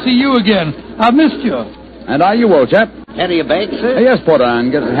good to see you again. I've missed you. And are you, old chap? Carry your bag, sir? Yes, Porter,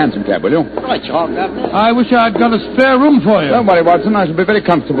 and get a hansom cab, will you? Right, you all got that. I wish I'd got a spare room for you. Don't worry, Watson. I shall be very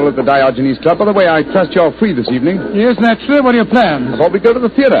comfortable at the Diogenes Club. By the way, I trust you're free this evening. Yes, naturally. What are your plans? I thought we'd go to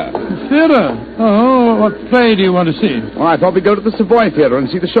the theatre. Theatre? Oh, what play do you want to see? Well, I thought we'd go to the Savoy Theatre and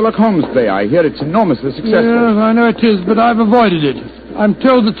see the Sherlock Holmes play. I hear it's enormously successful. Yes, I know it is, but I've avoided it. I'm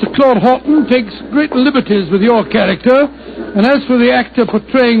told that Sir Claude Horton takes great liberties with your character, and as for the actor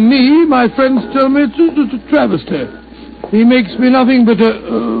portraying me, my friends tell me it's a travesty. He makes me nothing but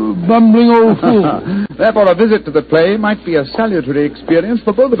a bumbling old fool. Therefore, a visit to the play might be a salutary experience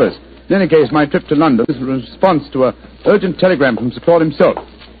for both of us. In any case, my trip to London is a response to an urgent telegram from Sir Claude himself.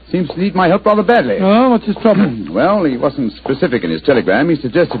 Seems to need my help rather badly. Oh, what's his trouble? Well, he wasn't specific in his telegram. He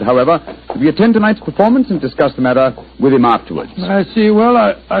suggested, however, that we attend tonight's performance and discuss the matter with him afterwards. I see. Well,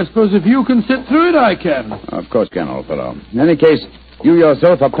 I suppose if you can sit through it, I can. Of course you can, old fellow. In any case, you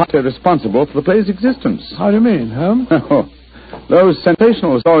yourself are partly responsible for the play's existence. How do you mean, huh? Those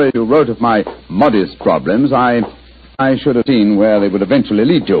sensational stories you wrote of my modest problems, I should have seen where they would eventually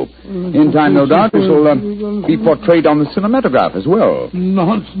lead to. In time, no doubt, we shall be portrayed on the cinematograph as well.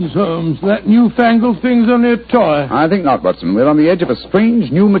 Nonsense, Holmes. That newfangled thing's only a toy. I think not, Watson. We're on the edge of a strange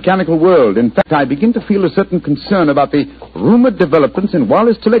new mechanical world. In fact, I begin to feel a certain concern about the rumored developments in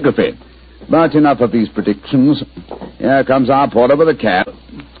wireless telegraphy. But enough of these predictions. Here comes our porter with a cab.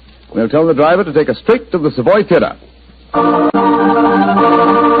 We'll tell the driver to take us straight to the Savoy Theatre.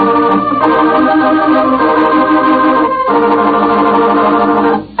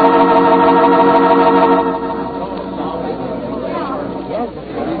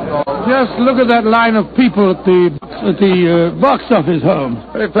 Just look at that line of people at the box office, Holmes.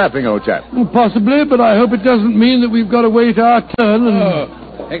 Very flattering, old chap. Well, possibly, but I hope it doesn't mean that we've got to wait our turn and...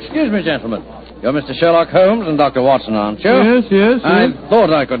 Excuse me, gentlemen. You're Mr. Sherlock Holmes and Dr. Watson, aren't you? Yes. I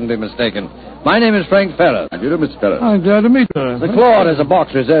thought I couldn't be mistaken. My name is Frank Ferris. How do you do, Mr. Ferris? I'm glad to meet you. Sir Claude has a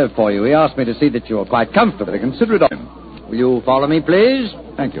box reserved for you. He asked me to see that you are quite comfortable. Consider it of him. Will you follow me, please?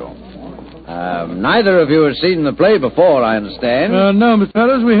 Thank you. Neither of you has seen the play before, I understand. No, Mr.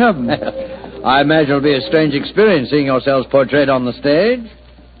 Ferris, we haven't. I imagine it'll be a strange experience seeing yourselves portrayed on the stage.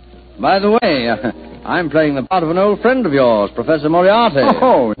 By the way, I'm playing the part of an old friend of yours, Professor Moriarty.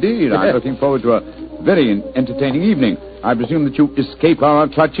 Oh, indeed. I'm looking forward to a very entertaining evening. I presume that you escape our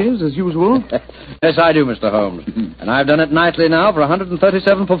clutches, as usual? Yes, I do, Mr. Holmes. And I've done it nightly now for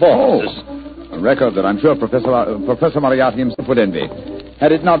 137 performances. A record that I'm sure Professor Moriarty himself would envy.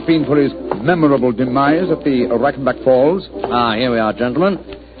 Had it not been for his memorable demise at the Rackenback Falls. Ah, here we are, gentlemen.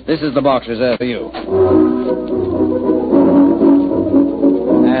 This is the box reserved for you.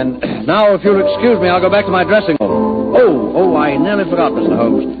 And now, if you'll excuse me, I'll go back to my dressing room. Oh, I nearly forgot, Mr.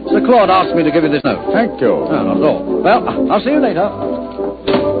 Holmes. Sir Claude asked me to give you this note. Thank you. No, not at all. Well, I'll see you later.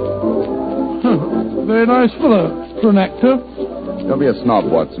 Very nice fellow for an actor. Don't be a snob,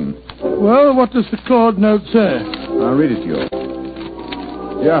 Watson. Well, what does the Claude note say? I'll read it to you.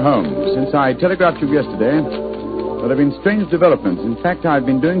 Dear Holmes, since I telegraphed you yesterday, there have been strange developments. In fact, I've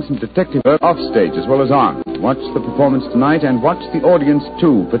been doing some detective work off stage as well as on. Watch the performance tonight and watch the audience,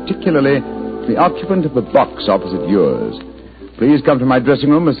 too, particularly the occupant of the box opposite yours. Please come to my dressing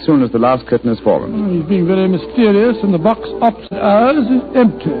room as soon as the last curtain has fallen. Oh, he's being very mysterious, and the box opposite ours is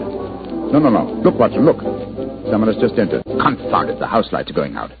empty. No. Look, Watson, look. Someone has just entered. Confound it, the house lights are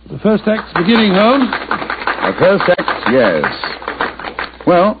going out. The first act's beginning, Holmes. The first act, yes.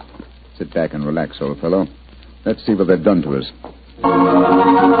 Well, sit back and relax, old fellow. Let's see what they've done to us.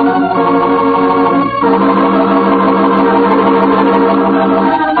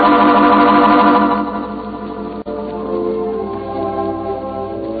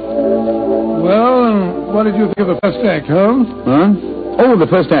 Well, and what did you think of the first act, Holmes? Huh? Oh, the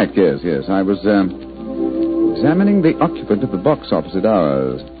first act, yes. I was examining the occupant of the box opposite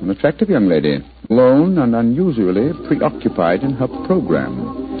ours. An attractive young lady, alone and unusually preoccupied in her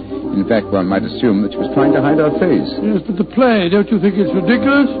program. In fact, one might assume that she was trying to hide her face. Yes, but the play, don't you think it's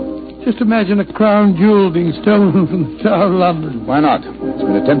ridiculous? Just imagine a crown jewel being stolen from the Tower of London. Why not? It's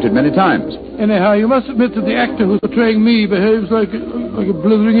been attempted many times. Anyhow, you must admit that the actor who's portraying me behaves like a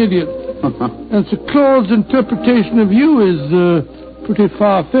blithering idiot. And Sir Claude's interpretation of you is pretty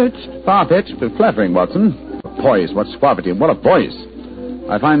far-fetched. Far-fetched, but flattering, Watson. Poise, what suavity, what a voice.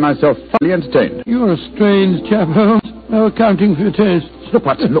 I find myself thoroughly entertained. You're a strange chap, Holmes. No accounting for your tastes. Look,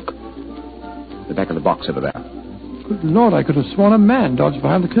 Watson, look. The back of the box over there. Good Lord, I could have sworn a man dodged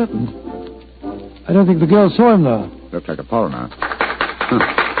behind the curtains. I don't think the girl saw him, though. Looked like a foreigner.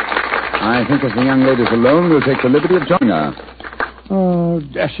 I think as the young lady's alone, we'll take the liberty of joining her. Oh,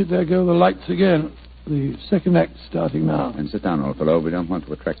 dash it, there go the lights again. The second act starting now. And sit down, old fellow. We don't want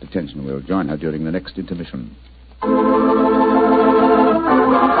to attract attention. We'll join her during the next intermission. Who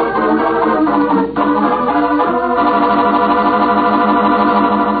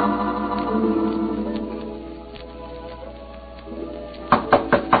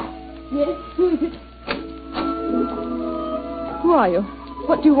are you?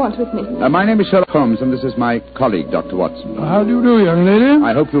 What do you want with me? My name is Sherlock Holmes, and this is my colleague, Dr. Watson. How do you do, young lady?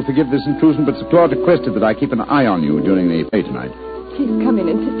 I hope you'll forgive this intrusion, but Sir Claude requested that I keep an eye on you during the play tonight. Please come in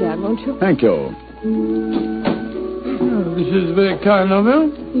and sit down, won't you? Thank you. Oh, this is very kind of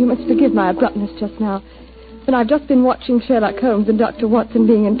you. You must forgive my abruptness just now. But I've just been watching Sherlock Holmes and Dr. Watson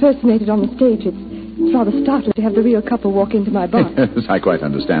being impersonated on the stage. It's rather startling to have the real couple walk into my bar. Yes, I quite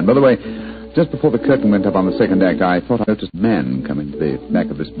understand. By the way, just before the curtain went up on the second act, I thought I noticed a man come into the back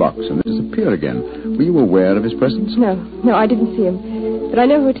of this box and then disappear again. Were you aware of his presence? No, I didn't see him. But I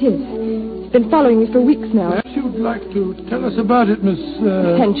know who it is. He's been following me for weeks now. Perhaps you'd like to tell us about it, Miss...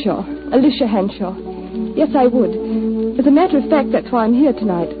 Henshaw. Alicia Henshaw. Yes, I would. As a matter of fact, that's why I'm here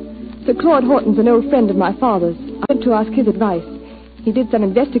tonight. Sir Claude Horton's an old friend of my father's. I went to ask his advice. He did some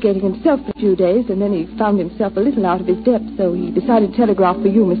investigating himself for a few days, and then he found himself a little out of his depth, so he decided to telegraph for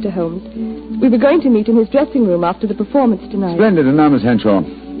you, Mr. Holmes. We were going to meet in his dressing room after the performance tonight. Splendid. And now, Miss Henshaw,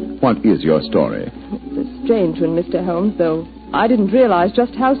 what is your story? It's a strange one, Mr. Holmes, though I didn't realize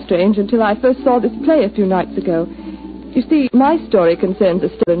just how strange until I first saw this play a few nights ago. You see, my story concerns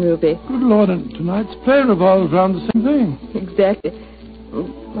Estelle and Ruby. Good Lord, and tonight's play revolves around the same thing. Exactly.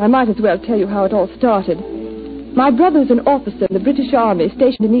 I might as well tell you how it all started. My brother is an officer in the British Army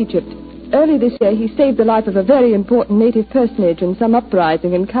stationed in Egypt. Early this year, he saved the life of a very important native personage in some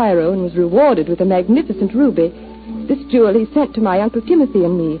uprising in Cairo and was rewarded with a magnificent ruby. This jewel he sent to my Uncle Timothy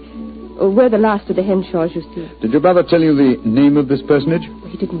and me. We're the last of the Henshaws, you see. Did your brother tell you the name of this personage?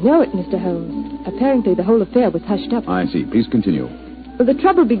 He didn't know it, Mr. Holmes. Apparently, the whole affair was hushed up. I see. Please continue. Well, the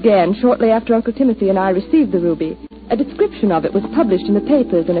trouble began shortly after Uncle Timothy and I received the ruby. A description of it was published in the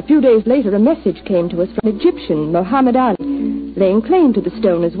papers, and a few days later a message came to us from an Egyptian, Mohammed Ali, laying claim to the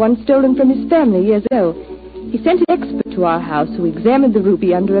stone as one stolen from his family years ago. He sent an expert to our house who examined the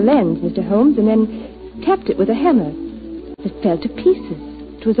ruby under a lens, Mr. Holmes, and then tapped it with a hammer. It fell to pieces.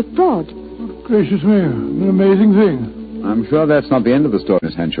 It was a fraud. Gracious me, an amazing thing. I'm sure that's not the end of the story,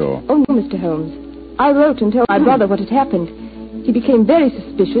 Miss Henshaw. Oh, no, Mr. Holmes. I wrote and told my brother what had happened. He became very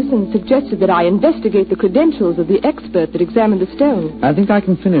suspicious and suggested that I investigate the credentials of the expert that examined the stone. I think I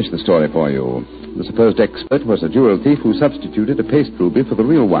can finish the story for you. The supposed expert was a jewel thief who substituted a paste ruby for the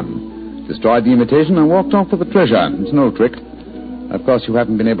real one, destroyed the imitation, and walked off with the treasure. It's an old trick. Of course, you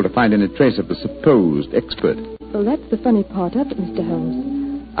haven't been able to find any trace of the supposed expert. Well, that's the funny part of it, Mr. Holmes.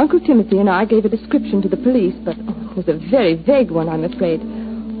 Uncle Timothy and I gave a description to the police, but it was a very vague one, I'm afraid.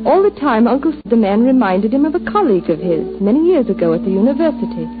 All the time, Uncle said the man reminded him of a colleague of his many years ago at the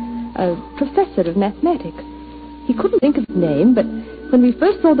university, a professor of mathematics. He couldn't think of his name, but when we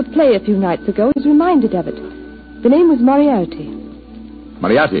first saw the play a few nights ago, he was reminded of it. The name was Moriarty.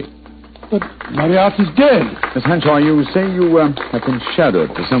 Moriarty? But Moriarty's dead. Miss Henshaw, you say you have been shadowed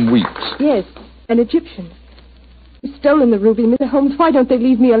for some weeks. Yes, an Egyptian. He's stolen the ruby, Mr. Holmes. Why don't they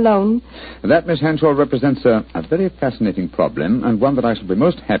leave me alone? That, Miss Henshaw, represents a very fascinating problem, and one that I shall be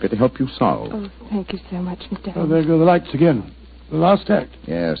most happy to help you solve. Oh, thank you so much, Mr. Oh, Holmes. there go the lights again. The last act.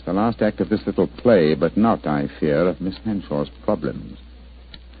 Yes, the last act of this little play, but not, I fear, of Miss Henshaw's problems.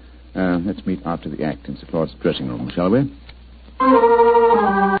 Let's meet after the act in Sir Claude's dressing room, shall we?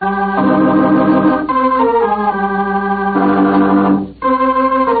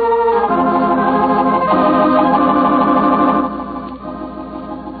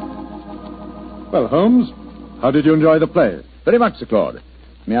 Well, Holmes, how did you enjoy the play? Very much, Sir Claude.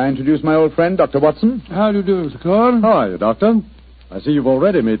 May I introduce my old friend, Dr. Watson? How do you do, Sir Claude? How are you, Doctor? I see you've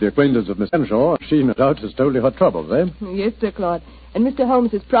already made the acquaintance of Miss Henshaw. She, no doubt, has told you her troubles, eh? Yes, Sir Claude. And Mr.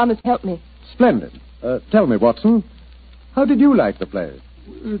 Holmes has promised to help me. Splendid. Tell me, Watson, how did you like the play?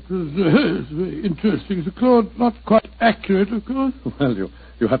 It was very interesting, Sir Claude. Not quite accurate, of course. Well,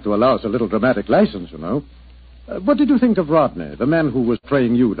 you have to allow us a little dramatic license, you know. What did you think of Rodney, the man who was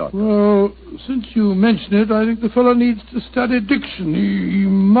praying you, Doctor? Well, since you mention it, I think the fellow needs to study diction. He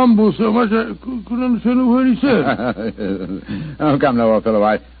mumbles so much I couldn't understand a word he said. Oh, come now, old fellow.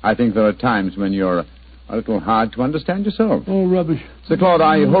 I think there are times when you're a little hard to understand yourself. Oh, rubbish. Sir Claude,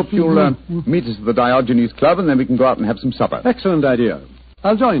 I hope you'll meet us at the Diogenes Club, and then we can go out and have some supper. Excellent idea.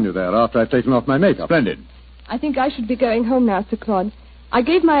 I'll join you there after I've taken off my makeup. Splendid. I think I should be going home now, Sir Claude. I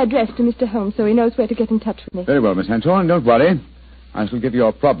gave my address to Mr. Holmes so he knows where to get in touch with me. Very well, Miss Henshaw, and don't worry. I shall give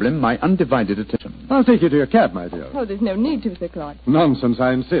your problem my undivided attention. I'll take you to your cab, my dear. Oh, there's no need to, Sir Claude. Nonsense,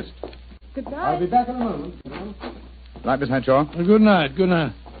 I insist. Goodbye. I'll be back in a moment. Right, Miss Henshaw? Good night, good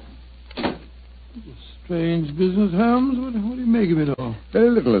night. Strange business, Holmes. What do you make of it all? Very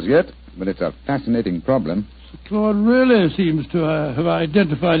little as yet, but it's a fascinating problem. Sir Claude really seems to have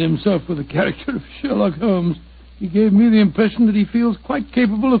identified himself with the character of Sherlock Holmes. He gave me the impression that he feels quite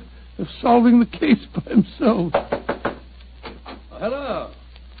capable of solving the case by himself. Hello.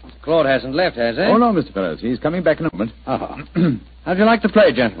 Claude hasn't left, has he? Oh, no, Mr. Ferris. He's coming back in a moment. How'd you like the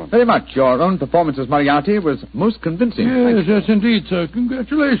play, gentlemen? Very much. Your own performance as Moriarty was most convincing. Yes, indeed, sir.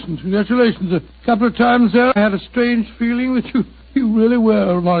 Congratulations. A couple of times there, I had a strange feeling that you really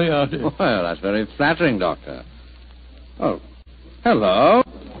were Moriarty. Well, that's very flattering, Doctor. Oh, hello.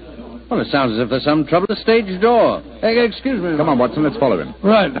 Well, it sounds as if there's some trouble at the stage door. Hey, excuse me. Come on, Watson, let's follow him.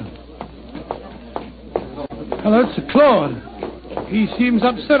 Right. Hello, it's Sir Claude. He seems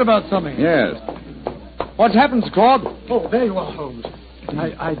upset about something. Yes. What's happened, Sir Claude? Oh, there you are, Holmes.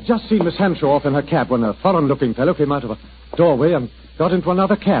 I just seen Miss Henshaw off in her cab when a foreign-looking fellow came out of a doorway and got into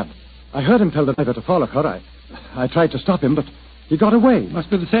another cab. I heard him tell the driver to follow her. I tried to stop him, but he got away. Must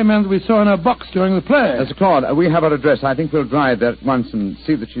be the same man that we saw in her box during the play. Sir Claude, we have her address. I think we'll drive there at once and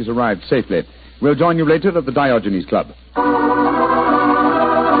see that she's arrived safely. We'll join you later at the Diogenes Club.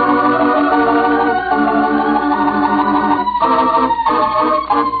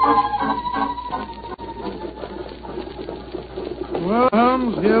 Well,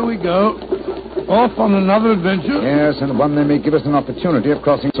 Holmes, here we go. Off on another adventure. Yes, and one that may give us an opportunity of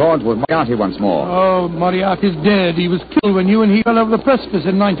crossing swords with Moriarty once more. Oh, Moriarty's dead. He was killed when you and he fell over the precipice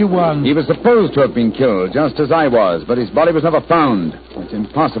in 91. He was supposed to have been killed, just as I was, but his body was never found. It's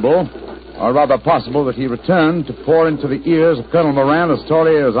impossible, or rather possible, that he returned to pour into the ears of Colonel Moran a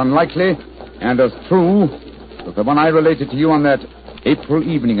story as unlikely and as true as the one I related to you on that April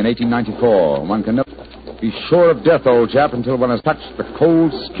evening in 1894. One can never be sure of death, old chap, until one has touched the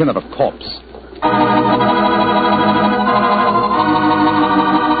cold skin of a corpse.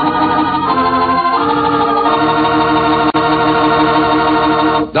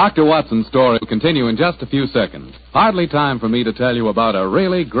 Dr. Watson's story will continue in just a few seconds. Hardly time for me to tell you about a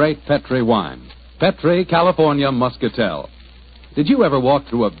really great Petri wine. Petri California Muscatel. Did you ever walk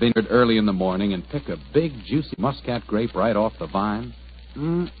through a vineyard early in the morning and pick a big, juicy muscat grape right off the vine?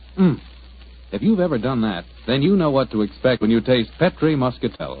 If you've ever done that, then you know what to expect when you taste Petri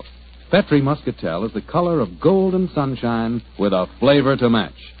Muscatel. Petri Muscatel is the color of golden sunshine with a flavor to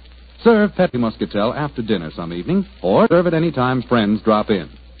match. Serve Petri Muscatel after dinner some evening, or serve it any time friends drop in.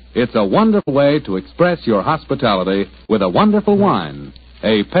 It's a wonderful way to express your hospitality with a wonderful wine,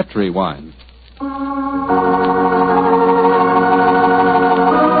 a Petri wine.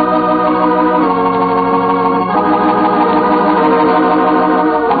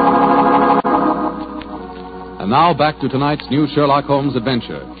 And now back to tonight's new Sherlock Holmes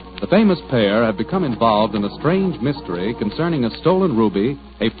adventure. The famous pair have become involved in a strange mystery concerning a stolen ruby,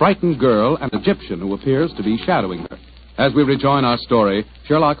 a frightened girl, and an Egyptian who appears to be shadowing her. As we rejoin our story,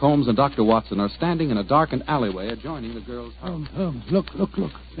 Sherlock Holmes and Dr. Watson are standing in a darkened alleyway adjoining the girl's house. Holmes, look.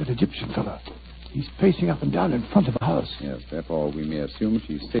 That Egyptian fellow. He's pacing up and down in front of the house. Yes, therefore we may assume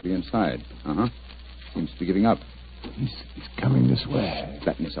she's safely inside. Seems to be giving up. He's coming this way.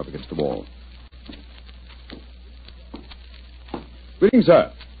 Flatten yourself against the wall. Greetings,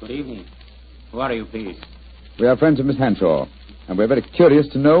 sir. Good evening. Who are you, please? We are friends of Miss Hanshaw, and we're very curious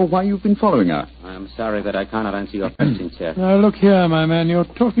to know why you've been following her. I am sorry that I cannot answer your questions, sir. Now, look here, my man. You're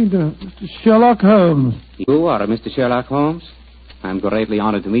talking to Mr. Sherlock Holmes. You are Mr. Sherlock Holmes? I'm greatly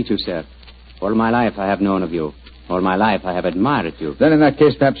honored to meet you, sir. All my life I have known of you. All my life I have admired you. Then in that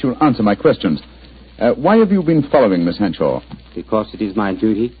case, perhaps you'll answer my questions. Why have you been following Miss Hanshaw? Because it is my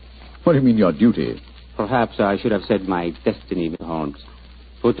duty. What do you mean, your duty? Perhaps I should have said my destiny, Mr. Holmes.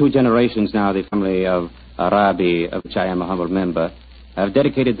 For 2 generations now, the family of Arabi, of which I am a humble member, have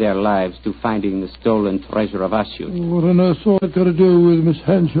dedicated their lives to finding the stolen treasure of Asyut. What on earth's all that got to do with Miss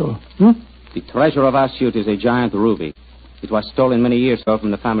Hanshaw? The treasure of Asyut is a giant ruby. It was stolen many years ago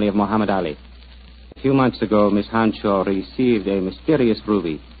from the family of Muhammad Ali. A few months ago, Miss Hanshaw received a mysterious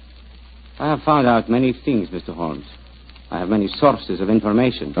ruby. I have found out many things, Mr. Holmes. I have many sources of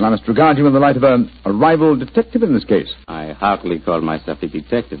information. Then I must regard you in the light of a rival detective in this case. I heartily call myself a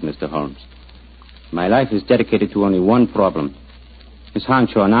detective, Mr. Holmes. My life is dedicated to only one problem. Miss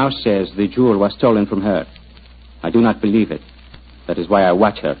Hanshaw now says the jewel was stolen from her. I do not believe it. That is why I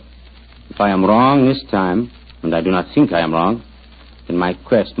watch her. If I am wrong this time, and I do not think I am wrong, then my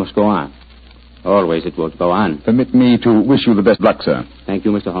quest must go on. Always it will go on. Permit me to wish you the best luck, sir. Thank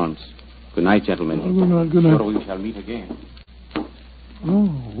you, Mr. Holmes. Good night, gentlemen. Good night. Sure we shall meet again. Oh,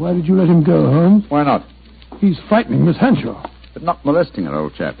 why did you let him go, Holmes? Why not? He's frightening Miss Hanshaw. But not molesting her,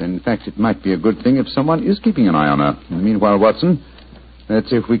 old chap. In fact, it might be a good thing if someone is keeping an eye on her. And meanwhile, Watson, let's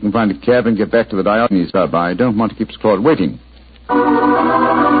see if we can find a cab and get back to the Diogenes Club. I don't want to keep Claude waiting.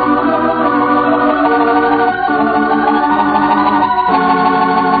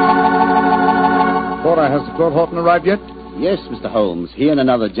 Laura, has Claude Horton arrived yet? Yes, Mr. Holmes. He and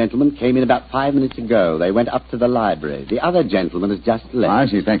another gentleman came in about 5 minutes ago. They went up to the library. The other gentleman has just left. I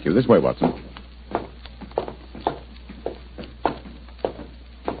see. Thank you. This way, Watson.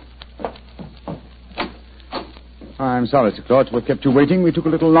 I'm sorry, Sir Claude. We've kept you waiting. We took a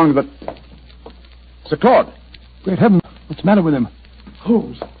little longer, but... Sir Claude! Great heaven. What's the matter with him?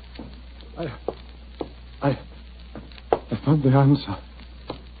 Holmes. I found the answer.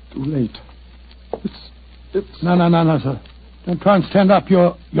 Too late. It's... No, sir. Don't try and stand up.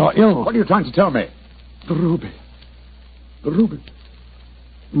 You're ill. What are you trying to tell me? The ruby.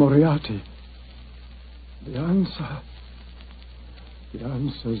 Moriarty. The answer. The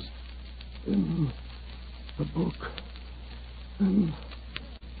answer's in the book. In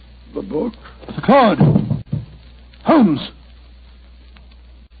the book. Sir Claude! Holmes!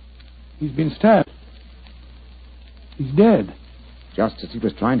 He's been stabbed. He's dead. Just as he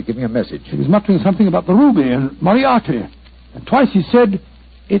was trying to give me a message. He was muttering something about the ruby and Moriarty. And twice he said,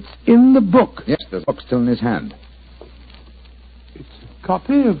 it's in the book. Yes, the book's still in his hand. It's a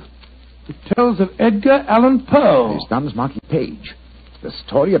copy of The Tales of Edgar Allan Poe. His thumb's marking page. The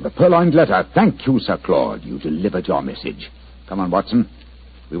story of the purloined letter. Thank you, Sir Claude. You delivered your message. Come on, Watson.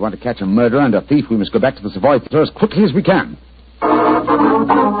 If we want to catch a murderer and a thief, we must go back to the Savoy Theatre as quickly as we can.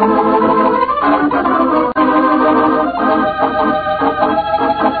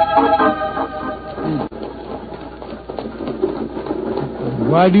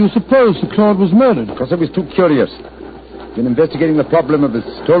 Why do you suppose Sir Claude was murdered? Because I was too curious. Been investigating the problem of the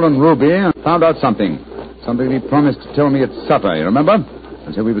stolen ruby and found out something. Something he promised to tell me at supper, you remember?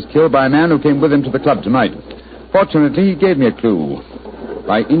 And so he was killed by a man who came with him to the club tonight. Fortunately, he gave me a clue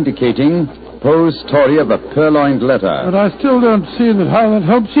by indicating Poe's story of the purloined letter. But I still don't see how that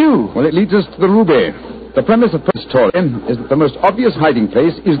helps you. Well, it leads us to the ruby. The premise of Poe's story is that the most obvious hiding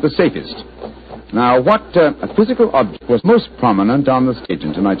place is the safest. Now, what physical object was most prominent on the stage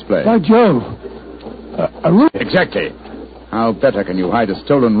in tonight's play? By Jove. A ruby. Exactly. How better can you hide a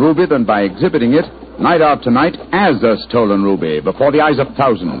stolen ruby than by exhibiting it, night after night, as a stolen ruby, before the eyes of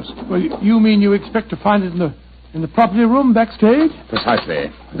thousands? Well, you mean you expect to find it in the property room backstage?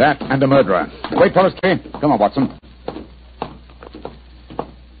 Precisely. That and a murderer. Wait for us, Kay. Come on, Watson.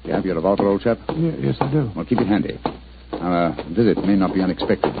 You have your revolver, old chap? Yes, I do. Well, keep it handy. Our visit may not be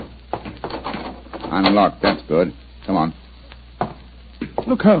unexpected. Unlocked. That's good. Come on.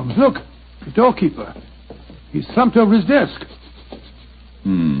 Look, Holmes, look. The doorkeeper. He's slumped over his desk.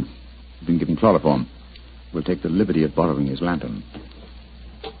 He's been given chloroform. We'll take the liberty of borrowing his lantern.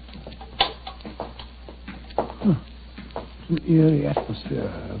 It's an eerie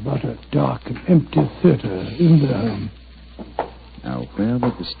atmosphere about a dark and empty theater in the home. Now, where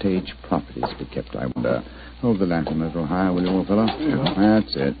would the stage properties be kept, I wonder? Hold the lantern a little higher, will you, old fellow? Yeah.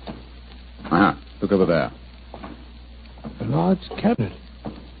 That's it. Look over there. A large cabinet.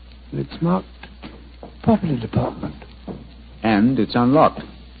 It's marked Property Department. And it's unlocked.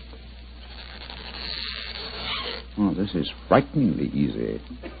 Oh, this is frighteningly easy.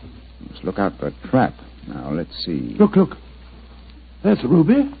 Let's look out for a trap. Now, let's see. Look. There's a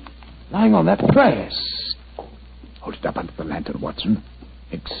ruby lying on that tray. Hold it up under the lantern, Watson.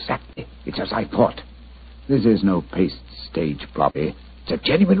 Exactly. It's as I thought. This is no paste stage property. It's a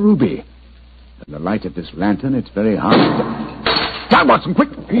genuine ruby. In the light of this lantern, it's very hard to... Down, Watson, quick!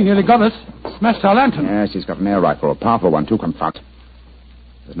 He nearly got us. Smashed our lantern. Yes, he's got an air rifle, a powerful one, too, confound.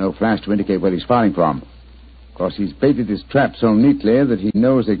 There's no flash to indicate where he's firing from. Of course, he's baited his trap so neatly that he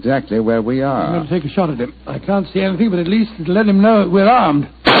knows exactly where we are. I'm going to take a shot at him. I can't see anything, but at least it'll let him know we're armed.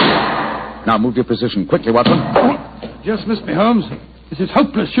 Now, move your position quickly, Watson. Just missed me, Holmes. This is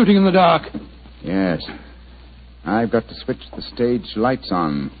hopeless shooting in the dark. Yes. I've got to switch the stage lights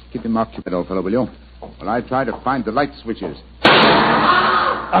on. Keep him occupied, old fellow, will you? While I try to find the light switches.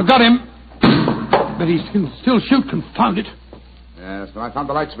 I've got him. But he can still shoot, confound it. Yes, well, I found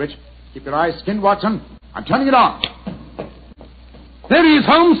the light switch. Keep your eyes skinned, Watson. I'm turning it on. There he is,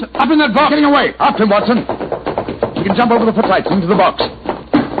 Holmes. Up in that box. Getting away. After him, Watson. You can jump over the footlights into the box.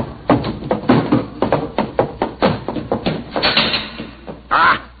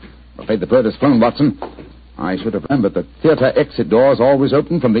 I'm afraid the bird has flown, Watson. I should have remembered that theater exit doors always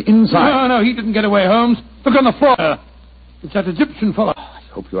open from the inside. No, he didn't get away, Holmes. Look on the floor. It's that Egyptian fellow. I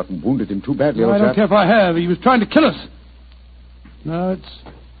hope you haven't wounded him too badly, No, old I don't chap. care if I have. He was trying to kill us. No, it's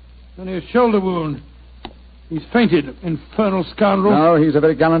only a shoulder wound. He's fainted, infernal scoundrel. No, he's a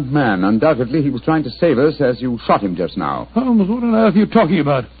very gallant man. Undoubtedly, he was trying to save us as you shot him just now. Holmes, what on earth are you talking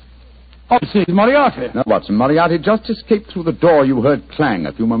about? Obviously, it's Moriarty. No, Watson, Moriarty just escaped through the door you heard clang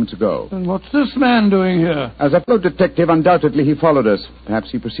a few moments ago. And what's this man doing here? As a fellow detective, undoubtedly he followed us. Perhaps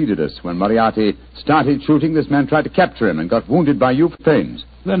he preceded us. When Moriarty started shooting, this man tried to capture him and got wounded by you for pains.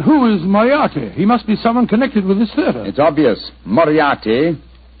 Then who is Moriarty? He must be someone connected with this theater. It's obvious. Moriarty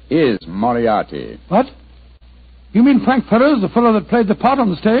is Moriarty. What? You mean Frank Ferrers, the fellow that played the part on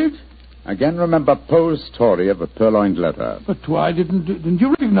the stage? Again, remember Poe's story of a purloined letter. But why didn't you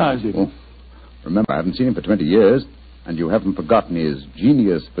recognize him? Oh, remember, I haven't seen him for 20 years, and you haven't forgotten his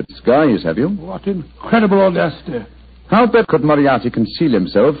genius for disguise, have you? What incredible audacity. How better could Moriarty conceal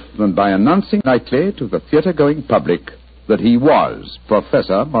himself than by announcing nightly to the theater-going public that he was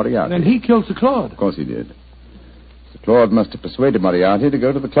Professor Moriarty? Then he killed Sir Claude. Of course he did. Sir Claude must have persuaded Moriarty to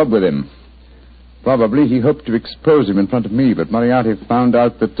go to the club with him. Probably he hoped to expose him in front of me, but Moriarty found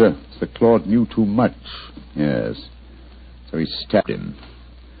out that Sir Claude knew too much. Yes. So he stabbed him.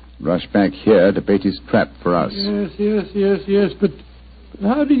 Rushed back here to bait his trap for us. Yes. But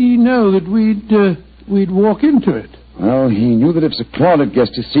how did he know that we'd walk into it? Well, he knew that if Sir Claude had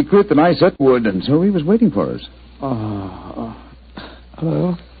guessed his secret, then I certainly would, and so he was waiting for us.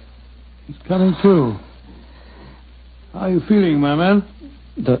 Hello. He's coming too. How are you feeling, my man?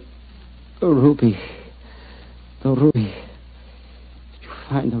 The ruby. The ruby. Did you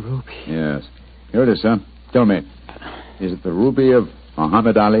find the ruby? Yes. Here it is, sir. Tell me. Is it the ruby of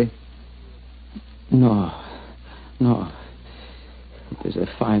Muhammad Ali? No. It is a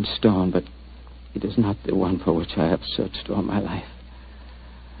fine stone, but it is not the one for which I have searched all my life.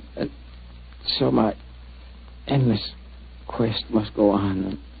 And so my endless quest must go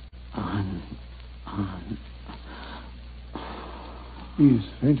on and on. He's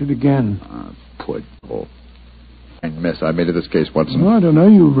fainted again. Poor devil. Fine mess I made of this case, Watson. Oh, I don't know.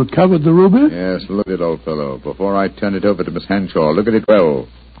 You recovered the ruby? Yes, look at it, old fellow. Before I turn it over to Miss Hanshaw, look at it well.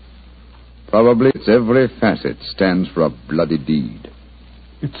 Probably its every facet stands for a bloody deed.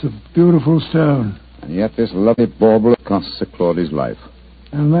 It's a beautiful stone. And yet this lovely bauble cost Sir Claude's life.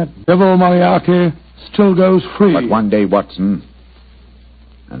 And that devil Moriarty still goes free. But one day, Watson,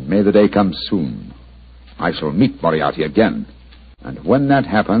 and may the day come soon, I shall meet Moriarty again. And when that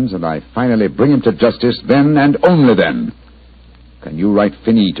happens and I finally bring him to justice, then and only then can you write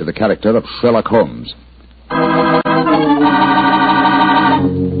Finis to the character of Sherlock Holmes.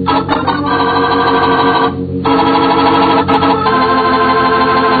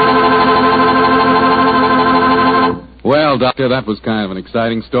 Well, Doctor, that was kind of an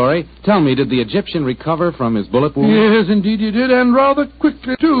exciting story. Tell me, did the Egyptian recover from his bullet wound? Yes, indeed he did, and rather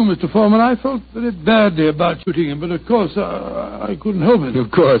quickly, too, Mr. Foreman. I felt very badly about shooting him, but of course I couldn't help it.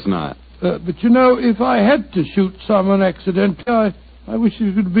 Of course not. But, you know, if I had to shoot someone accidentally, I wish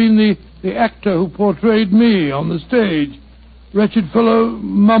it could have been the actor who portrayed me on the stage. Wretched fellow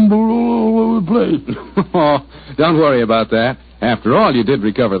mumbled all over the place. Oh, don't worry about that. After all, you did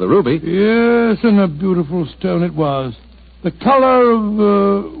recover the ruby. Yes, and a beautiful stone it was. The color of,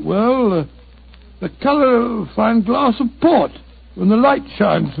 the color of a fine glass of port when the light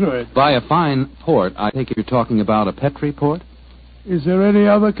shines through it. By a fine port, I think you're talking about a Petri port? Is there any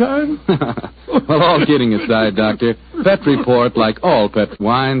other kind? Well, all kidding aside, Doctor, Petri port, like all Petri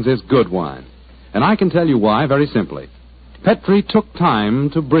wines, is good wine. And I can tell you why very simply. Petri took time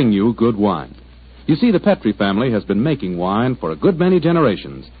to bring you good wine. You see, the Petri family has been making wine for a good many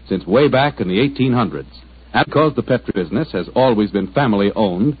generations, since way back in the 1800s. And because the Petri business has always been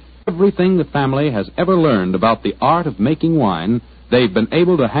family-owned, everything the family has ever learned about the art of making wine, they've been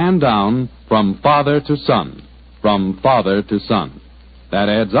able to hand down from father to son. From father to son. That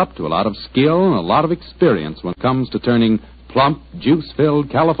adds up to a lot of skill and a lot of experience when it comes to turning plump,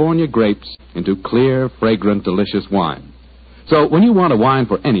 juice-filled California grapes into clear, fragrant, delicious wine. So when you want a wine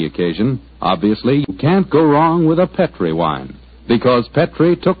for any occasion, obviously you can't go wrong with a Petri wine, because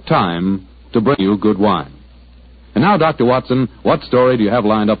Petri took time to bring you good wine. And now, Dr. Watson, what story do you have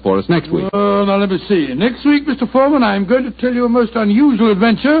lined up for us next week? Now let me see. Next week, Mr. Foreman, I'm going to tell you a most unusual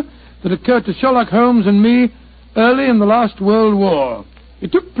adventure that occurred to Sherlock Holmes and me early in the last World War.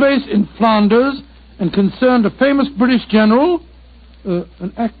 It took place in Flanders and concerned a famous British general,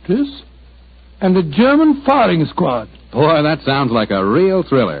 an actress, and a German firing squad. Boy, that sounds like a real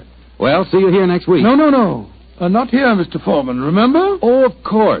thriller. Well, see you here next week. No. Not here, Mr. Foreman, remember? Oh, of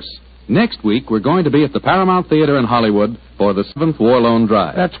course. Next week, we're going to be at the Paramount Theater in Hollywood for the 7th War Loan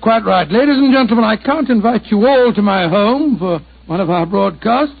Drive. That's quite right. Ladies and gentlemen, I can't invite you all to my home for one of our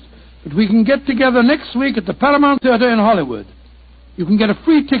broadcasts, but we can get together next week at the Paramount Theater in Hollywood. You can get a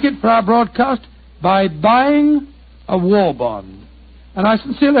free ticket for our broadcast by buying a war bond. And I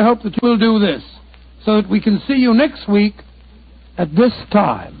sincerely hope that you will do this, so that we can see you next week at this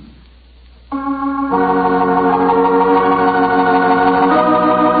time.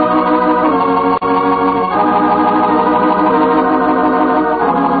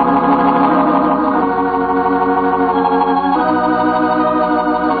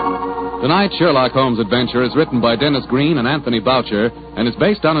 Tonight's Sherlock Holmes adventure is written by Dennis Green and Anthony Boucher and is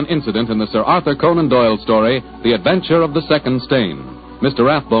based on an incident in the Sir Arthur Conan Doyle story, The Adventure of the Second Stain. Mr.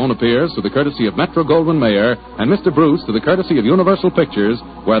 Rathbone appears through the courtesy of Metro-Goldwyn-Mayer and Mr. Bruce through the courtesy of Universal Pictures,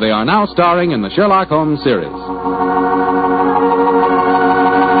 where they are now starring in the Sherlock Holmes series.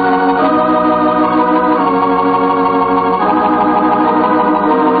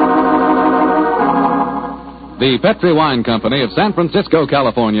 The Petri Wine Company of San Francisco,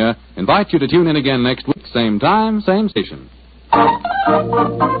 California, invites you to tune in again next week, same time, same station.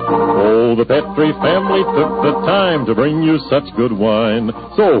 Oh, the Petri family took the time to bring you such good wine.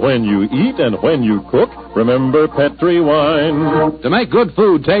 So when you eat and when you cook, remember Petri wine. To make good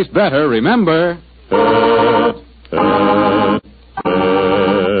food taste better, remember...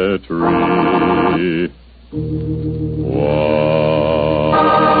 Petri.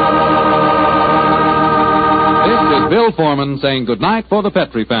 Bill Foreman saying goodnight for the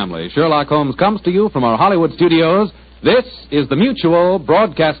Petri family. Sherlock Holmes comes to you from our Hollywood studios. This is the Mutual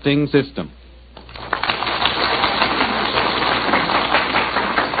Broadcasting System.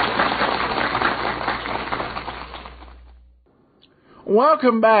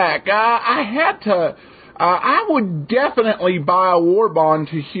 Welcome back. I would definitely buy a war bond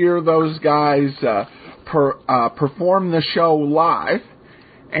to hear those guys perform the show live.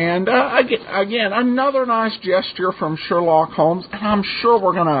 And, again, another nice gesture from Sherlock Holmes, and I'm sure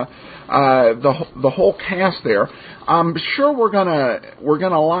we're gonna, the whole cast there, I'm sure we're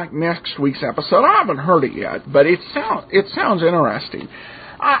gonna like next week's episode. I haven't heard it yet, but it sounds interesting.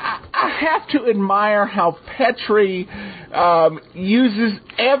 I have to admire how Petri, uses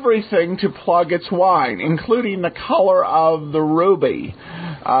everything to plug its wine, including the color of the ruby,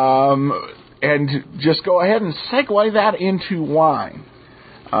 and just go ahead and segue that into wine.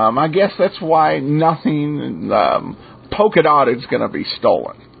 I guess that's why nothing polka dotted is going to be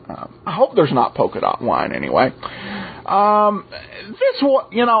stolen. I hope there's not polka dot wine anyway.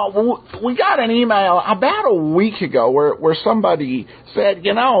 We got an email about a week ago where somebody said,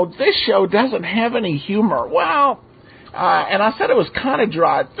 this show doesn't have any humor. Well, and I said it was kind of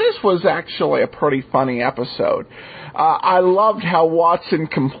dry. This was actually a pretty funny episode. I loved how Watson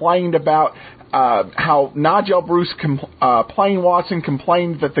complained about how Nigel Bruce playing Watson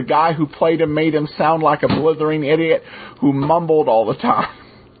complained that the guy who played him made him sound like a blithering idiot who mumbled all the time.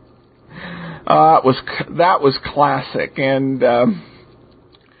 That was classic, and the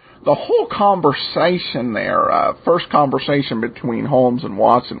whole conversation there, first conversation between Holmes and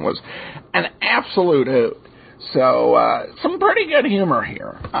Watson, was an absolute hoot. So, some pretty good humor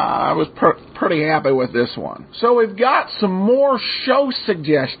here. I was pretty happy with this one. So we've got some more show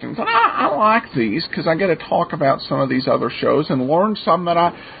suggestions. And I like these because I get to talk about some of these other shows and learn some that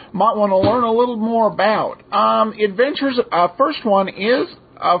I might want to learn a little more about. Adventures, first one is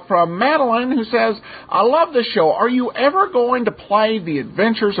from Madeline, who says, I love this show. Are you ever going to play The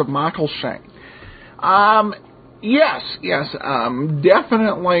Adventures of Michael Shayne? Yes,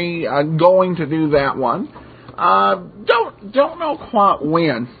 definitely going to do that one. Don't know quite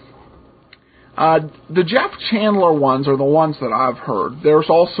when. The Jeff Chandler ones are the ones that I've heard. There's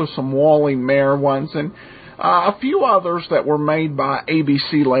also some Wally Mayer ones and a few others that were made by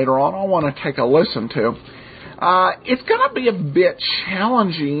ABC later on I want to take a listen to. It's going to be a bit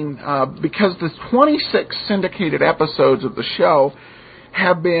challenging because the 26 syndicated episodes of the show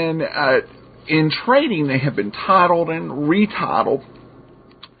have been in trading. They have been titled and retitled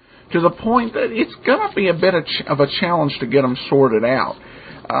to the point that it's going to be a bit of a challenge to get them sorted out.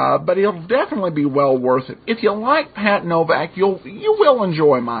 But it'll definitely be well worth it. If you like Pat Novak, you will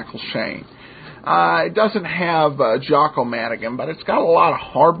enjoy Michael Shayne. It doesn't have Jocko Madigan, but it's got a lot of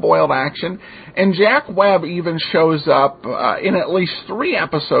hard-boiled action. And Jack Webb even shows up in at least 3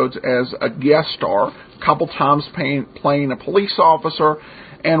 episodes as a guest star, a couple times playing a police officer,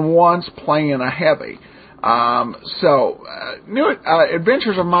 and once playing a heavy.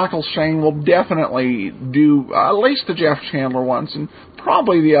 Adventures of Michael Shayne will definitely do at least the Jeff Chandler ones, and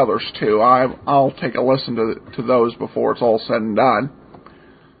probably the others too. I'll take a listen to those before it's all said and done.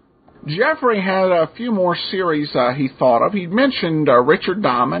 Jeffrey had a few more series he thought of. He mentioned Richard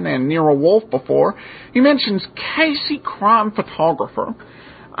Diamond and Nero Wolfe before. He mentions Casey, Crime Photographer.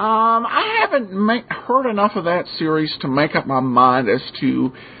 I haven't heard enough of that series to make up my mind as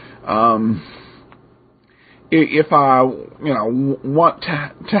to if I want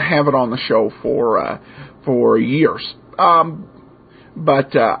to have it on the show for years.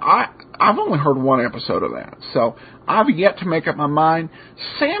 But I've only heard one episode of that, so I've yet to make up my mind.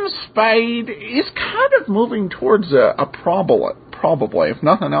 Sam Spade is kind of moving towards a probably. If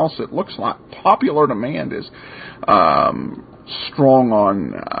nothing else, it looks like popular demand is strong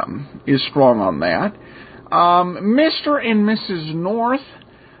on that. Mr. and Mrs. North,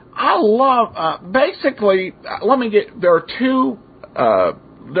 I love.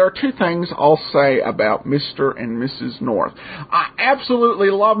 There are two things I'll say about Mr. and Mrs. North. I absolutely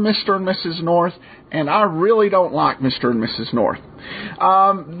love Mr. and Mrs. North, and I really don't like Mr. and Mrs. North.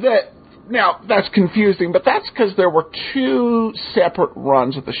 Now, that's confusing, but that's because there were 2 separate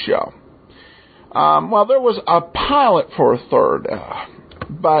runs of the show. There was a pilot for a third,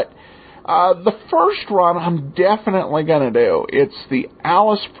 but the first run I'm definitely going to do. It's the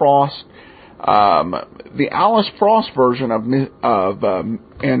Alice Frost version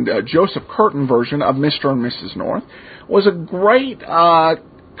and Joseph Curtin version of Mr. and Mrs. North was a great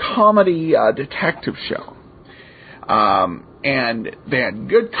comedy detective show. And they had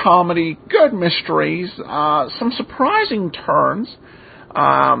good comedy, good mysteries, some surprising turns.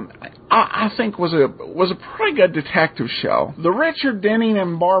 I think was a pretty good detective show. The Richard Denning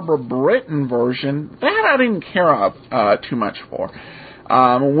and Barbara Britton version, that I didn't care too much for.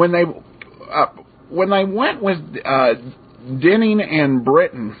 When they went with Denning and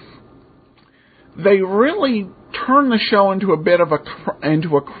Britton, they really turned the show into a bit of a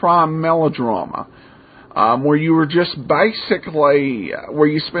crime melodrama, where you were just basically where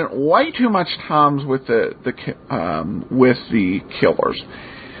you spent way too much time with the killers,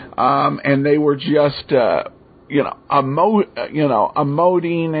 and they were just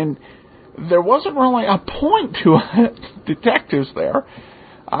emoting, and there wasn't really a point to it. Detectives there.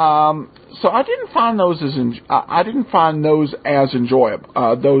 So I didn't find those as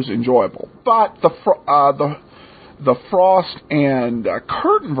enjoyable. But the Frost and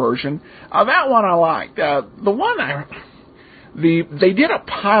Curtin version, that one I liked. They did a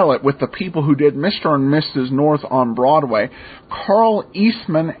pilot with the people who did Mr. and Mrs. North on Broadway, Carl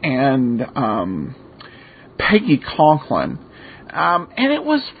Eastman and Peggy Conklin. And it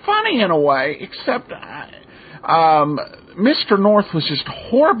was funny in a way, except Mr. North was just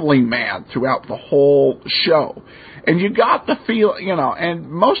horribly mad throughout the whole show. And you got the feel, and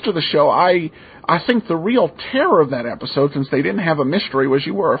most of the show, I think the real terror of that episode, since they didn't have a mystery, was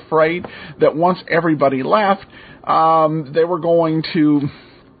you were afraid that once everybody left, they were going to,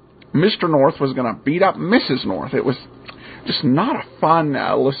 Mr. North was going to beat up Mrs. North. It was just not a fun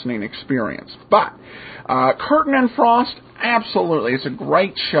listening experience. But Curtain and Frost, absolutely, it's a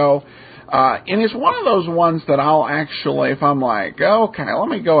great show. And it's one of those ones that I'll actually, if I'm like, okay, let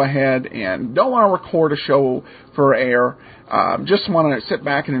me go ahead and don't want to record a show for air, just want to sit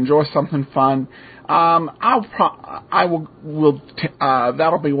back and enjoy something fun, that'll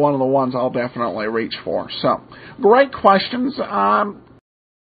be one of the ones I'll definitely reach for. So, great questions.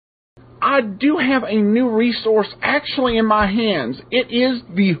 I do have a new resource actually in my hands. It is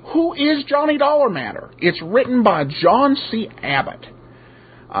the Who is Johnny Dollar matter. It's written by John C. Abbott.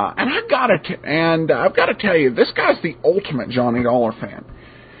 And I've got to tell you, this guy's the ultimate Johnny Dollar fan.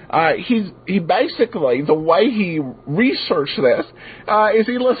 He basically, the way he researched this, is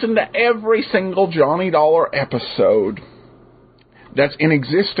he listened to every single Johnny Dollar episode that's in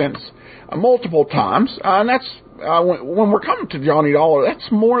existence multiple times, and that's, when we're coming to Johnny Dollar,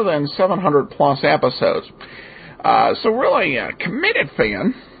 that's more than 700 plus episodes. So really a committed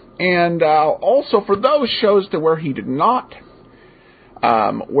fan, and also for those shows to where he did not,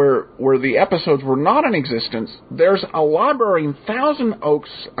 where the episodes were not in existence, there's a library in Thousand Oaks,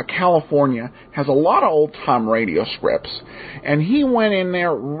 California, has a lot of old-time radio scripts, and he went in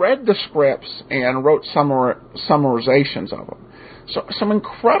there, read the scripts, and wrote summarizations of them. So some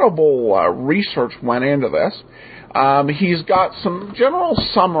incredible research went into this. He's got some general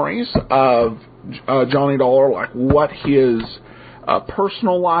summaries of Johnny Dollar, like what his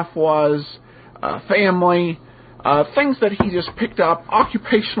personal life was, family, things that he just picked up,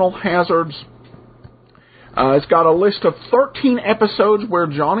 occupational hazards. It's got a list of 13 episodes where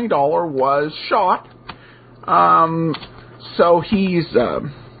Johnny Dollar was shot. So he's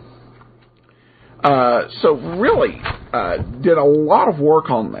really did a lot of work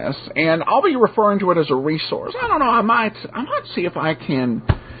on this, and I'll be referring to it as a resource. I don't know, I might see if I can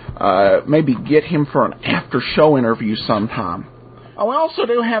maybe get him for an after-show interview sometime. We also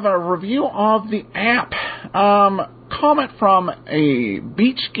do have a review of the app. Comment from a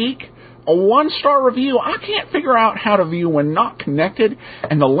Beach Geek, a 1-star review. I can't figure out how to view when not connected,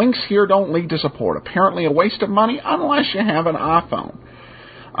 and the links here don't lead to support. Apparently a waste of money unless you have an iPhone.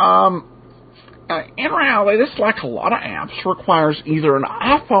 In reality, this, like a lot of apps, requires either an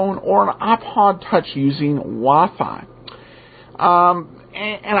iPhone or an iPod Touch using Wi-Fi.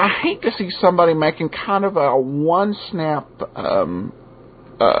 And I hate to see somebody making kind of a one-snap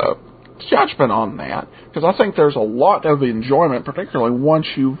judgment on that, because I think there's a lot of enjoyment, particularly once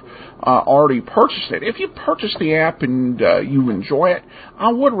you've already purchased it. If you purchase the app and you enjoy it, I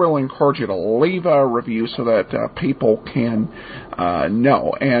would really encourage you to leave a review so that people can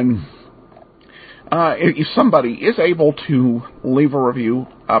know. And if somebody is able to leave a review,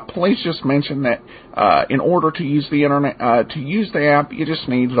 please just mention that in order to use the internet, to use the app, you just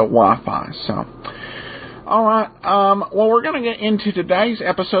need the Wi-Fi. So, all right. Well, we're going to get into today's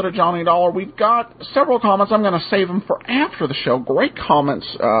episode of Johnny Dollar. We've got several comments. I'm going to save them for after the show. Great comments.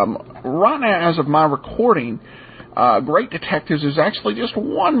 Right now, as of my recording, Great Detectives is actually just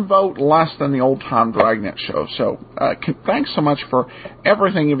one vote less than the Old Time Dragnet show. So thanks so much for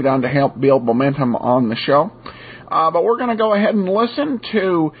everything you've done to help build momentum on the show. But we're going to go ahead and listen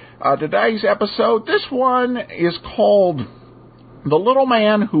to today's episode. This one is called The Little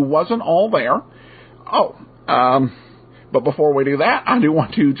Man Who Wasn't All There. But before we do that, I do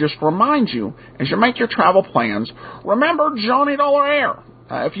want to just remind you, as you make your travel plans, remember Johnny Dollar Air.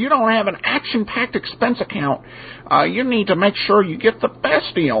 If you don't have an action-packed expense account, you need to make sure you get the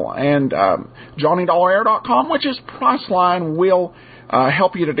best deal. And JohnnyDollarAir.com, which is Priceline, will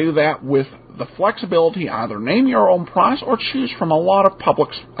help you to do that with the flexibility. Either name your own price or choose from a lot of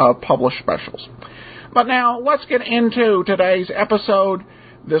published specials. But now, let's get into today's episode.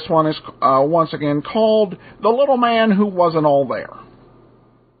 This one is, once again, called The Little Man Who Wasn't All There.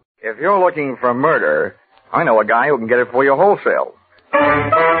 If you're looking for murder, I know a guy who can get it for you wholesale.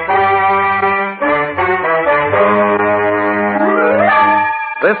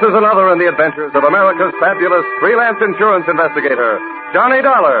 This is another in the adventures of America's fabulous freelance insurance investigator, Johnny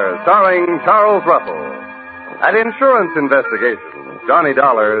Dollar, starring Charles Russell. At insurance investigations, Johnny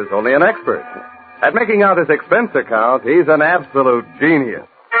Dollar's only an expert. At making out his expense account, he's an absolute genius.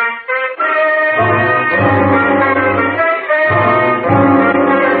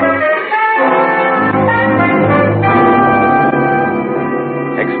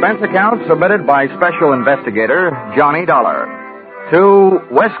 Expense account submitted by Special Investigator Johnny Dollar. To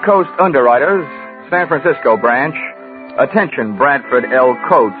West Coast Underwriters, San Francisco Branch. Attention, Bradford L.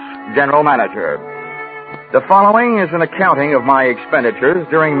 Coates, General Manager. The following is an accounting of my expenditures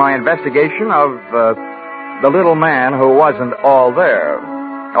during my investigation of the little man who wasn't all there,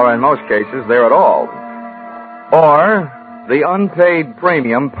 or in most cases, there at all, or the unpaid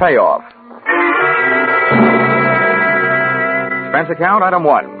premium payoff. Expense account, item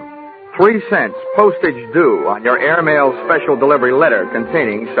 1. 3 cents postage due on your airmail special delivery letter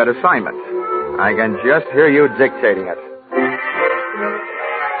containing said assignment. I can just hear you dictating it.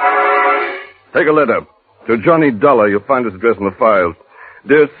 Take a letter. To Johnny Dollar, you'll find his address in the files.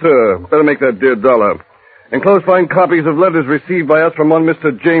 Dear Sir, better make that Dear Dollar. Enclosed find copies of letters received by us from one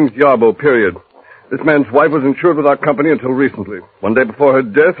Mr. James Yarbo, period. This man's wife was insured with our company until recently. One day before her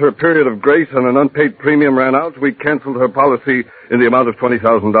death, her period of grace on an unpaid premium ran out. We canceled her policy in the amount of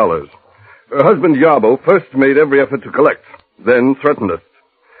 $20,000. Her husband, Yarbo, first made every effort to collect, then threatened us.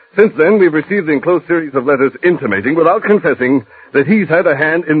 Since then, we've received the enclosed series of letters intimating, without confessing, that he's had a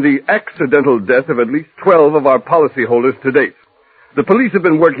hand in the accidental death of at least 12 of our policyholders to date. The police have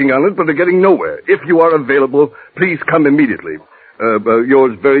been working on it, but are getting nowhere. If you are available, please come immediately.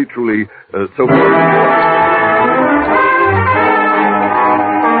 Yours very truly, Sophia.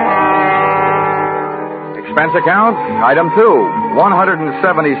 Expense account, item 2,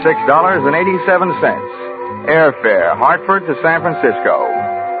 $176.87. Airfare, Hartford to San Francisco.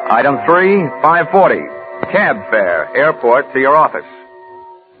 Item 3, $5.40. Cab fare, airport to your office.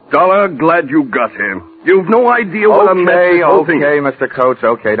 Dollar, glad you got here. You've no idea what a mess this whole thing is. Okay, Mr. Coates,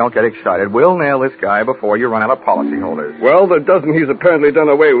 okay, don't get excited. We'll nail this guy before you run out of policyholders. Well, the dozen he's apparently done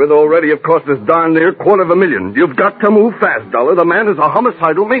away with already have cost us darn near $250,000. You've got to move fast, Dollar. The man is a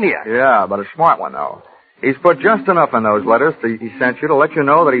homicidal maniac. Yeah, but a smart one, though. He's put just enough in those letters he sent you to let you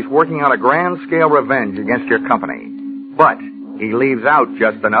know that he's working on a grand-scale revenge against your company. But he leaves out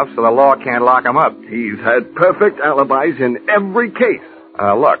just enough so the law can't lock him up. He's had perfect alibis in every case.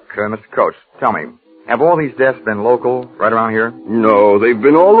 Look, Mr. Coates, tell me, have all these deaths been local, right around here? No, they've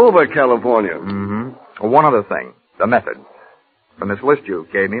been all over California. Mm-hmm. Well, one other thing, the method. From this list you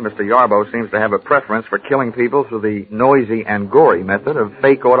gave me, Mr. Yarbo seems to have a preference for killing people through the noisy and gory method of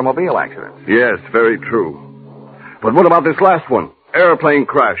fake automobile accidents. Yes, very true. But what about this last one? Airplane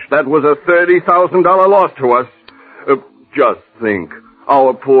crash. That was a $30,000 loss to us. Just think.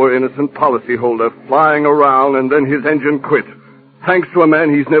 Our poor innocent policyholder flying around and then his engine quit. Thanks to a man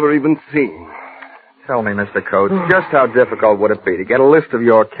he's never even seen. Tell me, Mr. Coates, just how difficult would it be to get a list of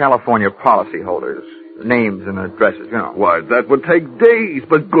your California policyholders? Names and addresses, you know. Why, that would take days,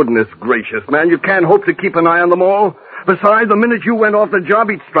 but goodness gracious, man, you can't hope to keep an eye on them all. Besides, the minute you went off the job,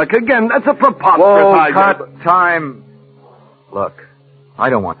 he'd strike again. That's a preposterous idea. Cut time. Look, I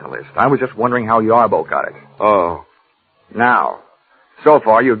don't want the list. I was just wondering how Yarbo got it. Oh. Now, so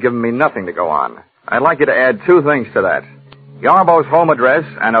far you've given me nothing to go on. I'd like you to add 2 things to that. Yarbo's home address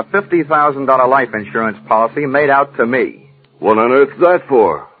and a $50,000 life insurance policy made out to me. What on earth's that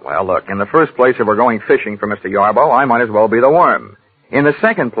for? Well, look, in the first place, if we're going fishing for Mr. Yarbo, I might as well be the worm. In the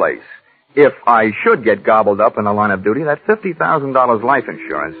second place, if I should get gobbled up in the line of duty, that $50,000 life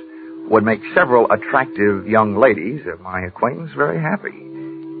insurance would make several attractive young ladies of my acquaintance very happy.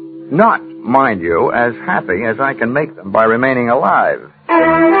 Not, mind you, as happy as I can make them by remaining alive.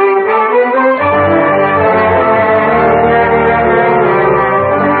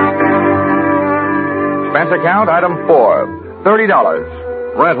 Expense account, item 4, $30.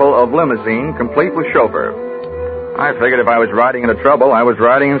 Rental of limousine, complete with chauffeur. I figured if I was riding into trouble, I was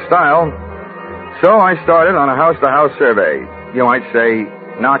riding in style. So I started on a house-to-house survey. You might say,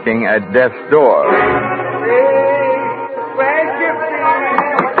 knocking at death's door.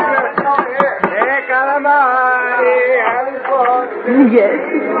 Yes.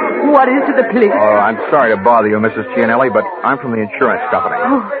 What is it, please? Oh, I'm sorry to bother you, Mrs. Gianelli, but I'm from the insurance company.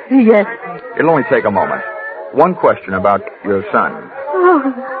 Oh, yes. It'll only take a moment. One question about your son. Oh,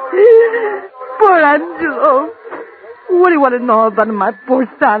 poor Angelo. What do you want to know about my poor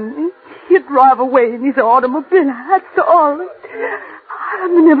son? He drive away in his automobile, that's all.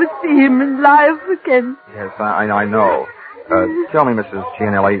 I'll never see him in life again. Yes, I know. Tell me, Mrs.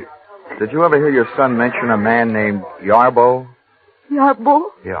 Gianelli, did you ever hear your son mention a man named Yarbo?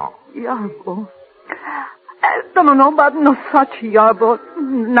 Yarbo? Yeah. Yarbo. I don't know about no such Yarbo.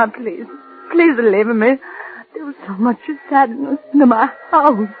 Now, please. Please leave me. There was so much sadness in my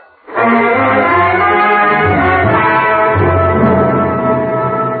house.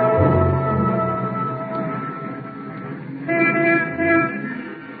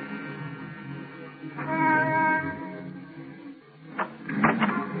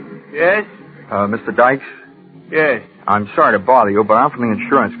 Yes? Mr. Dykes? Yes. I'm sorry to bother you, but I'm from the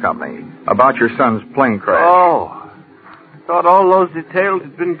insurance company. About your son's plane crash. Oh. Thought all those details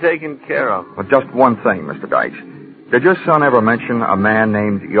had been taken care of. Well, just one thing, Mr. Dykes. Did your son ever mention a man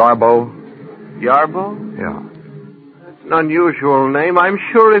named Yarbo? Yarbo? Yeah. That's an unusual name. I'm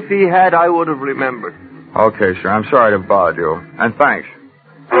sure if he had, I would have remembered. Okay, sir. I'm sorry to have bothered you. And thanks.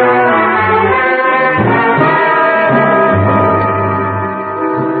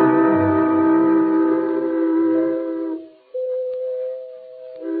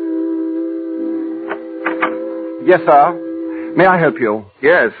 Yes, sir. May I help you?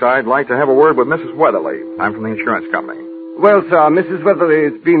 Yes, I'd like to have a word with Mrs. Weatherly. I'm from the insurance company. Well, sir, Mrs. Weatherly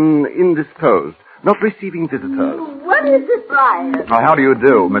has been indisposed, not receiving visitors. What is it, Brian? How do you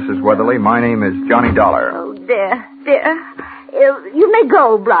do, Mrs. Weatherly? My name is Johnny Dollar. Oh, dear. You may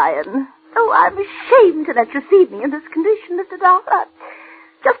go, Brian. Oh, I'm ashamed to let you see me in this condition, Mr. Dollar.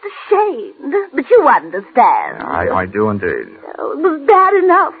 Just ashamed. But you understand. I do indeed. Oh, it was bad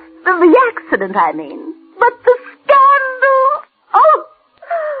enough. The accident, I mean. But the scandal! Oh,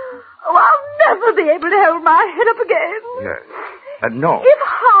 I'll never be able to hold my head up again. Yes. No. If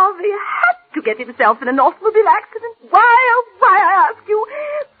Harvey had to get himself in an automobile accident, why, I ask you,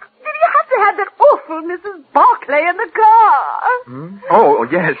 did he have to have that awful Mrs. Barclay in the car? Oh,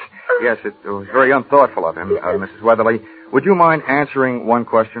 yes. Yes, it was very unthoughtful of him, Mrs. Weatherly. Would you mind answering one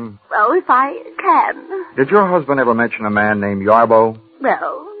question? Well, if I can. Did your husband ever mention a man named Yarbo?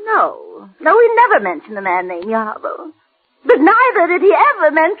 Well, no. No, he never mentioned a man named Yarbo. But neither did he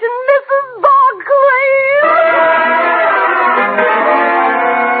ever mention Mrs. Barclay.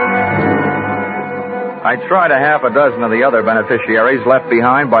 I tried a half a dozen of the other beneficiaries left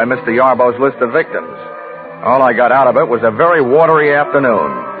behind by Mr. Yarbo's list of victims. All I got out of it was a very watery afternoon.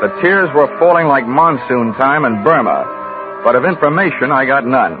 The tears were falling like monsoon time in Burma. But of information, I got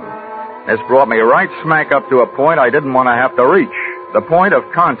none. This brought me right smack up to a point I didn't want to have to reach. The point of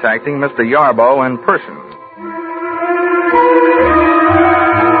contacting Mr. Yarbo in person.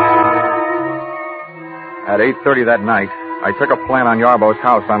 At 8:30 that night, I took a plant on Yarbo's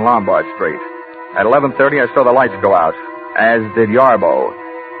house on Lombard Street. At 11:30, I saw the lights go out, as did Yarbo.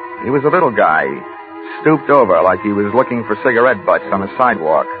 He was a little guy, stooped over like he was looking for cigarette butts on the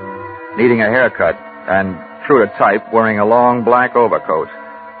sidewalk, needing a haircut, and, true to type, wearing a long black overcoat.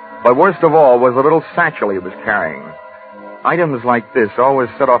 But worst of all was the little satchel he was carrying. Items like this always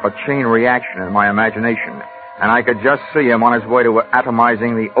set off a chain reaction in my imagination, and I could just see him on his way to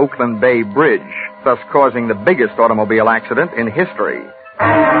atomizing the Oakland Bay Bridge, thus causing the biggest automobile accident in history.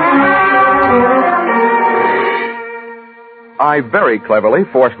 I very cleverly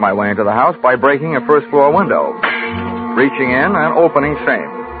forced my way into the house by breaking a first-floor window, reaching in and opening same.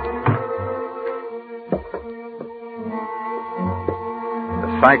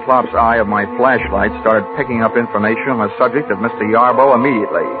 Cyclops eye of my flashlight started picking up information on the subject of Mr. Yarbo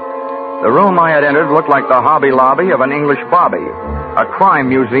immediately. The room I had entered looked like the Hobby Lobby of an English bobby, a crime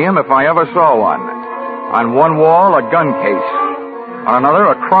museum if I ever saw one. On one wall, a gun case. On another,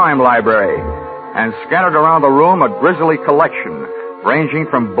 a crime library. And scattered around the room, a grisly collection, ranging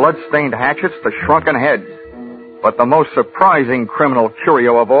from blood-stained hatchets to shrunken heads. But the most surprising criminal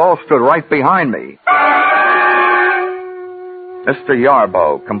curio of all stood right behind me. Mr.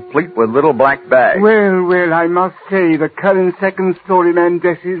 Yarbo, complete with little black bag. Well, I must say, the current second-story man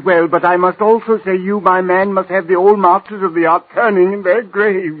dresses well, but I must also say you, my man, must have the old masters of the art turning in their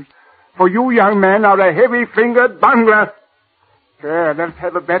graves. For you, young man, are a heavy-fingered bungler. There, let's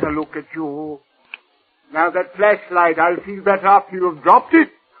have a better look at you. Now that flashlight, I'll feel better after you've dropped it.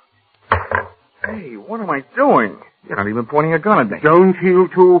 Hey, what am I doing? You're not even pointing a gun at me. Don't feel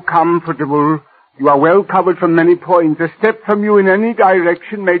too comfortable. You are well covered from many points. A step from you in any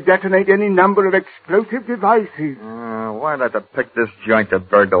direction may detonate any number of explosive devices. Why'd I have to pick this joint to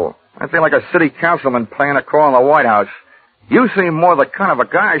burgle? I feel like a city councilman playing a call in the White House. You seem more the kind of a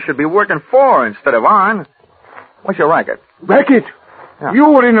guy I should be working for instead of on. What's your racket? Racket? Yeah. You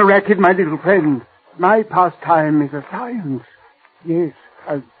were in a racket, my little friend. My pastime is a science. Yes,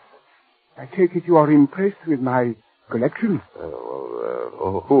 I take it you are impressed with my collection.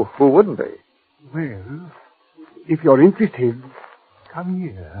 Who wouldn't be? Well, if you're interested, come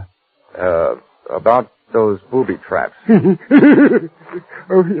here. About those booby traps.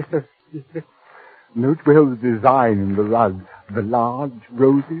 Oh, yes. Note well the design in the rug. The large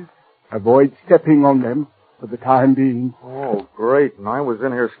roses. Avoid stepping on them for the time being. Oh, great. And I was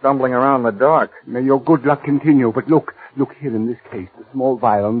in here stumbling around in the dark. May your good luck continue. But look here in this case, the small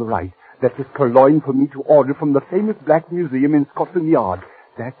vial on the right. That was purloined for me to order from the famous Black Museum in Scotland Yard.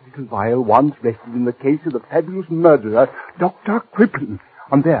 That little vial once rested in the case of the fabulous murderer, Dr. Crippen.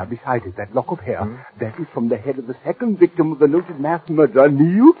 And there, beside it, that lock of hair, that is from the head of the second victim of the noted mass murderer,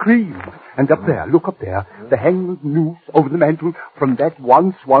 Neil Cream. And up there, look up there, the hangman's noose over the mantel. From that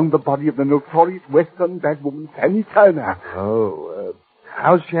one swung the body of the notorious Western bad woman, Fanny Turner.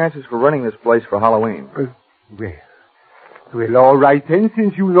 How's chances for running this place for Halloween? Well, all right then,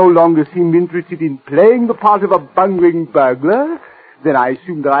 since you no longer seem interested in playing the part of a bungling burglar, then I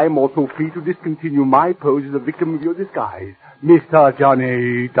assume that I am also free to discontinue my pose as a victim of your disguise, Mr.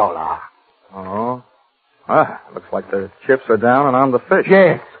 Johnny Dollar. Oh? Looks like the chips are down and I'm the fish.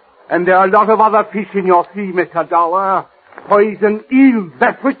 Yes, and there are a lot of other fish in your sea, Mr. Dollar. Poison eels,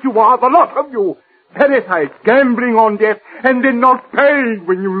 that's what you are, the lot of you. Parasites, gambling on death, and then not paying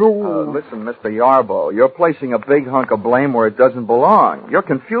when you lose. Listen, Mr. Yarbo, you're placing a big hunk of blame where it doesn't belong. You're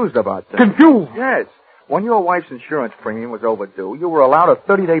confused about things. Confused? Yes. When your wife's insurance premium was overdue, you were allowed a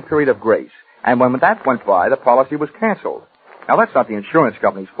 30-day period of grace. And when that went by, the policy was canceled. Now, that's not the insurance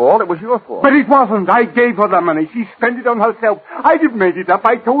company's fault. It was your fault. But it wasn't. I gave her the money. She spent it on herself. I didn't make it up.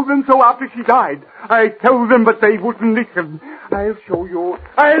 I told them so after she died. I told them, but they wouldn't listen. I'll show you.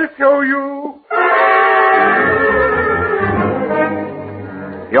 I'll show you.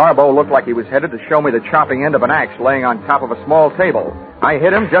 Yarbo looked like he was headed to show me the chopping end of an axe laying on top of a small table. I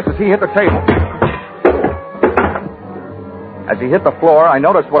hit him just as he hit the table. As he hit the floor, I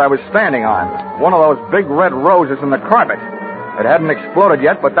noticed what I was standing on. One of those big red roses in the carpet. It hadn't exploded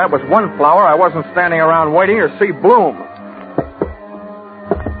yet, but that was one flower I wasn't standing around waiting to see bloom.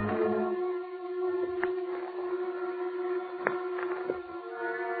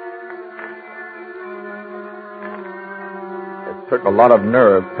 It took a lot of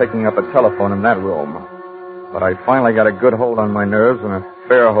nerve picking up a telephone in that room. But I finally got a good hold on my nerves and a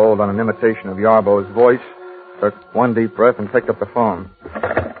fair hold on an imitation of Yarbo's voice. Took one deep breath and picked up the phone.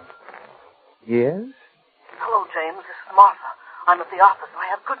 Yes? Hello, James. This is Martha. I'm at the office. I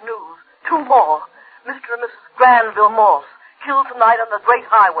have good news. 2 more. Mr. and Mrs. Granville Morse, killed tonight on the Great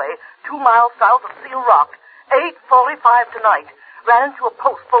Highway, 2 miles south of Seal Rock. 8:45 tonight. Ran into a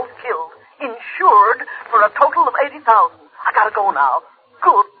post, both killed. Insured for a total of $80,000. I gotta go now.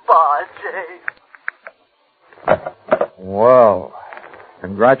 Goodbye, James. Well,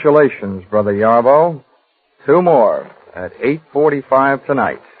 congratulations, Brother Yarbo. 2 more at 8:45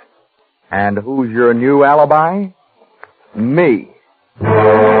 tonight. And who's your new alibi? Me.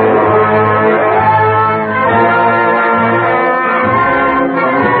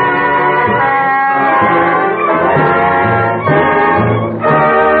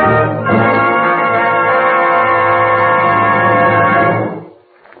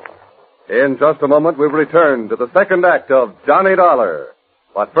 In just a moment, we'll return to the second act of Johnny Dollar.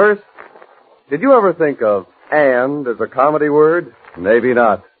 But first, did you ever think of "and" as a comedy word? Maybe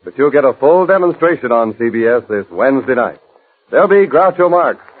not, but you'll get a full demonstration on CBS this Wednesday night. There'll be Groucho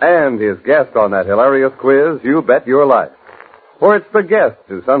Marx and his guest on that hilarious quiz, You Bet Your Life. For it's the guests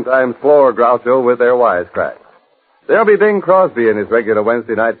who sometimes floor Groucho with their wisecracks. There'll be Bing Crosby in his regular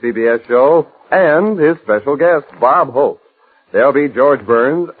Wednesday night CBS show and his special guest, Bob Hope. There'll be George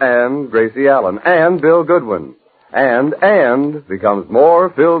Burns and Gracie Allen and Bill Goodwin. And becomes more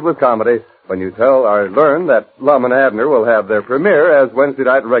filled with comedy when you learn that Lum and Abner will have their premiere as Wednesday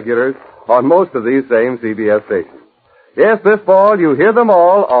night regulars on most of these same CBS stations. Yes, this fall you hear them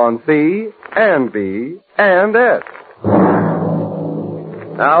all on C and B and S.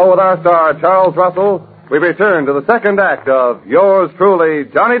 Now with our star Charles Russell, we return to the second act of Yours Truly,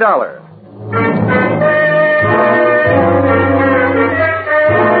 Johnny Dollar.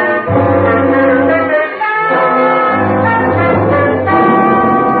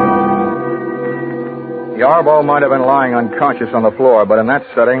 Yarbo might have been lying unconscious on the floor, but in that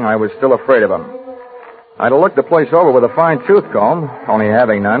setting, I was still afraid of him. I'd have looked the place over with a fine tooth comb, only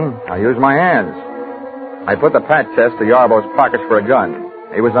having none. I used my hands. I put the pat test to Yarbo's pockets for a gun.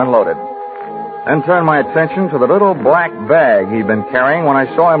 He was unloaded. Then turned my attention to the little black bag he'd been carrying when I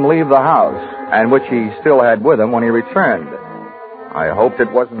saw him leave the house, and which he still had with him when he returned. I hoped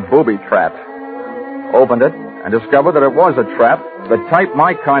it wasn't booby-trapped. Opened it and discovered that it was a trap, the type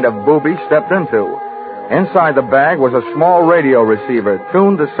my kind of booby stepped into. Inside the bag was a small radio receiver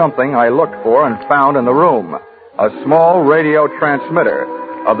tuned to something I looked for and found in the room. A small radio transmitter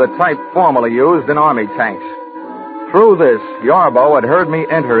of the type formerly used in army tanks. Through this, Yarbo had heard me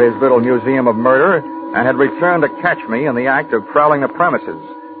enter his little museum of murder and had returned to catch me in the act of prowling the premises.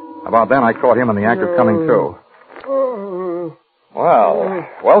 About then, I caught him in the act of coming to. Well,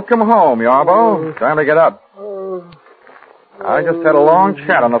 welcome home, Yarbo. Time to get up. I just had a long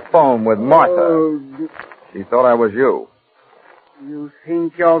chat on the phone with Martha. She thought I was you. You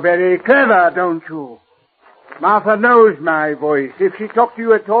think you're very clever, don't you? Martha knows my voice. If she talked to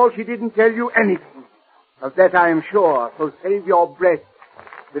you at all, she didn't tell you anything. Of that I am sure, so save your breath.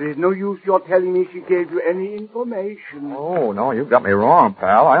 There is no use your telling me she gave you any information. Oh, no, you got me wrong,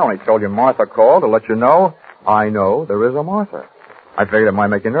 pal. I only told you Martha called to let you know I know there is a Martha. I figured it might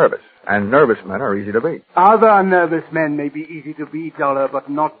make you nervous, and nervous men are easy to beat. Other nervous men may be easy to beat, Dollar, but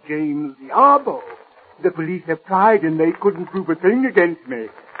not James Yarbo. The police have tried, and they couldn't prove a thing against me.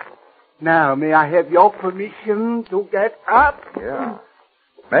 Now, may I have your permission to get up? Yeah.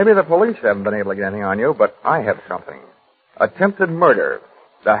 Maybe the police haven't been able to get anything on you, but I have something. Attempted murder.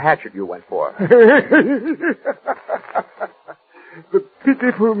 The hatchet you went for. The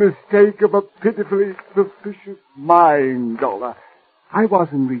pitiful mistake of a pitifully suspicious mind, Dollar. I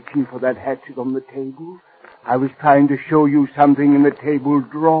wasn't reaching for that hatchet on the table. I was trying to show you something in the table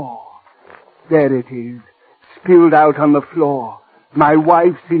drawer. There it is, spilled out on the floor. My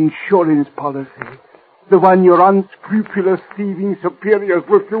wife's insurance policy. The one your unscrupulous thieving superiors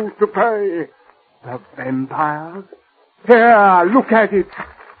refused to pay. The vampires? Here, look at it.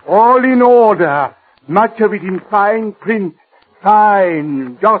 All in order. Much of it in fine print.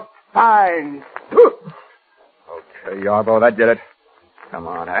 Fine. Just fine. Okay, Yarbo, that did it. Come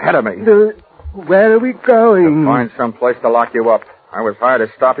on, ahead of me. Where are we going? To find some place to lock you up. I was hired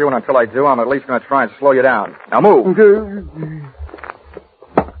to stop you, and until I do, I'm at least going to try and slow you down. Now move.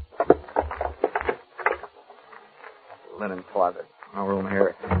 Linen closet. No room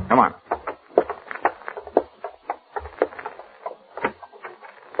here. Come on.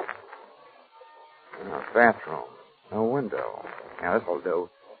 Bathroom. No window. Yeah, this'll do.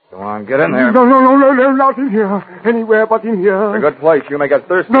 Go on, get in there. No, not in here. Anywhere but in here. It's a good place. You may get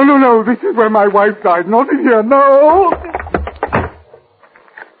thirsty. No. This is where my wife died. Not in here. No.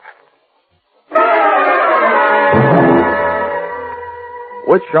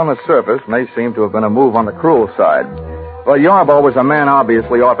 Which, on the surface, may seem to have been a move on the cruel side. But Yarbo was a man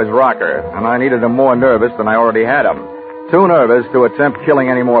obviously off his rocker, and I needed him more nervous than I already had him. Too nervous to attempt killing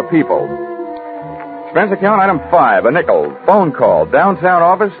any more people. Expense account item 5, a nickel. Phone call, downtown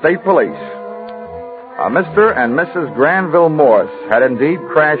office, state police. Mr. and Mrs. Granville Morse had indeed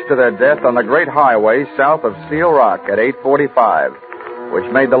crashed to their death on the great highway south of Seal Rock at 8:45, which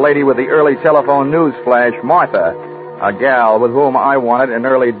made the lady with the early telephone news flash Martha, a gal with whom I wanted an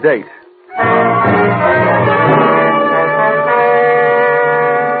early date.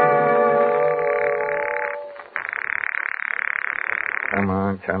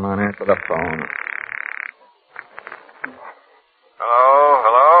 Come on, answer the phone.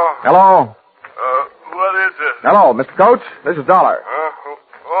 Hello? What is it? Hello, Mr. Coates. This is Dollar.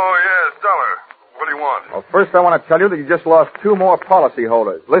 Oh, yes, Dollar. What do you want? Well, first I want to tell you that you just lost 2 more policy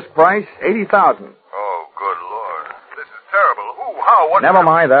holders. List price, $80,000. Oh, good Lord. This is terrible. Who? How? What? Never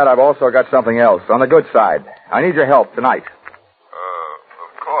mind that. I've also got something else. On the good side. I need your help tonight.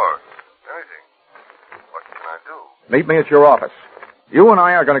 Of course. Anything. What can I do? Meet me at your office. You and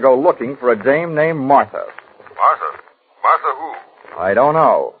I are going to go looking for a dame named Martha. Martha? Martha who? I don't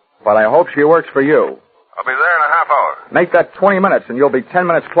know, but I hope she works for you. I'll be there in a half hour. Make that 20 minutes, and you'll be 10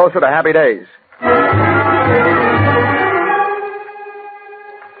 minutes closer to happy days.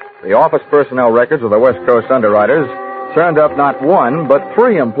 The office personnel records of the West Coast underwriters turned up not 1, but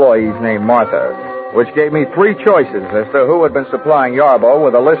 3 employees named Martha, which gave me 3 choices as to who had been supplying Yarbo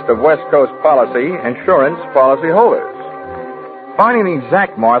with a list of West Coast insurance policy holders. Finding the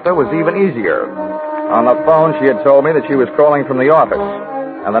exact Martha was even easier. On the phone, she had told me that she was calling from the office,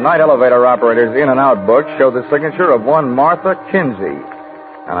 and the night elevator operator's in and out book showed the signature of one Martha Kinsey,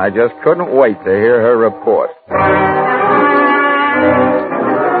 and I just couldn't wait to hear her report.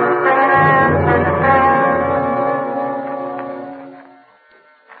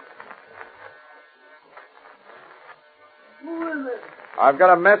 Who is it? I've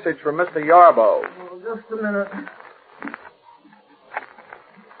got a message from Mr. Yarbo. Oh, just a minute.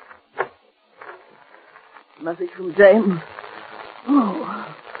 Message from James. Oh,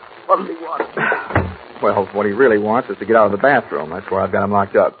 what does he want? Well, what he really wants is to get out of the bathroom. That's where I've got him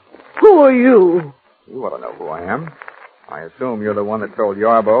locked up. Who are you? You ought to know who I am. I assume you're the one that told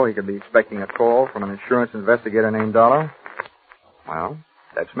Yarbo he could be expecting a call from an insurance investigator named Dollar. Well,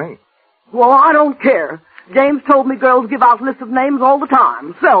 that's me. Well, I don't care. James told me girls give out lists of names all the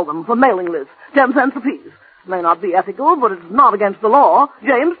time. Sell them for mailing lists. 10 cents apiece. May not be ethical, but it's not against the law.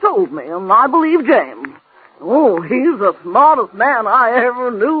 James told me, and I believe James. Oh, he's the smartest man I ever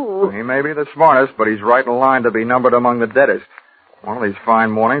knew. He may be the smartest, but he's right in line to be numbered among the deadest. One of these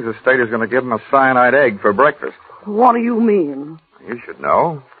fine mornings, the state is going to give him a cyanide egg for breakfast. What do you mean? You should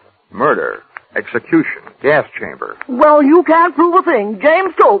know. Murder. Execution. Gas chamber. Well, you can't prove a thing.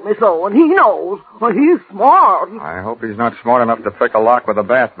 James told me so, and he knows. Well, he's smart. I hope he's not smart enough to pick a lock with a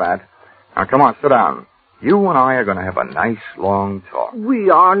bath mat. Now, come on, sit down. You and I are going to have a nice, long talk.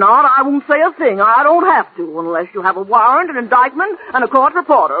 We are not. I won't say a thing. I don't have to, unless you have a warrant, an indictment, and a court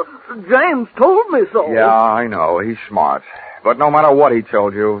reporter. James told me so. Yeah, I know. He's smart. But no matter what he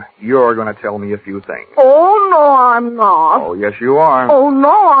told you, you're going to tell me a few things. Oh, no, I'm not. Oh, yes, you are. Oh, no,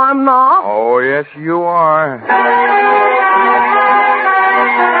 I'm not. Oh, yes, you are.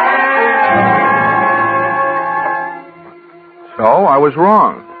 So, I was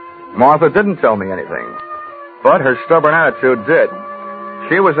wrong. Martha didn't tell me anything. But her stubborn attitude did.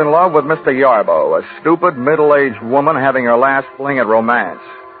 She was in love with Mr. Yarbo, a stupid, middle-aged woman having her last fling at romance,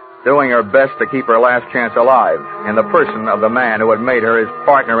 doing her best to keep her last chance alive in the person of the man who had made her his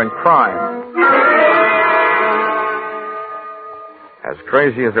partner in crime. As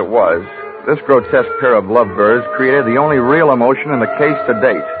crazy as it was, this grotesque pair of lovebirds created the only real emotion in the case to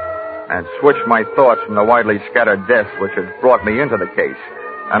date, and switched my thoughts from the widely scattered deaths which had brought me into the case,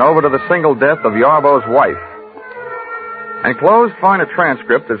 and over to the single death of Yarbo's wife. Enclosed, find a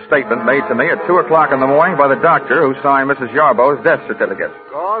transcript of statement made to me at 2 o'clock in the morning by the doctor who signed Mrs. Yarbo's death certificate.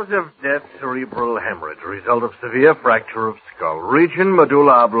 Cause of death, cerebral hemorrhage. Result of severe fracture of skull. Region,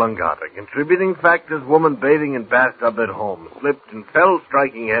 medulla oblongata. Contributing factors, woman bathing in bathtub at home. Slipped and fell,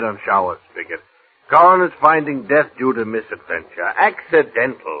 striking head on shower spigot. Coroner's finding death due to misadventure.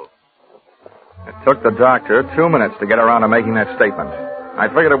 Accidental. It took the doctor 2 minutes to get around to making that statement. I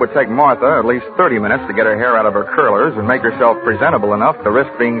figured it would take Martha at least 30 minutes to get her hair out of her curlers and make herself presentable enough to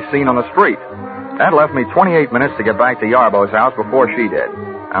risk being seen on the street. That left me 28 minutes to get back to Yarbo's house before she did.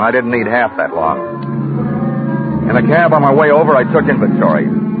 And I didn't need half that long. In the cab on my way over, I took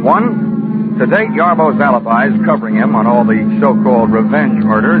inventory. 1, to date, Yarbo's alibis covering him on all the so-called revenge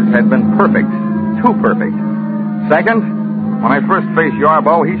murders had been perfect. Too perfect. 2nd, when I first faced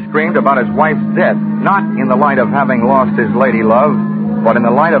Yarbo, he screamed about his wife's death, not in the light of having lost his lady love, but in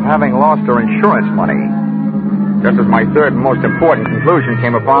the light of having lost her insurance money. Just as my third and most important conclusion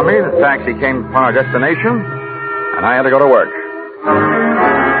came upon me, the taxi came upon our destination, and I had to go to work.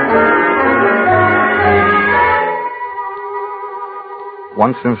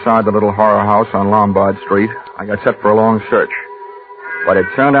 Once inside the little horror house on Lombard Street, I got set for a long search. But it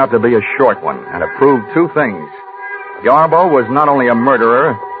turned out to be a short one, and it proved 2 things. Yarbo was not only a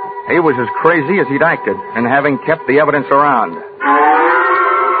murderer, he was as crazy as he'd acted in having kept the evidence around.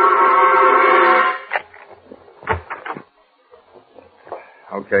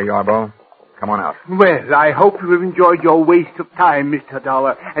 Okay, Yarbo, come on out. Well, I hope you have enjoyed your waste of time, Mr.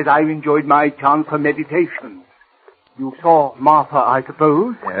 Dollar, as I've enjoyed my chance for meditation. You saw Martha, I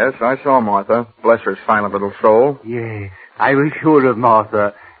suppose? Yes, I saw Martha. Bless her silent little soul. Yes, I was sure of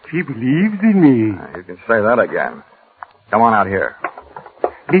Martha. She believes in me. You can say that again. Come on out here.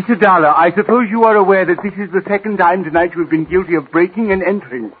 Mr. Dollar, I suppose you are aware that this is the 2nd time tonight you have been guilty of breaking and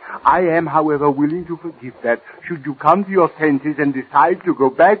entering. I am, however, willing to forgive that should you come to your senses and decide to go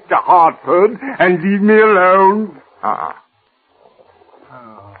back to Hartford and leave me alone. Uh-uh.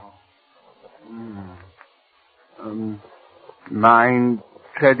 Mind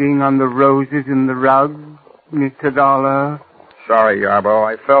treading on the roses in the rug, Mr. Dollar? Sorry, Yarbo.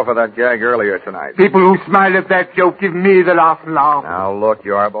 I fell for that gag earlier tonight. People who smile at that joke give me the last laugh. Now, look,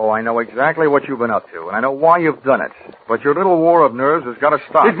 Yarbo, I know exactly what you've been up to, and I know why you've done it. But your little war of nerves has got to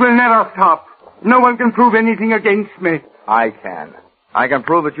stop. It will never stop. No one can prove anything against me. I can. I can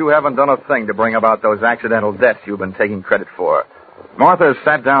prove that you haven't done a thing to bring about those accidental deaths you've been taking credit for. Martha has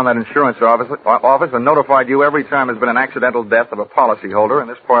sat down that insurance office and notified you every time there's been an accidental death of a policyholder in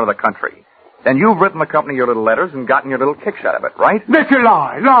this part of the country. Then you've written the company your little letters and gotten your little kicks out of it, right? That's a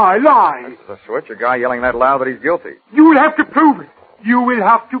lie, lie, lie. That's the switch, a guy yelling that loud that he's guilty. You will have to prove it. You will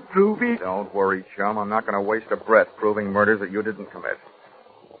have to prove it. Don't worry, chum. I'm not going to waste a breath proving murders that you didn't commit.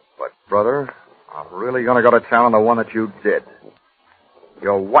 But, brother, I'm really going to go to town on the one that you did.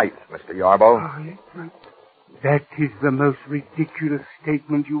 Your wife, Mr. Yarbo. That is the most ridiculous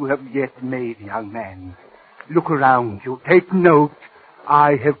statement you have yet made, young man. Look around you. Take note.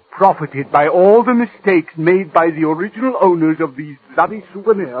 I have profited by all the mistakes made by the original owners of these bloody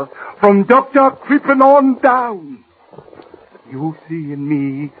souvenirs from Dr. Crippen on down. You see in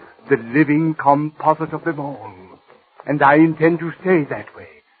me the living composite of them all. And I intend to stay that way.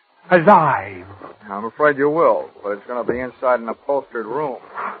 Alive. I'm afraid you will, but it's going to be inside an upholstered room.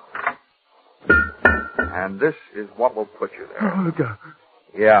 And this is what will put you there. Oh, God.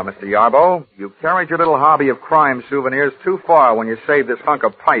 Yeah, Mr. Yarbo, you carried your little hobby of crime souvenirs too far when you saved this hunk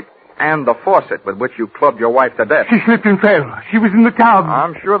of pipe And the faucet with which you clubbed your wife to death. She slipped and fell. She was in the tub.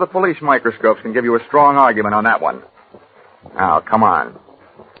 I'm sure the police microscopes can give you a strong argument on that one. Now, come on.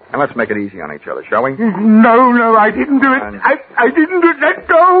 And let's make it easy on each other, shall we? No, I didn't do it. I didn't do it. Let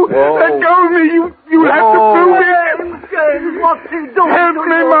go. Whoa. Let go of me. You have to prove it. James, what's he doing? Help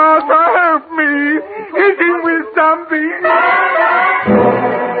me, Martha. Help me. Hit him with something.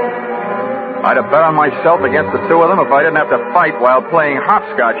 I'd have bet on myself against the two of them if I didn't have to fight while playing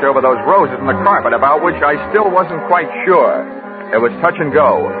hopscotch over those roses in the carpet, about which I still wasn't quite sure. It was touch and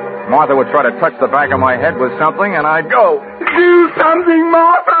go. Martha would try to touch the back of my head with something, and I'd go. Do something,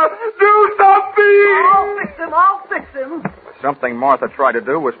 Martha. Do something. I'll fix him. Something Martha tried to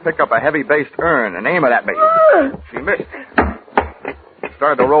do was pick up a heavy-based urn and aim it at me. She missed.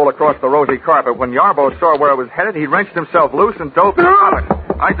 Started to roll across the rosy carpet. When Yarbo saw where it was headed, he wrenched himself loose and dove to the carpet.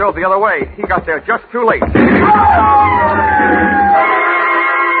 I dove the other way. He got there just too late.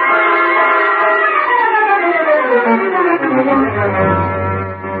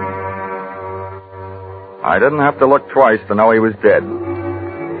 I didn't have to look twice to know he was dead.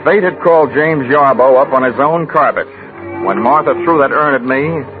 Fate had called James Yarbo up on his own carpet. When Martha threw that urn at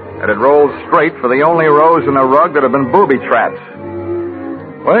me, it had rolled straight for the only rose in the rug that had been booby trapped.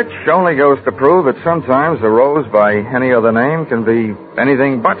 Which only goes to prove that sometimes a rose by any other name can be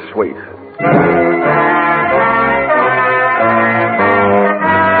anything but sweet.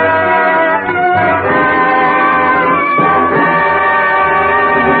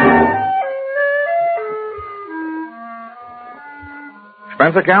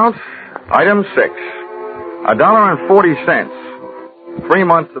 Expense account, item 6, $1.40.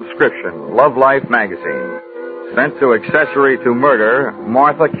 3-month subscription, Love Life magazine. Sent to accessory to murder,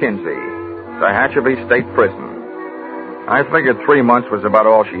 Martha Kinsey, Tehachapi State Prison. I figured 3 months was about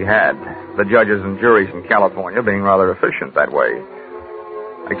all she had. The judges and juries in California being rather efficient that way.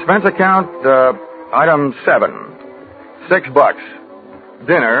 Expense account, item 7, $6.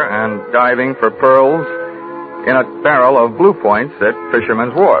 Dinner and diving for pearls in a barrel of Blue Points at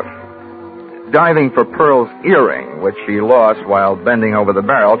Fisherman's Wharf. Diving for Pearl's earring, which she lost while bending over the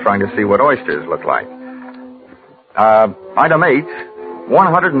barrel trying to see what oysters look like. Item 8,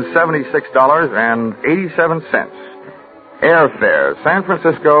 $176.87. Airfare, San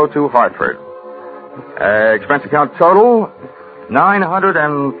Francisco to Hartford. Expense account total,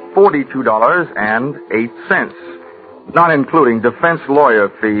 $942.08. Not including defense lawyer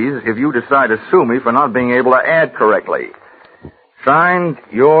fees if you decide to sue me for not being able to add correctly. Signed,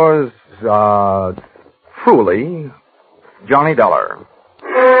 yours, truly, Johnny Dollar.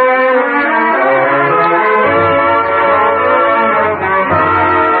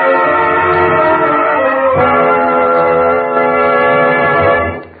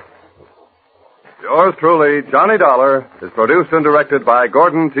 Yours truly, Johnny Dollar, is produced and directed by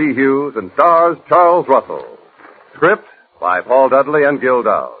Gordon T. Hughes and stars Charles Russell. Script by Paul Dudley and Gil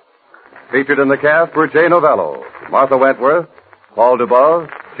Dowd. Featured in the cast were Jay Novello, Martha Wentworth, Paul DuBois,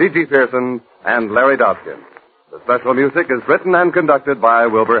 G.G. Pearson, and Larry Dodkin. The special music is written and conducted by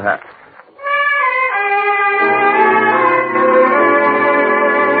Wilbur Hatch.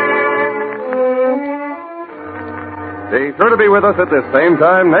 Be sure to be with us at this same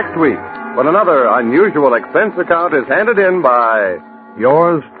time next week when another unusual expense account is handed in by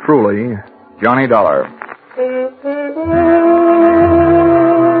yours truly, Johnny Dollar.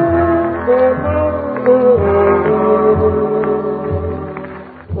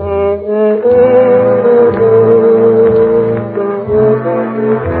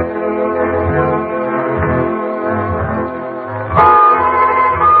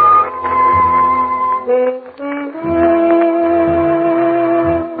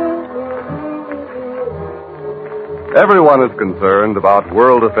 Everyone is concerned about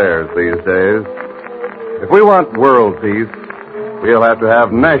world affairs these days. If we want world peace, we'll have to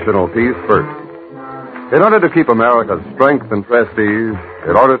have national peace first. In order to keep America's strength and prestige,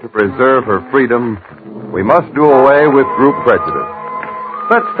 in order to preserve her freedom, we must do away with group prejudice.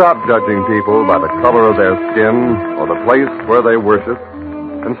 Let's stop judging people by the color of their skin or the place where they worship,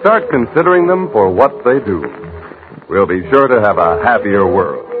 and start considering them for what they do. We'll be sure to have a happier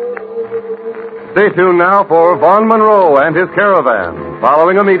world. Stay tuned now for Vaughn Monroe and his caravan,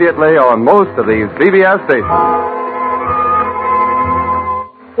 following immediately on most of these CBS stations.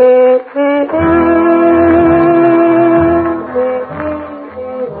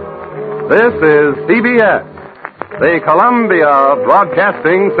 This is CBS, the Columbia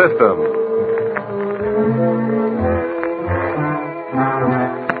Broadcasting System.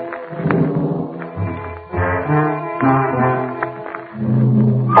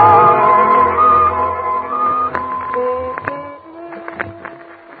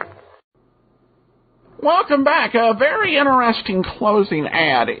 Welcome back. A very interesting closing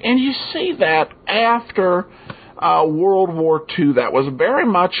ad. And you see that after World War II, that was very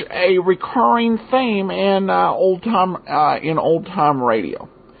much a recurring theme in old time radio.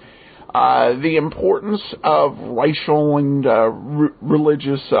 The importance of racial and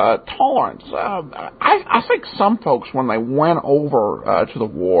religious tolerance. I think some folks, when they went over to the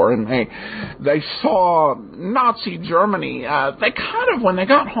war and they saw Nazi Germany, they kind of, when they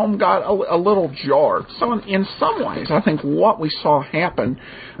got home, got a little jarred. So in some ways, I think what we saw happen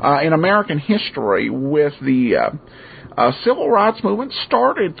in American history with the civil rights movement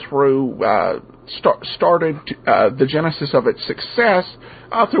started through the genesis of its success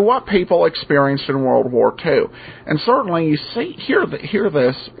through what people experienced in World War II. And certainly you hear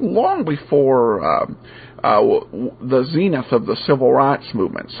this long before the zenith of the civil rights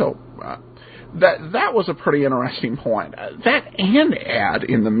movement. So that was a pretty interesting point. That "and" ad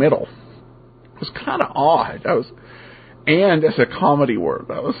in the middle was kind of odd. And as a comedy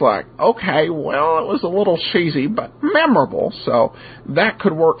word, I was like, okay, well, it was a little cheesy, but memorable, so that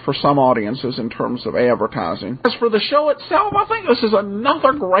could work for some audiences in terms of advertising. As for the show itself, I think this is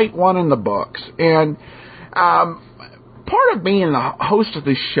another great one in the books, and part of being the host of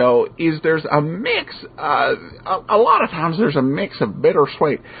this show is there's a mix, a lot of times there's a mix of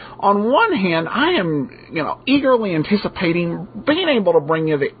bittersweet. On one hand, I am, eagerly anticipating being able to bring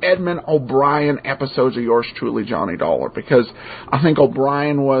you the Edmund O'Brien episodes of yours truly, Johnny Dollar, because I think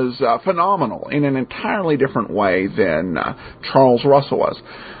O'Brien was phenomenal in an entirely different way than Charles Russell was.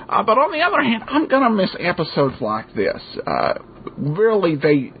 But on the other hand, I'm going to miss episodes like this. Really,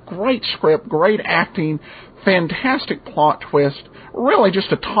 great script, great acting, fantastic plot twist, really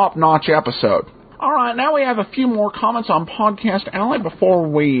just a top-notch episode. All right, now we have a few more comments on Podcast Alley before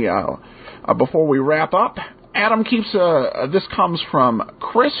we wrap up. Adam keeps this comes from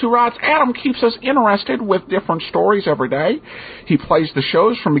Chris, who writes, Adam keeps us interested with different stories every day. He plays the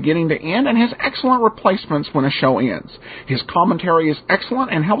shows from beginning to end and has excellent replacements when a show ends. His commentary is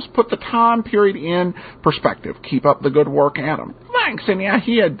excellent and helps put the time period in perspective. Keep up the good work, Adam. Thanks. And yeah,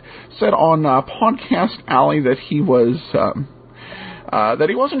 he had said on Podcast Alley that he was that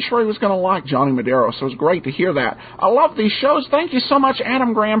he wasn't sure he was going to like Johnny Madero, so it was great to hear that. I love these shows. Thank you so much,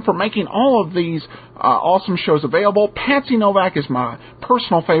 Adam Graham, for making all of these awesome shows available. Patsy Novak is my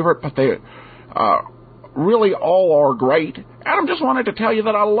personal favorite, but they really all are great. Adam, just wanted to tell you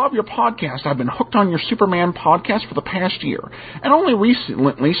that I love your podcast. I've been hooked on your Superman podcast for the past year, and only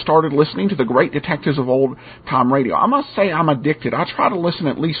recently started listening to the great detectives of old time radio. I must say I'm addicted. I try to listen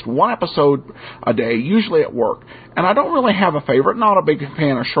at least one episode a day, usually at work, and I don't really have a favorite. Not a big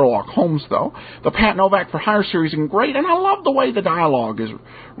fan of Sherlock Holmes, though. The Pat Novak for Hire series is great, and I love the way the dialogue is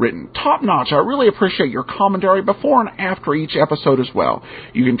written. Top notch. I really appreciate your commentary before and after each episode as well.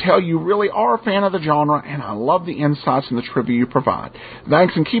 You can tell you really are a fan of the genre, and I love the insights and the trivia you provide.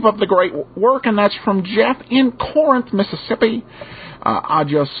 Thanks, and keep up the great work. And that's from Jeff in Corinth, Mississippi.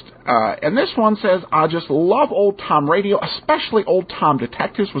 And this one says, I just love old-time radio, especially old-time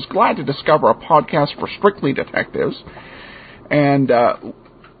detectives. Was glad to discover a podcast for strictly detectives. And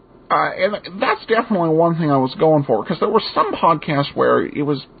that's definitely one thing I was going for, because there were some podcasts where it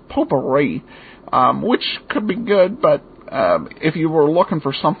was potpourri, which could be good, but if you were looking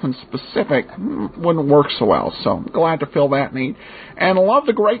for something specific, wouldn't work so well. So I'm glad to fill that need. And love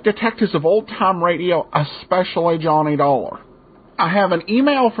the great detectives of old-time radio, especially Johnny Dollar. I have an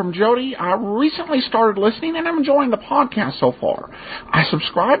email from Jody. I recently started listening, and I'm enjoying the podcast so far. I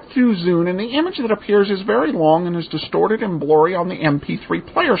subscribed through Zune, and the image that appears is very long and is distorted and blurry on the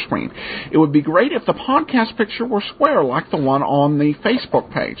MP3 player screen. It would be great if the podcast picture were square, like the one on the Facebook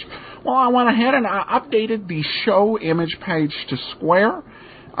page. Well, I went ahead and I updated the show image page to square.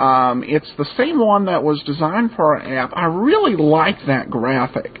 It's the same one that was designed for our app. I really like that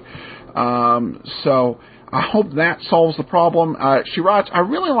graphic. So I hope that solves the problem. She writes, I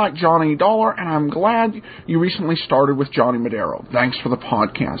really like Johnny Dollar, and I'm glad you recently started with Johnny Madero. Thanks for the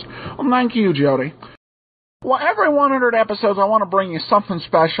podcast. Well, thank you, Jody. Well, every 100 episodes, I want to bring you something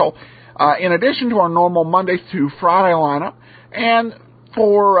special, in addition to our normal Monday through Friday lineup. And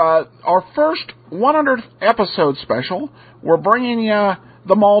for our first 100th episode special, we're bringing you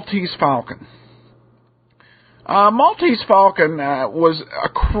the Maltese Falcon. Maltese Falcon was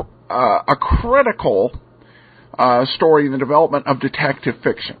a critical story in the development of detective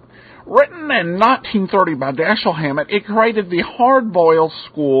fiction. Written in 1930 by Dashiell Hammett, it created the hard-boiled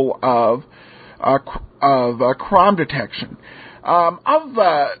school of crime detection.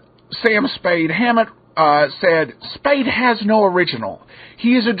 Sam Spade, Hammett said, Spade has no original.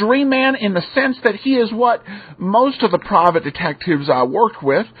 He is a dream man in the sense that he is what most of the private detectives I worked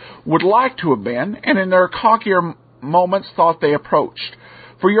with would like to have been, and in their cockier moments thought they approached.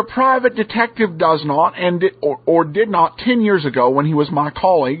 For your private detective does not, or did not 10 years ago when he was my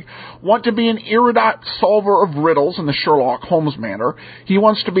colleague, want to be an erudite solver of riddles in the Sherlock Holmes manner. He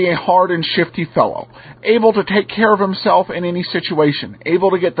wants to be a hard and shifty fellow, able to take care of himself in any situation, able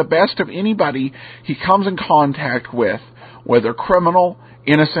to get the best of anybody he comes in contact with, whether criminal,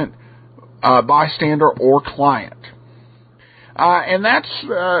 innocent, bystander, or client. And that's,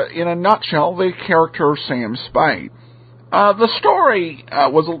 in a nutshell, the character of Sam Spade. The story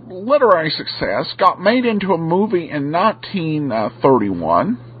was a literary success, got made into a movie in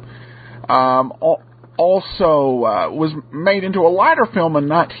 1931, also was made into a lighter film in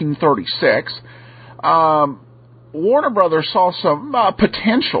 1936. Warner Brothers saw some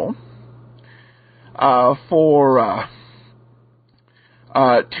potential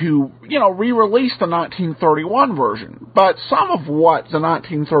to re-release the 1931 version, but some of what the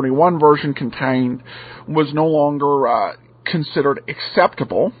 1931 version contained was no longer considered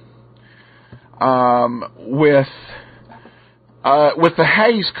acceptable with the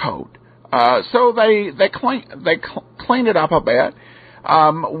Hays Code. So they cleaned it up a bit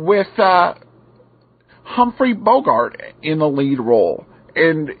with Humphrey Bogart in the lead role,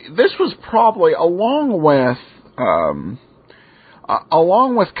 and this was probably along with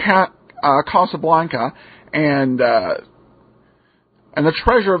Casablanca and the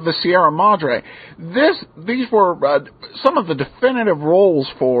Treasure of the Sierra Madre. These were some of the definitive roles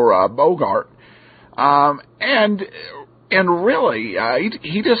for Bogart, and really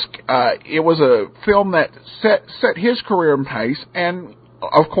he just it was a film that set his career in pace. And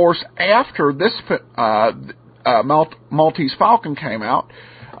of course, after this Maltese Falcon came out,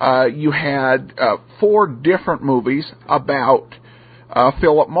 you had 4 different movies about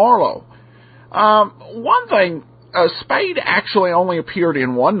Philip Marlowe. One thing, Spade actually only appeared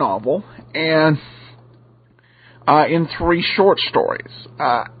in 1 novel and in 3 short stories,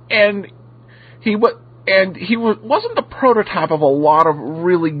 and he wasn't the prototype of a lot of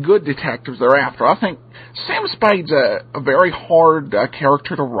really good detectives thereafter. I think Sam Spade's a very hard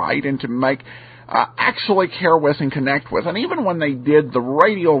character to write and to make actually care with and connect with. And even when they did the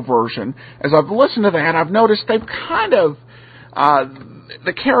radio version, as I've listened to that, I've noticed they've kind of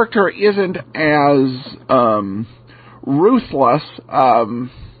the character isn't as ruthless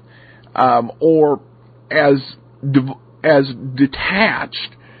or as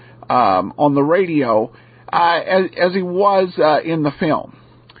detached on the radio as he was in the film.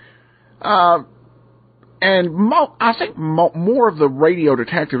 And I think more of the radio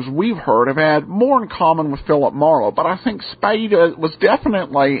detectives we've heard have had more in common with Philip Marlowe, but I think Spade was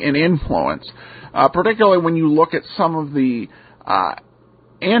definitely an influence, particularly when you look at some of the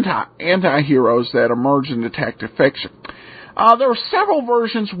anti-heroes that emerge in detective fiction. There are several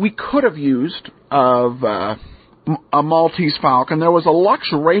versions we could have used of a Maltese Falcon. There was a Lux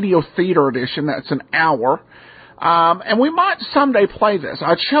Radio Theater edition that's an hour, and we might someday play this.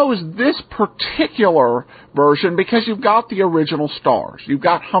 I chose this particular version because you've got the original stars. You've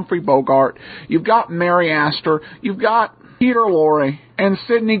got Humphrey Bogart, you've got Mary Astor, you've got Peter Lorre, and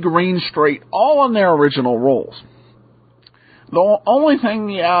Sidney Greenstreet, all in their original roles. The only thing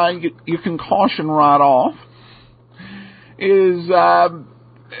you can caution right off is,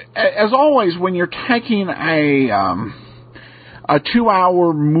 as always, when you're taking a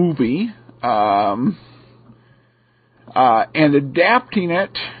 2-hour movie and adapting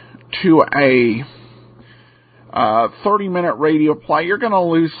it to a 30-minute radio play, you're going to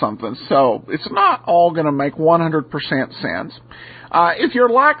lose something. So it's not all going to make 100% sense. If you're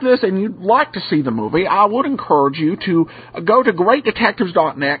like this and you'd like to see the movie, I would encourage you to go to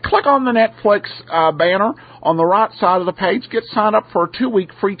greatdetectives.net, click on the Netflix banner on the right side of the page, get signed up for a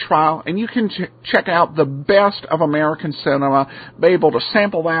 2-week free trial, and you can check out the best of American cinema, be able to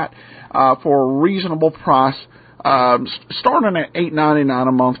sample that for a reasonable price, starting at $8.99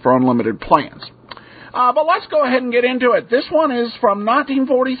 a month for unlimited plans. But let's go ahead and get into it. This one is from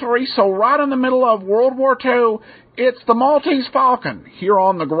 1943, so right in the middle of World War II. It's the Maltese Falcon, here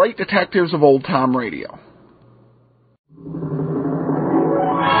on the Great Detectives of Old Time Radio.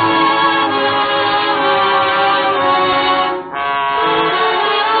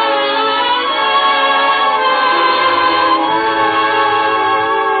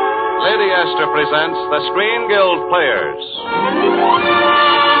 Lady Esther presents the Screen Guild Players.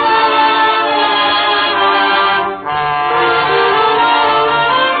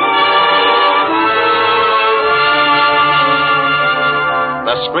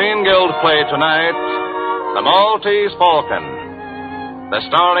 The Screen Guild play tonight, The Maltese Falcon. The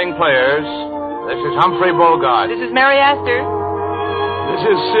starring players. This is Humphrey Bogart. This is Mary Astor. This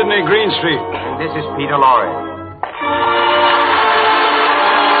is Sidney Greenstreet. And this is Peter Lorre.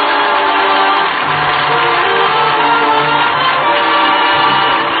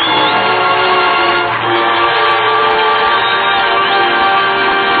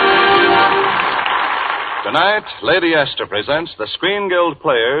 Tonight, Lady Esther presents the Screen Guild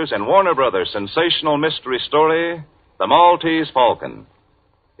Players and Warner Brothers' sensational mystery story, The Maltese Falcon.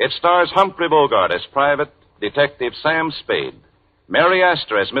 It stars Humphrey Bogart as Private Detective Sam Spade, Mary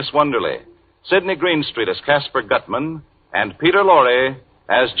Astor as Miss Wonderly, Sidney Greenstreet as Caspar Gutman, and Peter Lorre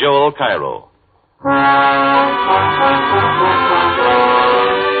as Joel Cairo.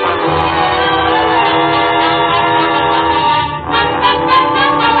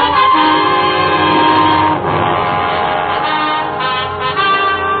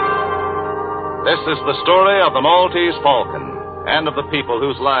 This is the story of the Maltese Falcon and of the people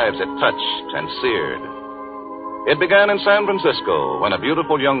whose lives it touched and seared. It began in San Francisco when a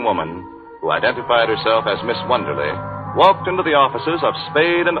beautiful young woman, who identified herself as Miss Wonderly, walked into the offices of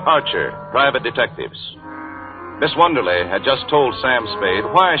Spade and Archer, private detectives. Miss Wonderly had just told Sam Spade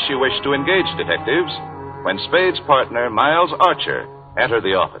why she wished to engage detectives when Spade's partner, Miles Archer, entered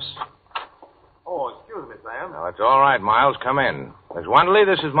the office. Oh, excuse me, Sam. No, it's all right, Miles. Come in. Miss Wonderly,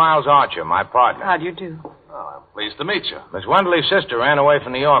 this is Miles Archer, my partner. How do you do? Oh, I'm pleased to meet you. Miss Wonderly's sister ran away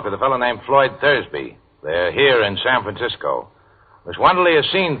from New York with a fellow named Floyd Thursby. They're here in San Francisco. Miss Wonderly has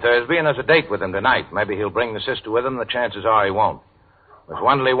seen Thursby and has a date with him tonight. Maybe he'll bring the sister with him. The chances are he won't. Miss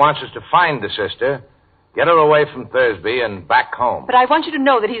Wonderly wants us to find the sister, get her away from Thursby, and back home. But I want you to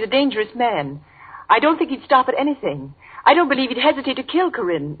know that he's a dangerous man. I don't think he'd stop at anything. I don't believe he'd hesitate to kill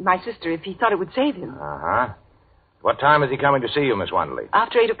Corinne, my sister, if he thought it would save him. Uh-huh. What time is he coming to see you, Miss Wonderly?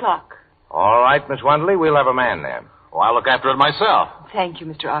 After 8 o'clock. All right, Miss Wonderly, we'll have a man there. Oh, I'll look after it myself. Thank you,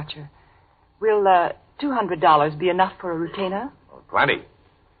 Mr. Archer. Will $200 be enough for a retainer? Oh, plenty.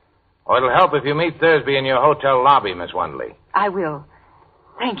 Oh, it'll help if you meet Thursby in your hotel lobby, Miss Wonderly. I will.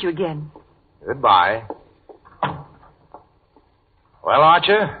 Thank you again. Goodbye. Well,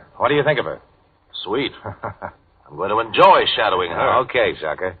 Archer, what do you think of her? Sweet. I'm going to enjoy shadowing her. Okay,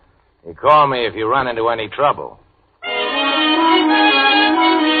 sucker. You call me if you run into any trouble.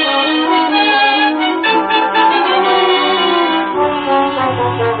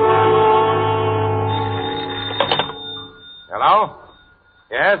 Hello?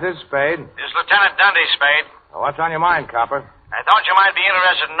 Yes, this is Spade. This is Lieutenant Dundee, Spade. What's on your mind, Copper? I thought you might be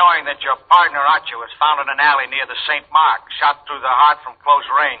interested in knowing that your partner, Archer, was found in an alley near the St. Mark, shot through the heart from close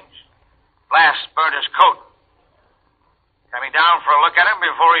range. Blast burnt his coat. Coming down for a look at him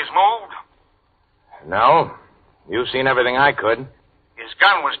before he's moved? No. You've seen everything I could. His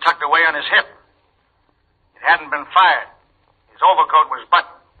gun was tucked away on his hip. It hadn't been fired. His overcoat was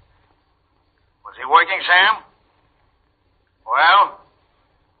buttoned. Was he working, Sam? Well?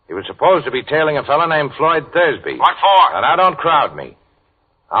 He was supposed to be tailing a fellow named Floyd Thursby. What for? Now, don't crowd me.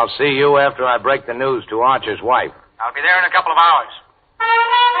 I'll see you after I break the news to Archer's wife. I'll be there in a couple of hours.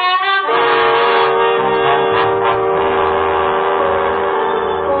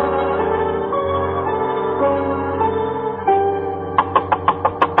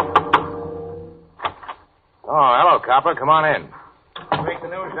 Oh, hello, Copper. Come on in. Break the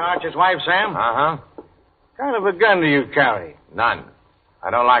news to Archer's wife, Sam? Uh-huh. What kind of a gun do you carry? None. I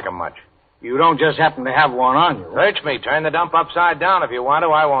don't like 'em much. You don't just happen to have one on you. Search me. Turn the dump upside down if you want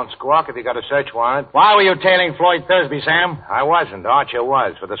to. I won't squawk if you got a search warrant. Why were you tailing Floyd Thursby, Sam? I wasn't. Archer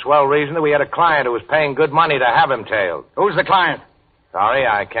was. For the swell reason that we had a client who was paying good money to have him tailed. Who's the client? Sorry,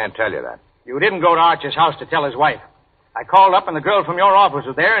 I can't tell you that. You didn't go to Archer's house to tell his wife. I called up and the girl from your office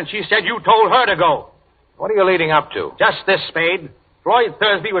was there, and she said you told her to go. What are you leading up to? Just this, Spade. Floyd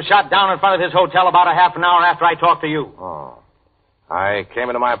Thursby was shot down in front of his hotel about a half an hour after I talked to you. Oh. I came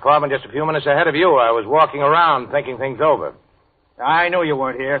into my apartment just a few minutes ahead of you. I was walking around thinking things over. I knew you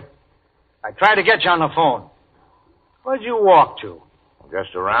weren't here. I tried to get you on the phone. Where'd you walk to?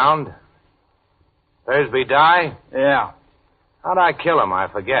 Just around. Thursby die? Yeah. How'd I kill him? I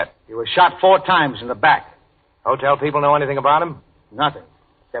forget. He was shot 4 times in the back. Hotel people know anything about him? Nothing.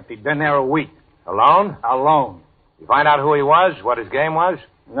 Except he'd been there a week. Alone? Alone. You find out who he was? What his game was?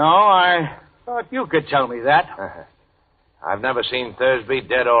 No, I thought you could tell me that. I've never seen Thursby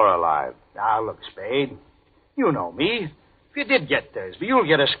dead or alive. Now, look, Spade. You know me. If you did get Thursby, you'll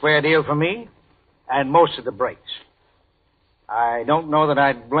get a square deal from me. And most of the breaks. I don't know that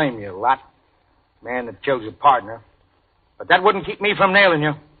I'd blame you a lot. Man that killed your partner. But that wouldn't keep me from nailing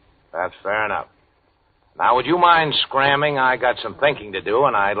you. That's fair enough. Now, would you mind scramming? I got some thinking to do,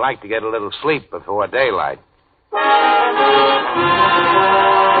 and I'd like to get a little sleep before daylight.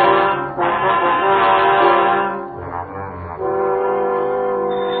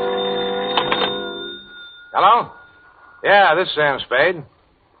 Hello? Yeah, this is Sam Spade.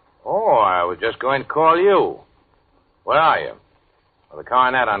 Oh, I was just going to call you. Where are you? Well, the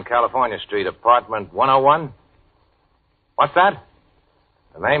Coronet on California Street, apartment 101? What's that?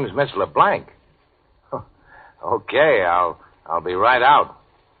 The name's Miss LeBlanc. Okay, I'll be right out.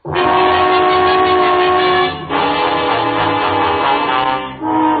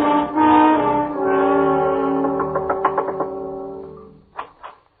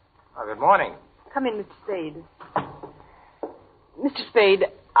 Oh, good morning. Come in, Mr. Spade. Mr. Spade,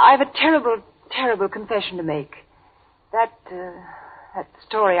 I have a terrible, terrible confession to make. That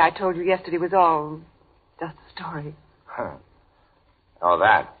story I told you yesterday was all just a story. Huh. Oh,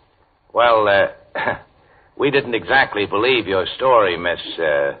 that. Well, we didn't exactly believe your story, Miss,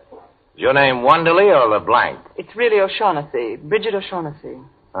 is your name Wonderly or LeBlanc? It's really O'Shaughnessy, Bridget O'Shaughnessy.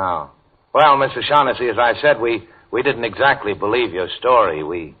 Oh. Well, Miss O'Shaughnessy, as I said, we didn't exactly believe your story.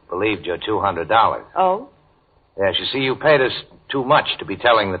 We believed your $200. Oh? Yes, you see, you paid us too much to be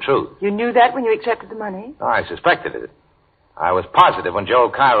telling the truth. You knew that when you accepted the money? Oh, I suspected it. I was positive when Joe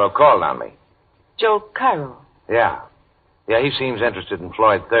Cairo called on me. Joe Cairo? Yeah. Yeah, he seems interested in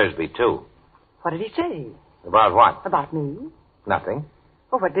Floyd Thursby, too. What did he say? About what? About me? Nothing.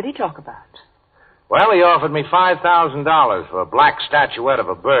 Well, what did he talk about? Well, he offered me $5,000 for a black statuette of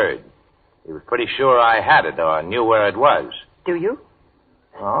a bird. He was pretty sure I had it or knew where it was. Do you?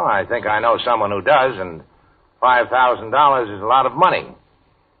 Oh, I think I know someone who does, and $5,000 is a lot of money.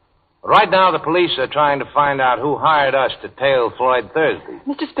 But right now, the police are trying to find out who hired us to tail Floyd Thursby.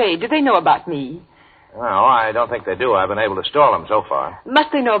 Mr. Spade, do they know about me? No, I don't think they do. I've been able to stall them so far.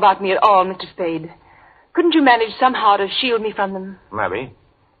 Must they know about me at all, Mr. Spade? Couldn't you manage somehow to shield me from them? Maybe.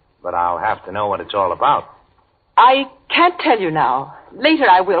 But I'll have to know what it's all about. I can't tell you now. Later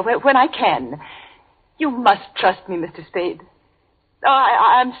I will, when I can. You must trust me, Mr. Spade. Oh,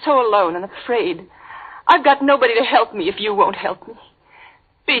 I'm so alone and afraid. I've got nobody to help me if you won't help me.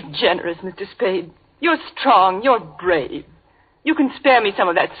 Be generous, Mr. Spade. You're strong. You're brave. You can spare me some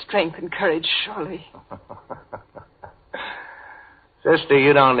of that strength and courage, surely. Sister,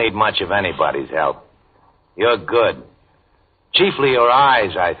 you don't need much of anybody's help. You're good. Chiefly your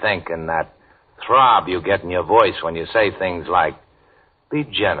eyes, I think, and that throb you get in your voice when you say things like, be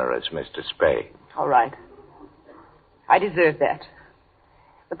generous, Mr. Spade. All right. I deserve that.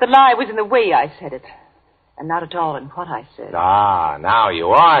 But the lie was in the way I said it, and not at all in what I said. Ah, now you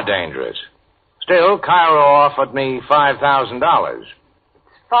are dangerous. Still, Cairo offered me $5,000. It's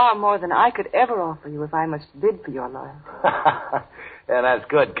far more than I could ever offer you if I must bid for your loyalty. Yeah, that's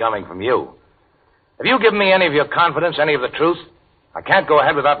good coming from you. Have you given me any of your confidence, any of the truth? I can't go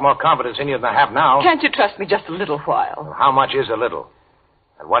ahead without more confidence in you than I have now. Can't you trust me just a little while? Well, how much is a little?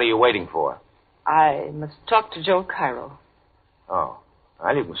 And what are you waiting for? I must talk to Joe Cairo. Oh.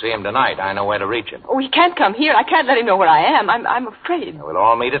 Well, you can see him tonight. I know where to reach him. Oh, he can't come here. I can't let him know where I am. I'm afraid. We'll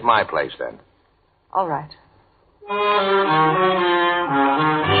all meet at my place, then. All right.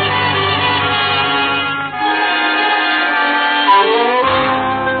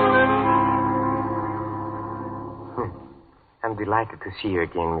 I'm delighted to see you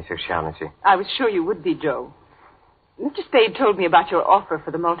again, Miss O'Shaughnessy. I was sure you would be, Joe. Mr. Spade told me about your offer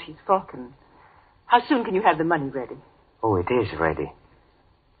for the Maltese Falcon. How soon can you have the money ready? Oh, it is ready.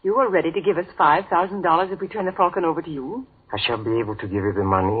 You are ready to give us $5,000 if we turn the Falcon over to you? I shall be able to give you the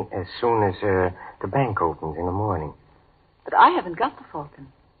money as soon as the bank opens in the morning. But I haven't got the Falcon.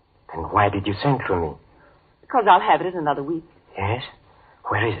 Then why did you send for me? Because I'll have it in another week. Yes?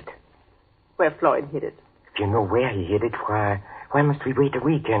 Where is it? Where Floyd hid it. If you know where he hid it, why must we wait a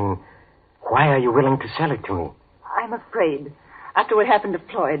week? And why are you willing to sell it to me? I'm afraid. After what happened to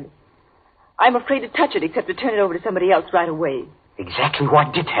Floyd, I'm afraid to touch it except to turn it over to somebody else right away. Exactly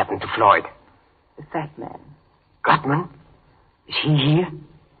what did happen to Floyd? The fat man. Gutman? Is he here?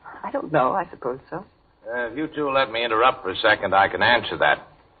 I don't know. I suppose so. If you two let me interrupt for a second, I can answer that.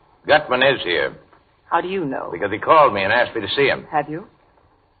 Gutman is here. How do you know? Because he called me and asked me to see him. Have you?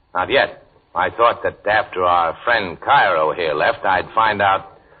 Not yet. I thought that after our friend Cairo here left, I'd find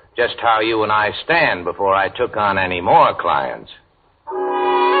out just how you and I stand before I took on any more clients.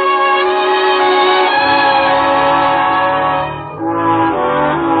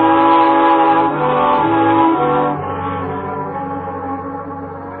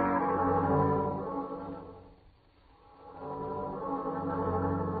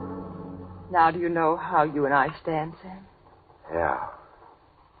 Now do you know how you and I stand, Sam? Yeah.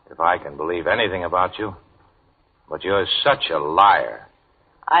 if I can believe anything about you. But you're such a liar.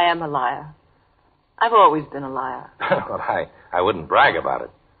 I am a liar. I've always been a liar. Well, I wouldn't brag about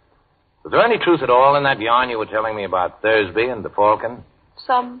it. Was there any truth at all in that yarn you were telling me about Thursby and the Falcon?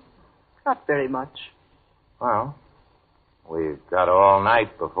 Some. Not very much. Well, we've got all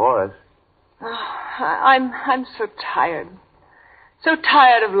night before us. I'm so tired. So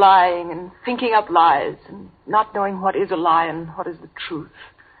tired of lying and thinking up lies and not knowing what is a lie and what is the truth.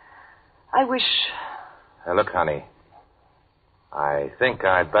 I wish... Look, honey, I think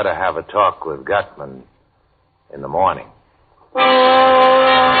I'd better have a talk with Gutman in the morning.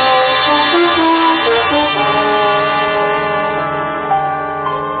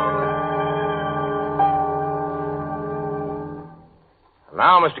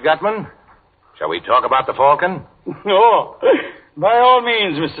 Now, Mr. Gutman, shall we talk about the Falcon? Oh, by all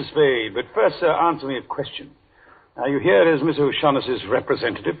means, Mr. Spade. But first, sir, answer me a question. Are you here as Miss O'Shaughnessy's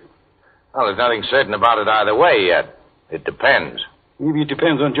representative? Well, there's nothing certain about it either way yet. It depends. Maybe it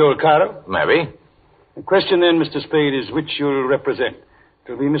depends on Joel Caro? Maybe. The question then, Mr. Spade, is which you'll represent.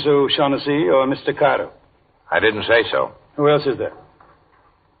 It'll be Miss O'Shaughnessy or Mr. Caro. I didn't say so. Who else is there?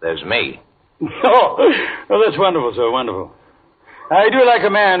 There's me. Oh, well, that's wonderful, sir, wonderful. I do like a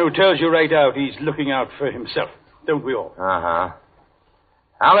man who tells you right out he's looking out for himself. Don't we all? Uh-huh.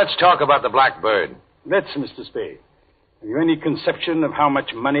 Now let's talk about the Blackbird. Let's, Mr. Spade. Have you any conception of how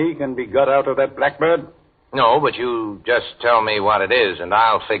much money can be got out of that Blackbird? No, but you just tell me what it is, and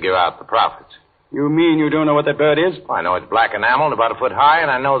I'll figure out the profits. You mean you don't know what that bird is? Well, I know it's black enameled, about a foot high,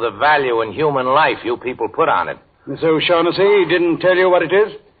 and I know the value in human life you people put on it. Miss O'Shaughnessy didn't tell you what it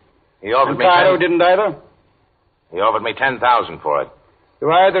is? He offered me Caro didn't either? He offered me $10,000 for it.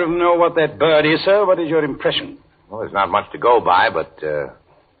 Do either of them know what that bird is, sir? What is your impression? Well, there's not much to go by, but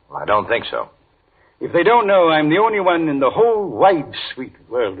I don't think so. If they don't know, I'm the only one in the whole wide, sweet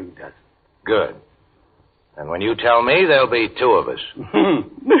world who does. Good. And when you tell me, there'll be two of us.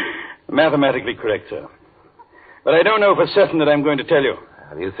 Mathematically correct, sir. But I don't know for certain that I'm going to tell you.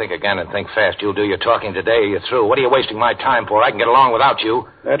 If you think again and think fast, you'll do your talking today or you're through. What are you wasting my time for? I can get along without you.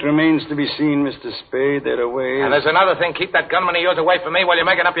 That remains to be seen, Mr. Spade. There are ways... And there's another thing. Keep that gunman of yours away from me while you're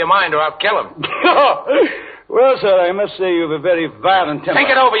making up your mind, or I'll kill him. Well, sir, I must say you have a very violent temper. Think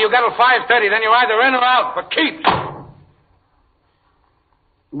it over. You got till 5:30, then you're either in or out for keeps.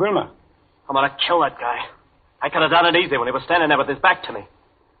 Wilma. I'm going to kill that guy. I could have done it easy when he was standing there with his back to me.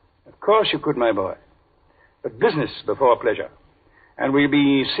 Of course you could, my boy. But business before pleasure. And we'll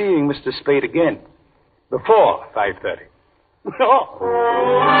be seeing Mr. Spade again before 5:30.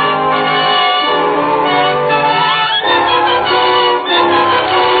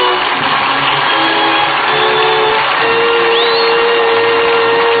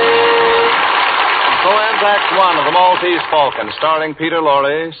 Act One of The Maltese Falcon, starring Peter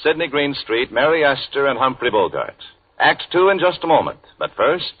Lorre, Sidney Greenstreet, Mary Esther, and Humphrey Bogart. Act Two in just a moment. But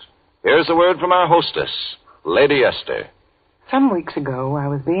first, here's a word from our hostess, Lady Esther. Some weeks ago, I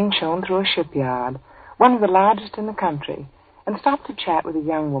was being shown through a shipyard, one of the largest in the country, and stopped to chat with a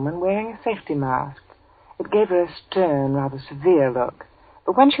young woman wearing a safety mask. It gave her a stern, rather severe look,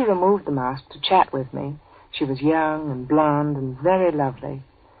 but when she removed the mask to chat with me, she was young and blonde and very lovely.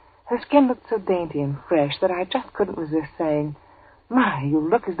 Her skin looked so dainty and fresh that I just couldn't resist saying, "My, you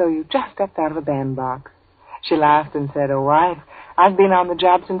look as though you just stepped out of a bandbox." She laughed and said, "Oh, I've been on the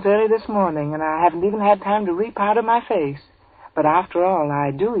job since early this morning, and I haven't even had time to repowder my face. But after all,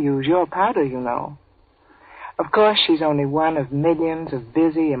 I do use your powder, you know." Of course, she's only one of millions of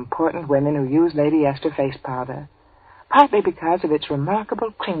busy, important women who use Lady Esther face powder, partly because of its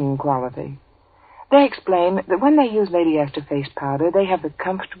remarkable clinging quality. They explain that when they use Lady Esther face powder, they have the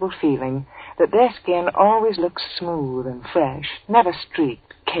comfortable feeling that their skin always looks smooth and fresh, never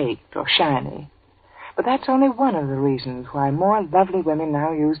streaked, caked, or shiny. But that's only one of the reasons why more lovely women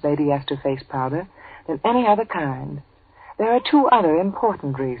now use Lady Esther face powder than any other kind. There are two other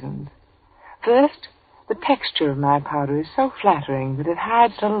important reasons. First, the texture of my powder is so flattering that it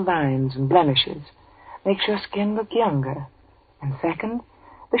hides little lines and blemishes, makes your skin look younger. And second,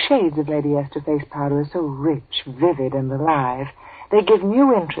 the shades of Lady Esther face powder are so rich, vivid, and alive, they give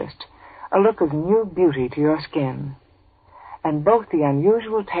new interest, a look of new beauty to your skin. And both the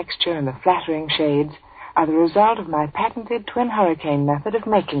unusual texture and the flattering shades are the result of my patented twin hurricane method of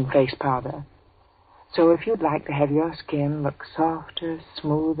making face powder. So if you'd like to have your skin look softer,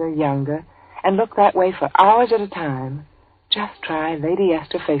 smoother, younger, and look that way for hours at a time, just try Lady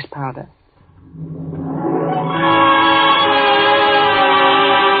Esther face powder.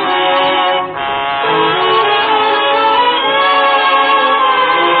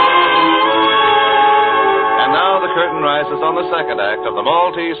 Curtain rises on the second act act of The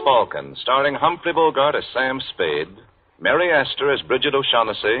Maltese Falcon, starring Humphrey Bogart as Sam Spade, Mary Astor as Bridget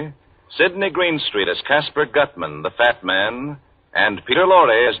O'Shaughnessy, Sidney Greenstreet as Casper Gutman, the Fat Man, and Peter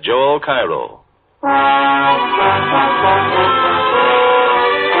Lorre as Joel Cairo.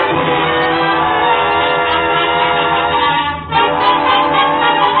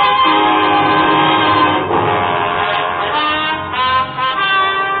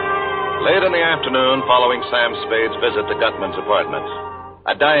 Late in the afternoon, following Sam Spade's visit to Gutman's apartment,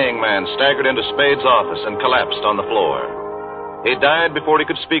 a dying man staggered into Spade's office and collapsed on the floor. He died before he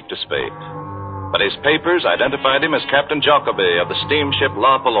could speak to Spade, but his papers identified him as Captain Jacoby of the steamship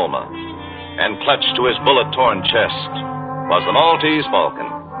La Paloma, and clutched to his bullet-torn chest was the Maltese Falcon.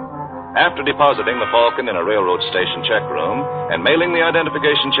 After depositing the Falcon in a railroad station check room and mailing the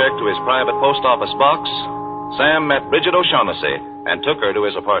identification check to his private post office box, Sam met Bridget O'Shaughnessy and took her to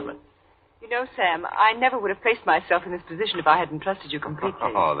his apartment. You know, Sam, I never would have placed myself in this position if I hadn't trusted you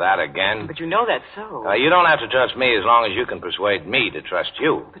completely. Oh, that again? But you know that's so. You don't have to trust me as long as you can persuade me to trust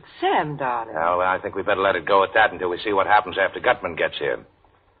you. But Sam, darling. Well, I think we better let it go at that until we see what happens after Gutman gets here.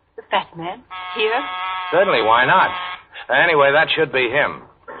 The fat man? Here? Certainly, why not? Anyway, that should be him.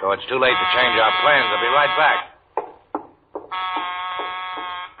 So it's too late to change our plans. I'll be right back.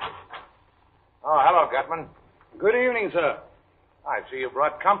 Oh, hello, Gutman. Good evening, sir. I see you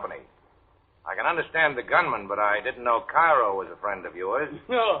brought company. I can understand the gunman, but I didn't know Cairo was a friend of yours.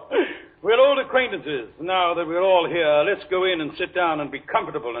 No, we're old acquaintances. Now that we're all here, let's go in and sit down and be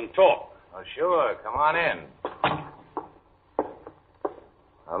comfortable and talk. Oh, sure. Come on in.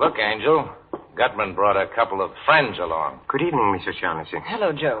 Now, look, Angel. Gutman brought a couple of friends along. Good evening, Mrs. Shaughnessy.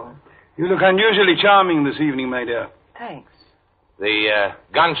 Hello, Joe. You look unusually charming this evening, my dear. Thanks. The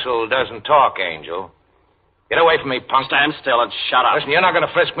gunsel doesn't talk, Angel. Get away from me, punk. Stand still and shut up. Listen, you're not going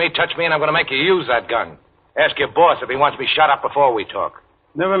to frisk me, touch me, and I'm going to make you use that gun. Ask your boss if he wants me shot up before we talk.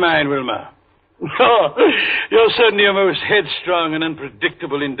 Never mind, Wilma. Oh, you're certainly a most headstrong and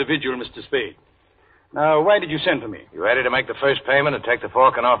unpredictable individual, Mr. Spade. Now, why did you send for me? You ready to make the first payment and take the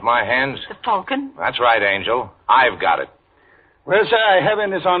Falcon off my hands? The Falcon? That's right, Angel. I've got it. Well, sir, I have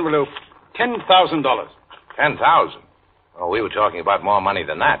in this envelope $10,000. $10,000? Oh, we were talking about more money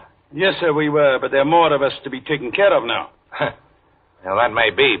than that. Yes, sir, we were, but there are more of us to be taken care of now. Well, that may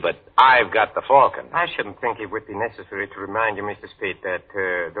be, but I've got the Falcon. I shouldn't think it would be necessary to remind you, Mr. Spade, that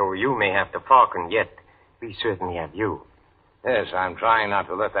though you may have the Falcon, yet we certainly have you. Yes, I'm trying not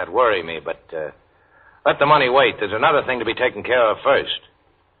to let that worry me, but let the money wait. There's another thing to be taken care of first.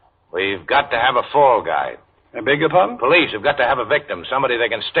 We've got to have a fall guy. I beg your pardon? Police have got to have a victim, somebody they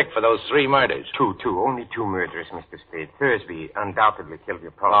can stick for those 3 murders. Two. Only 2 murders, Mr. Spade. Thursby undoubtedly killed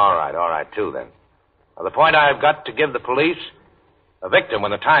your partner. All right, 2 then. Now, the point I've got to give the police, a victim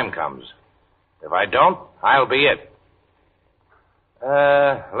when the time comes. If I don't, I'll be it.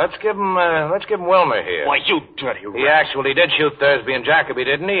 Let's give him Wilmer here. Why, you dirty rat. He actually did shoot Thursby and Jacoby,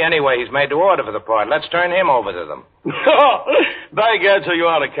 didn't he? Anyway, he's made to order for the part. Let's turn him over to them. By God, so you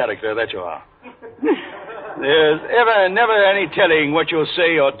are a character, that you are. There's never any telling what you'll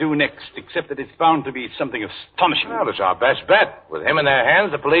say or do next, except that it's bound to be something astonishing. Well, it's our best bet. With him in their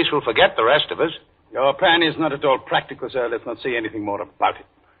hands, the police will forget the rest of us. Your plan is not at all practical, sir. Let's not say anything more about it.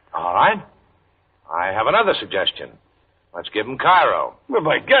 All right. I have another suggestion. Let's give him Cairo. Well,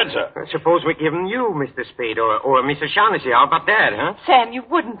 by God, sir. Suppose we give him you, Mr. Spade, or Mrs. Shaughnessy. How about that, huh? Sam, you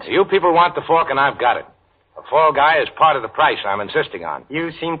wouldn't. You people want the Falcon, I've got it. The fall guy is part of the price I'm insisting on. You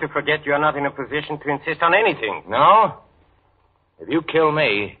seem to forget you're not in a position to insist on anything. No? If you kill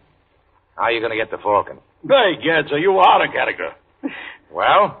me, how are you going to get the Falcon? By God, sir, you are a character.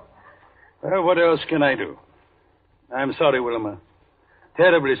 Well? Well, what else can I do? I'm sorry, Wilma.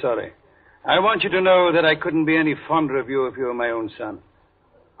 Terribly sorry. I want you to know that I couldn't be any fonder of you if you were my own son.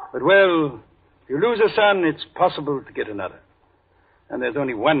 But, well, if you lose a son, it's possible to get another. And there's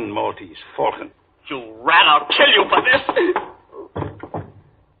only one Maltese Falcon. You rat, I'll kill you for this.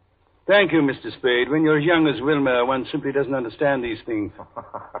 Thank you, Mr. Spade. When you're as young as Wilma, one simply doesn't understand these things.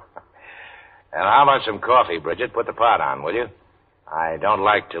 And how about some coffee, Bridget? Put the pot on, will you? I don't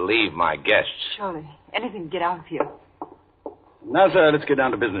like to leave my guests. Surely. Anything to get out of here. Now, sir, let's get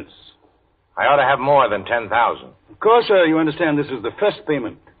down to business. I ought to have more than 10,000. Of course, sir, you understand this is the first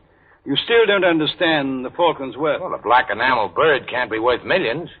payment. You still don't understand the Falcon's worth. Well, a black enamel bird can't be worth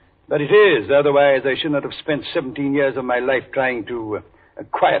millions. But it is. Otherwise, I should not have spent 17 years of my life trying to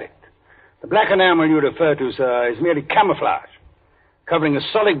acquire it. The black enamel you refer to, sir, is merely camouflage, covering a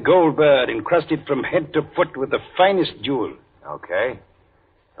solid gold bird encrusted from head to foot with the finest jewel. Okay.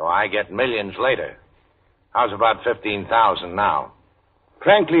 So I get millions later. How's about 15,000 now?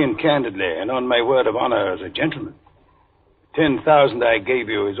 Frankly and candidly, and on my word of honor as a gentleman, $10,000 I gave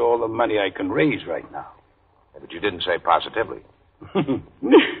you is all the money I can raise right now. Yeah, but you didn't say positively.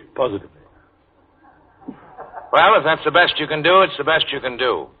 Positively. Well, if that's the best you can do, it's the best you can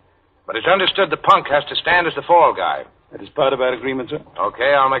do. But it's understood the punk has to stand as the fall guy. That is part of our agreement, sir.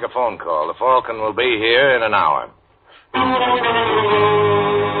 Okay, I'll make a phone call. The Falcon will be here in an hour.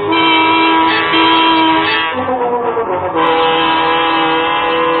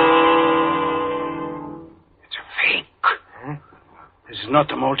 It's a fake. Huh? This is not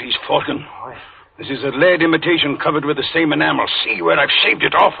the Maltese Falcon. This is a lead imitation covered with the same enamel. See where I've shaved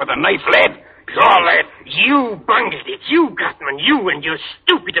it off with a knife lead? Pure lead. You bungled it. You, Gutman. You and your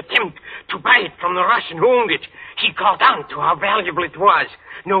stupid attempt to buy it from the Russian who owned it. He caught on to how valuable it was.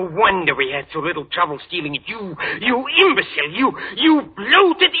 No wonder we had so little trouble stealing it. You imbecile. You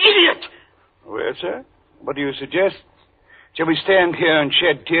bloated idiot. Well, sir, what do you suggest? Shall we stand here and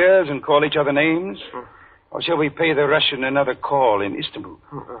shed tears and call each other names? Or shall we pay the Russian another call in Istanbul?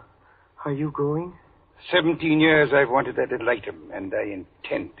 Are you going? 17 years I've wanted that little item, and I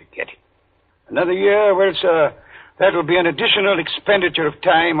intend to get it. Another year, well, sir, that will be an additional expenditure of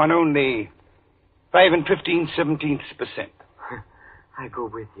time on only 5 15/17%. I go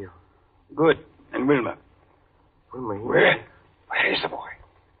with you. Good. And Wilma? Wilma? Where is the boy?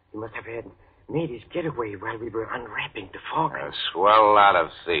 He must have made his getaway while we were unwrapping the Falcon. A swell lot of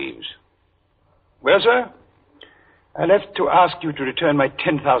thieves. Well, sir, I left to ask you to return my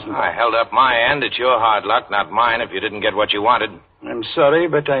 $10,000. I held up my end. It's your hard luck, not mine, if you didn't get what you wanted. I'm sorry,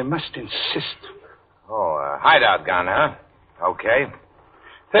 but I must insist. Oh, a hideout gun, huh? Okay.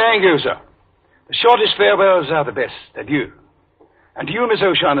 Thank you, sir. The shortest farewells are the best. Adieu. And to you, Miss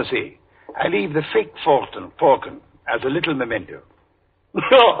O'Shaughnessy, I leave the fake Falcon as a little memento.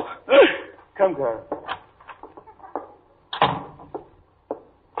 Come, Carl.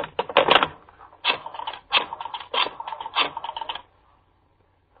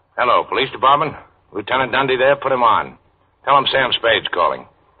 Hello, police department. Lieutenant Dundee there. Put him on. Tell him Sam Spade's calling.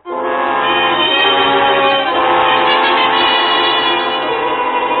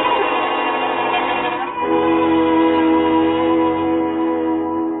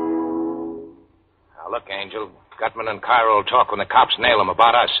 Now, look, Angel. Gutman and Cairo will talk when the cops nail them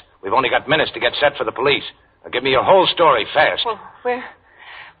about us. We've only got minutes to get set for the police. Now, give me your whole story fast. Well,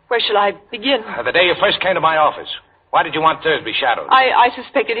 where shall I begin? The day you first came to my office. Why did you want Thursby shadowed? I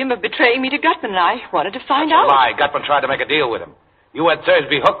suspected him of betraying me to Gutman, and I wanted to find out. That's a lie. Gutman tried to make a deal with him. You had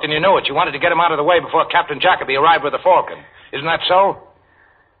Thursby hooked, and you knew it. You wanted to get him out of the way before Captain Jacoby arrived with the Falcon. Isn't that so?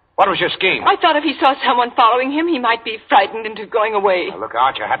 What was your scheme? I thought if he saw someone following him, he might be frightened into going away. Now, look,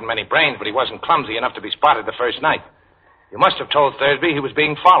 Archer hadn't many brains, but he wasn't clumsy enough to be spotted the first night. You must have told Thursby he was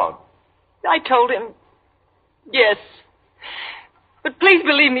being followed. I told him, yes. But please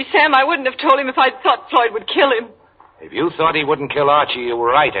believe me, Sam, I wouldn't have told him if I'd thought Floyd would kill him. If you thought he wouldn't kill Archie, you were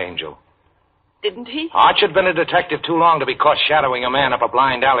right, Angel. Didn't he? Archie had been a detective too long to be caught shadowing a man up a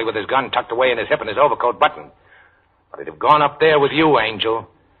blind alley with his gun tucked away in his hip and his overcoat buttoned. But he'd have gone up there with you, Angel.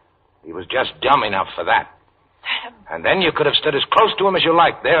 He was just dumb enough for that. Sam. And then you could have stood as close to him as you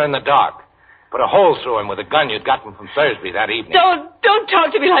liked, there in the dark. Put a hole through him with a gun you'd gotten from Thursby that evening. Don't talk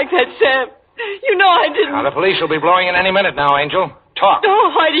to me like that, Sam. You know I didn't. Now, the police will be blowing in any minute now, Angel. Talk.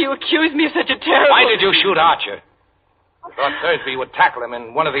 Oh, why do you accuse me of such a terrible... Why did you shoot Archer? You thought Thursby would tackle him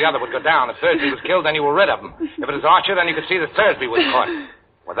and one or the other would go down. If Thursby was killed, then you were rid of him. If it was Archer, then you could see that Thursby was caught.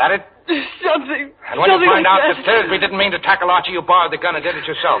 Was that it? Something. And when you find out that Thursby didn't mean to tackle Archer, you borrowed the gun and did it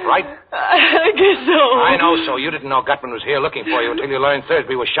yourself, right? I guess so. I know so. You didn't know Gutman was here looking for you until you learned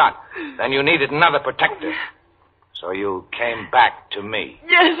Thursby was shot. Then you needed another protector. So you came back to me.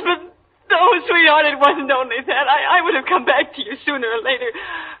 Yes, but... Oh, sweetheart, it wasn't only that. I would have come back to you sooner or later.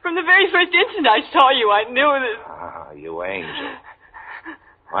 From the very first instant I saw you, I knew that... Ah, you angel.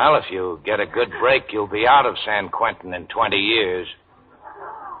 Well, if you get a good break, you'll be out of San Quentin in 20 years.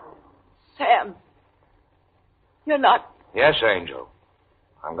 Sam, you're not... Yes, Angel.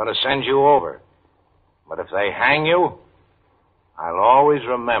 I'm going to send you over. But if they hang you, I'll always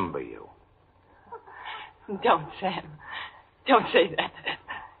remember you. Don't, Sam. Don't say that.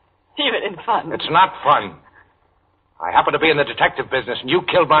 Even in fun. It's not fun. I happen to be in the detective business, and you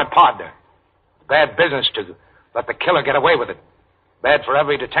killed my partner. It's bad business to let the killer get away with it. Bad for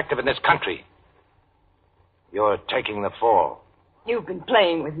every detective in this country. You're taking the fall. You've been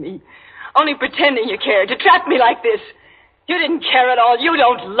playing with me. Only pretending you cared. To trap me like this. You didn't care at all. You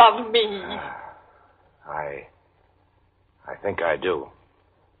don't love me. I think I do.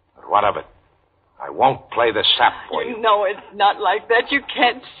 But what of it? I won't play the sap for you. You know it's not like that. You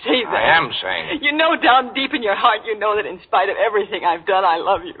can't say that. I am saying it. You know down deep in your heart, you know that in spite of everything I've done, I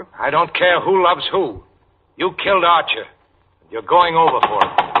love you. I don't care who loves who. You killed Archer. You're going over for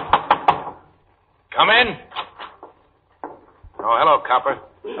it. Come in. Oh, hello, Copper.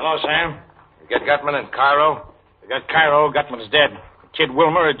 Hello, Sam. You get Gutman in Cairo? We got Cairo. Gutman's dead. Kid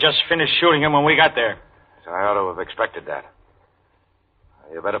Wilmer had just finished shooting him when we got there. So I ought to have expected that.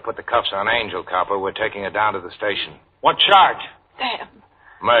 You better put the cuffs on Angel, Copper. We're taking her down to the station. What charge? Sam.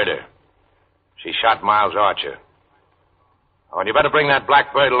 Murder. She shot Miles Archer. Oh, and you better bring that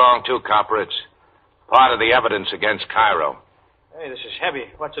Blackbird along, too, Copper. It's part of the evidence against Cairo. Hey, this is heavy.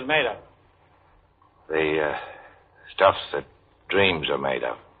 What's it made of? The stuff that dreams are made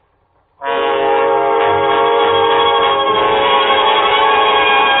of.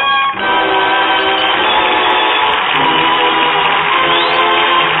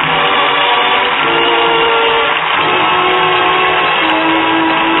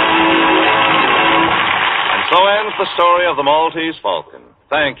 So ends the story of the Maltese Falcon.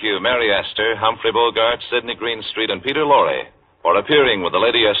 Thank you, Mary Esther, Humphrey Bogart, Sidney Greenstreet, and Peter Lorre for appearing with the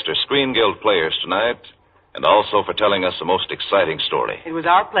Lady Esther Screen Guild players tonight, and also for telling us the most exciting story. It was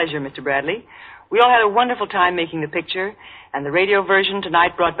our pleasure, Mr. Bradley. We all had a wonderful time making the picture, and the radio version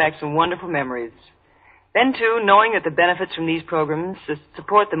tonight brought back some wonderful memories. Then, too, knowing that the benefits from these programs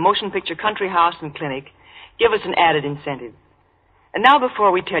support the Motion Picture Country House and Clinic give us an added incentive. And now,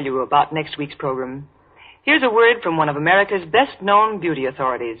 before we tell you about next week's program, here's a word from one of America's best-known beauty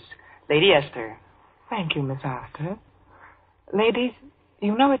authorities, Lady Esther. Thank you, Miss Astor. Ladies,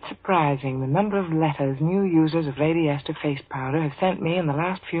 you know it's surprising the number of letters new users of Lady Esther face powder have sent me in the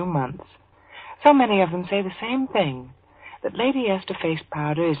last few months. So many of them say the same thing, that Lady Esther face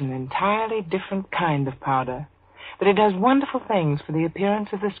powder is an entirely different kind of powder, that it does wonderful things for the appearance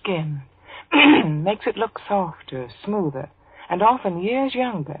of the skin, makes it look softer, smoother, and often years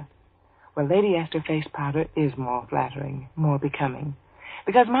younger. Well, Lady Esther face powder is more flattering, more becoming,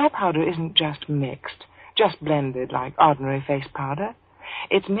 because my powder isn't just mixed, just blended like ordinary face powder.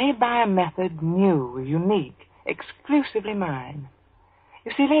 It's made by a method new, unique, exclusively mine.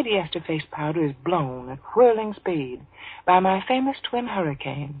 You see, Lady Esther face powder is blown at whirling speed by my famous twin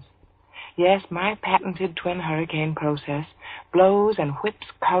hurricanes. Yes, my patented twin hurricane process blows and whips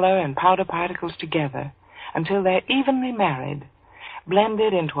color and powder particles together until they're evenly married,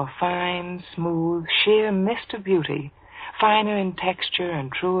 blended into a fine, smooth, sheer mist of beauty, finer in texture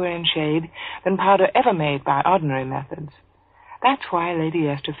and truer in shade than powder ever made by ordinary methods. That's why Lady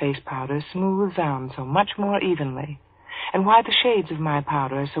Esther face powder smooths down so much more evenly, and why the shades of my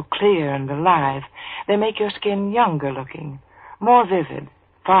powder are so clear and alive. They make your skin younger looking, more vivid,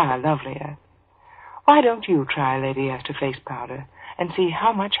 far lovelier. Why don't you try Lady Esther face powder and see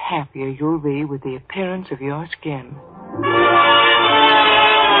how much happier you'll be with the appearance of your skin?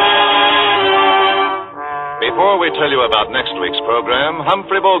 Before we tell you about next week's program,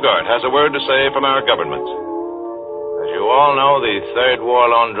 Humphrey Bogart has a word to say from our government. As you all know, the Third War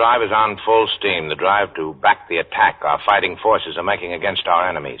Loan Drive is on full steam, the drive to back the attack our fighting forces are making against our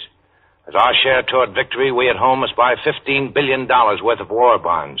enemies. As our share toward victory, we at home must buy $15 billion worth of war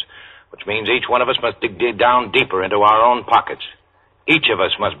bonds, which means each one of us must dig down deeper into our own pockets. Each of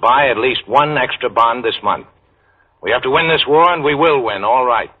us must buy at least one extra bond this month. We have to win this war, and we will win, all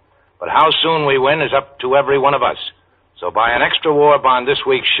right. But how soon we win is up to every one of us. So buy an extra war bond this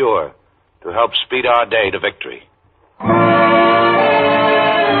week, sure, to help speed our day to victory.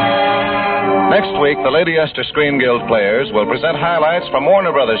 Next week, the Lady Esther Screen Guild players will present highlights from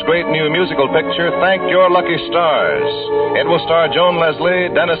Warner Brothers' great new musical picture, Thank Your Lucky Stars. It will star Joan Leslie,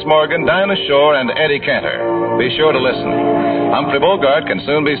 Dennis Morgan, Dinah Shore, and Eddie Cantor. Be sure to listen. Humphrey Bogart can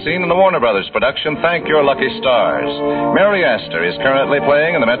soon be seen in the Warner Brothers production, Thank Your Lucky Stars. Mary Astor is currently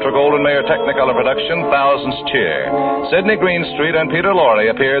playing in the Metro-Goldwyn-Mayer Technicolor production, Thousands Cheer. Sidney Greenstreet and Peter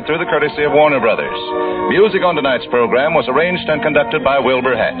Lorre appeared through the courtesy of Warner Brothers. Music on tonight's program was arranged and conducted by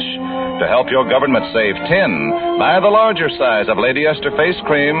Wilbur Hatch. To help your government save tin, buy the larger size of Lady Esther face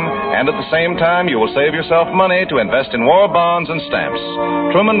cream, and at the same time you will save yourself money to invest in war bonds and stamps.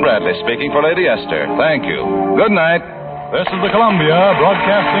 Truman Bradley speaking for Lady Esther. Thank you. Good night. This is the Columbia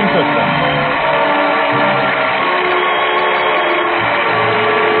Broadcasting System.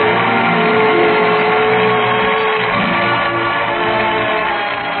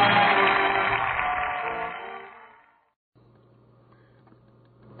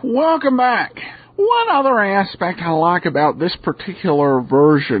 Welcome back. One other aspect I like about this particular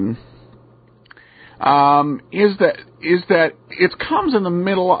version is that it comes in the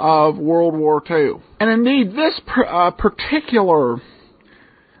middle of World War II. And indeed, this particular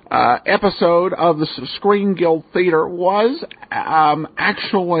episode of the Screen Guild Theater was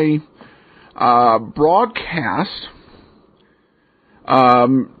actually broadcast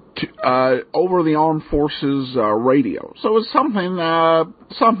over the armed forces radio. So it was something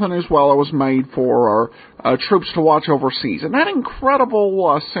as well. It was made for our troops to watch overseas, and that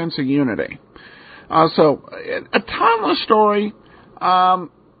incredible sense of unity. So a timeless story.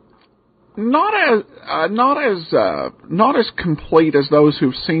 Not as complete as those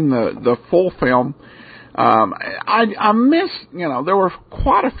who've seen the full film. I miss, there were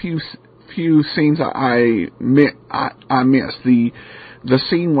quite a few scenes I missed. The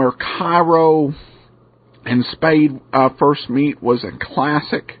scene where Cairo and Spade first meet was a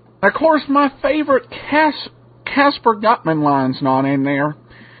classic. Of course, my favorite Casper Gutman line's not in there.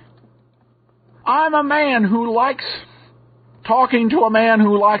 I'm a man who likes talking to a man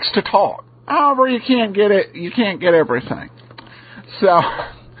who likes to talk. However, you can't get it. You can't get everything. So,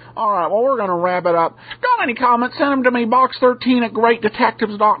 all right. Well, we're going to wrap it up. Got any comments? Send them to me.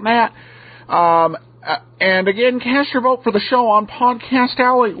 box13@greatdetectives.net. And again, cast your vote for the show on Podcast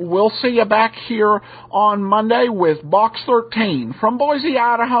Alley. We'll see you back here on Monday with Box 13. From Boise,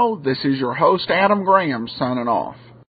 Idaho, this is your host, Adam Graham, signing off.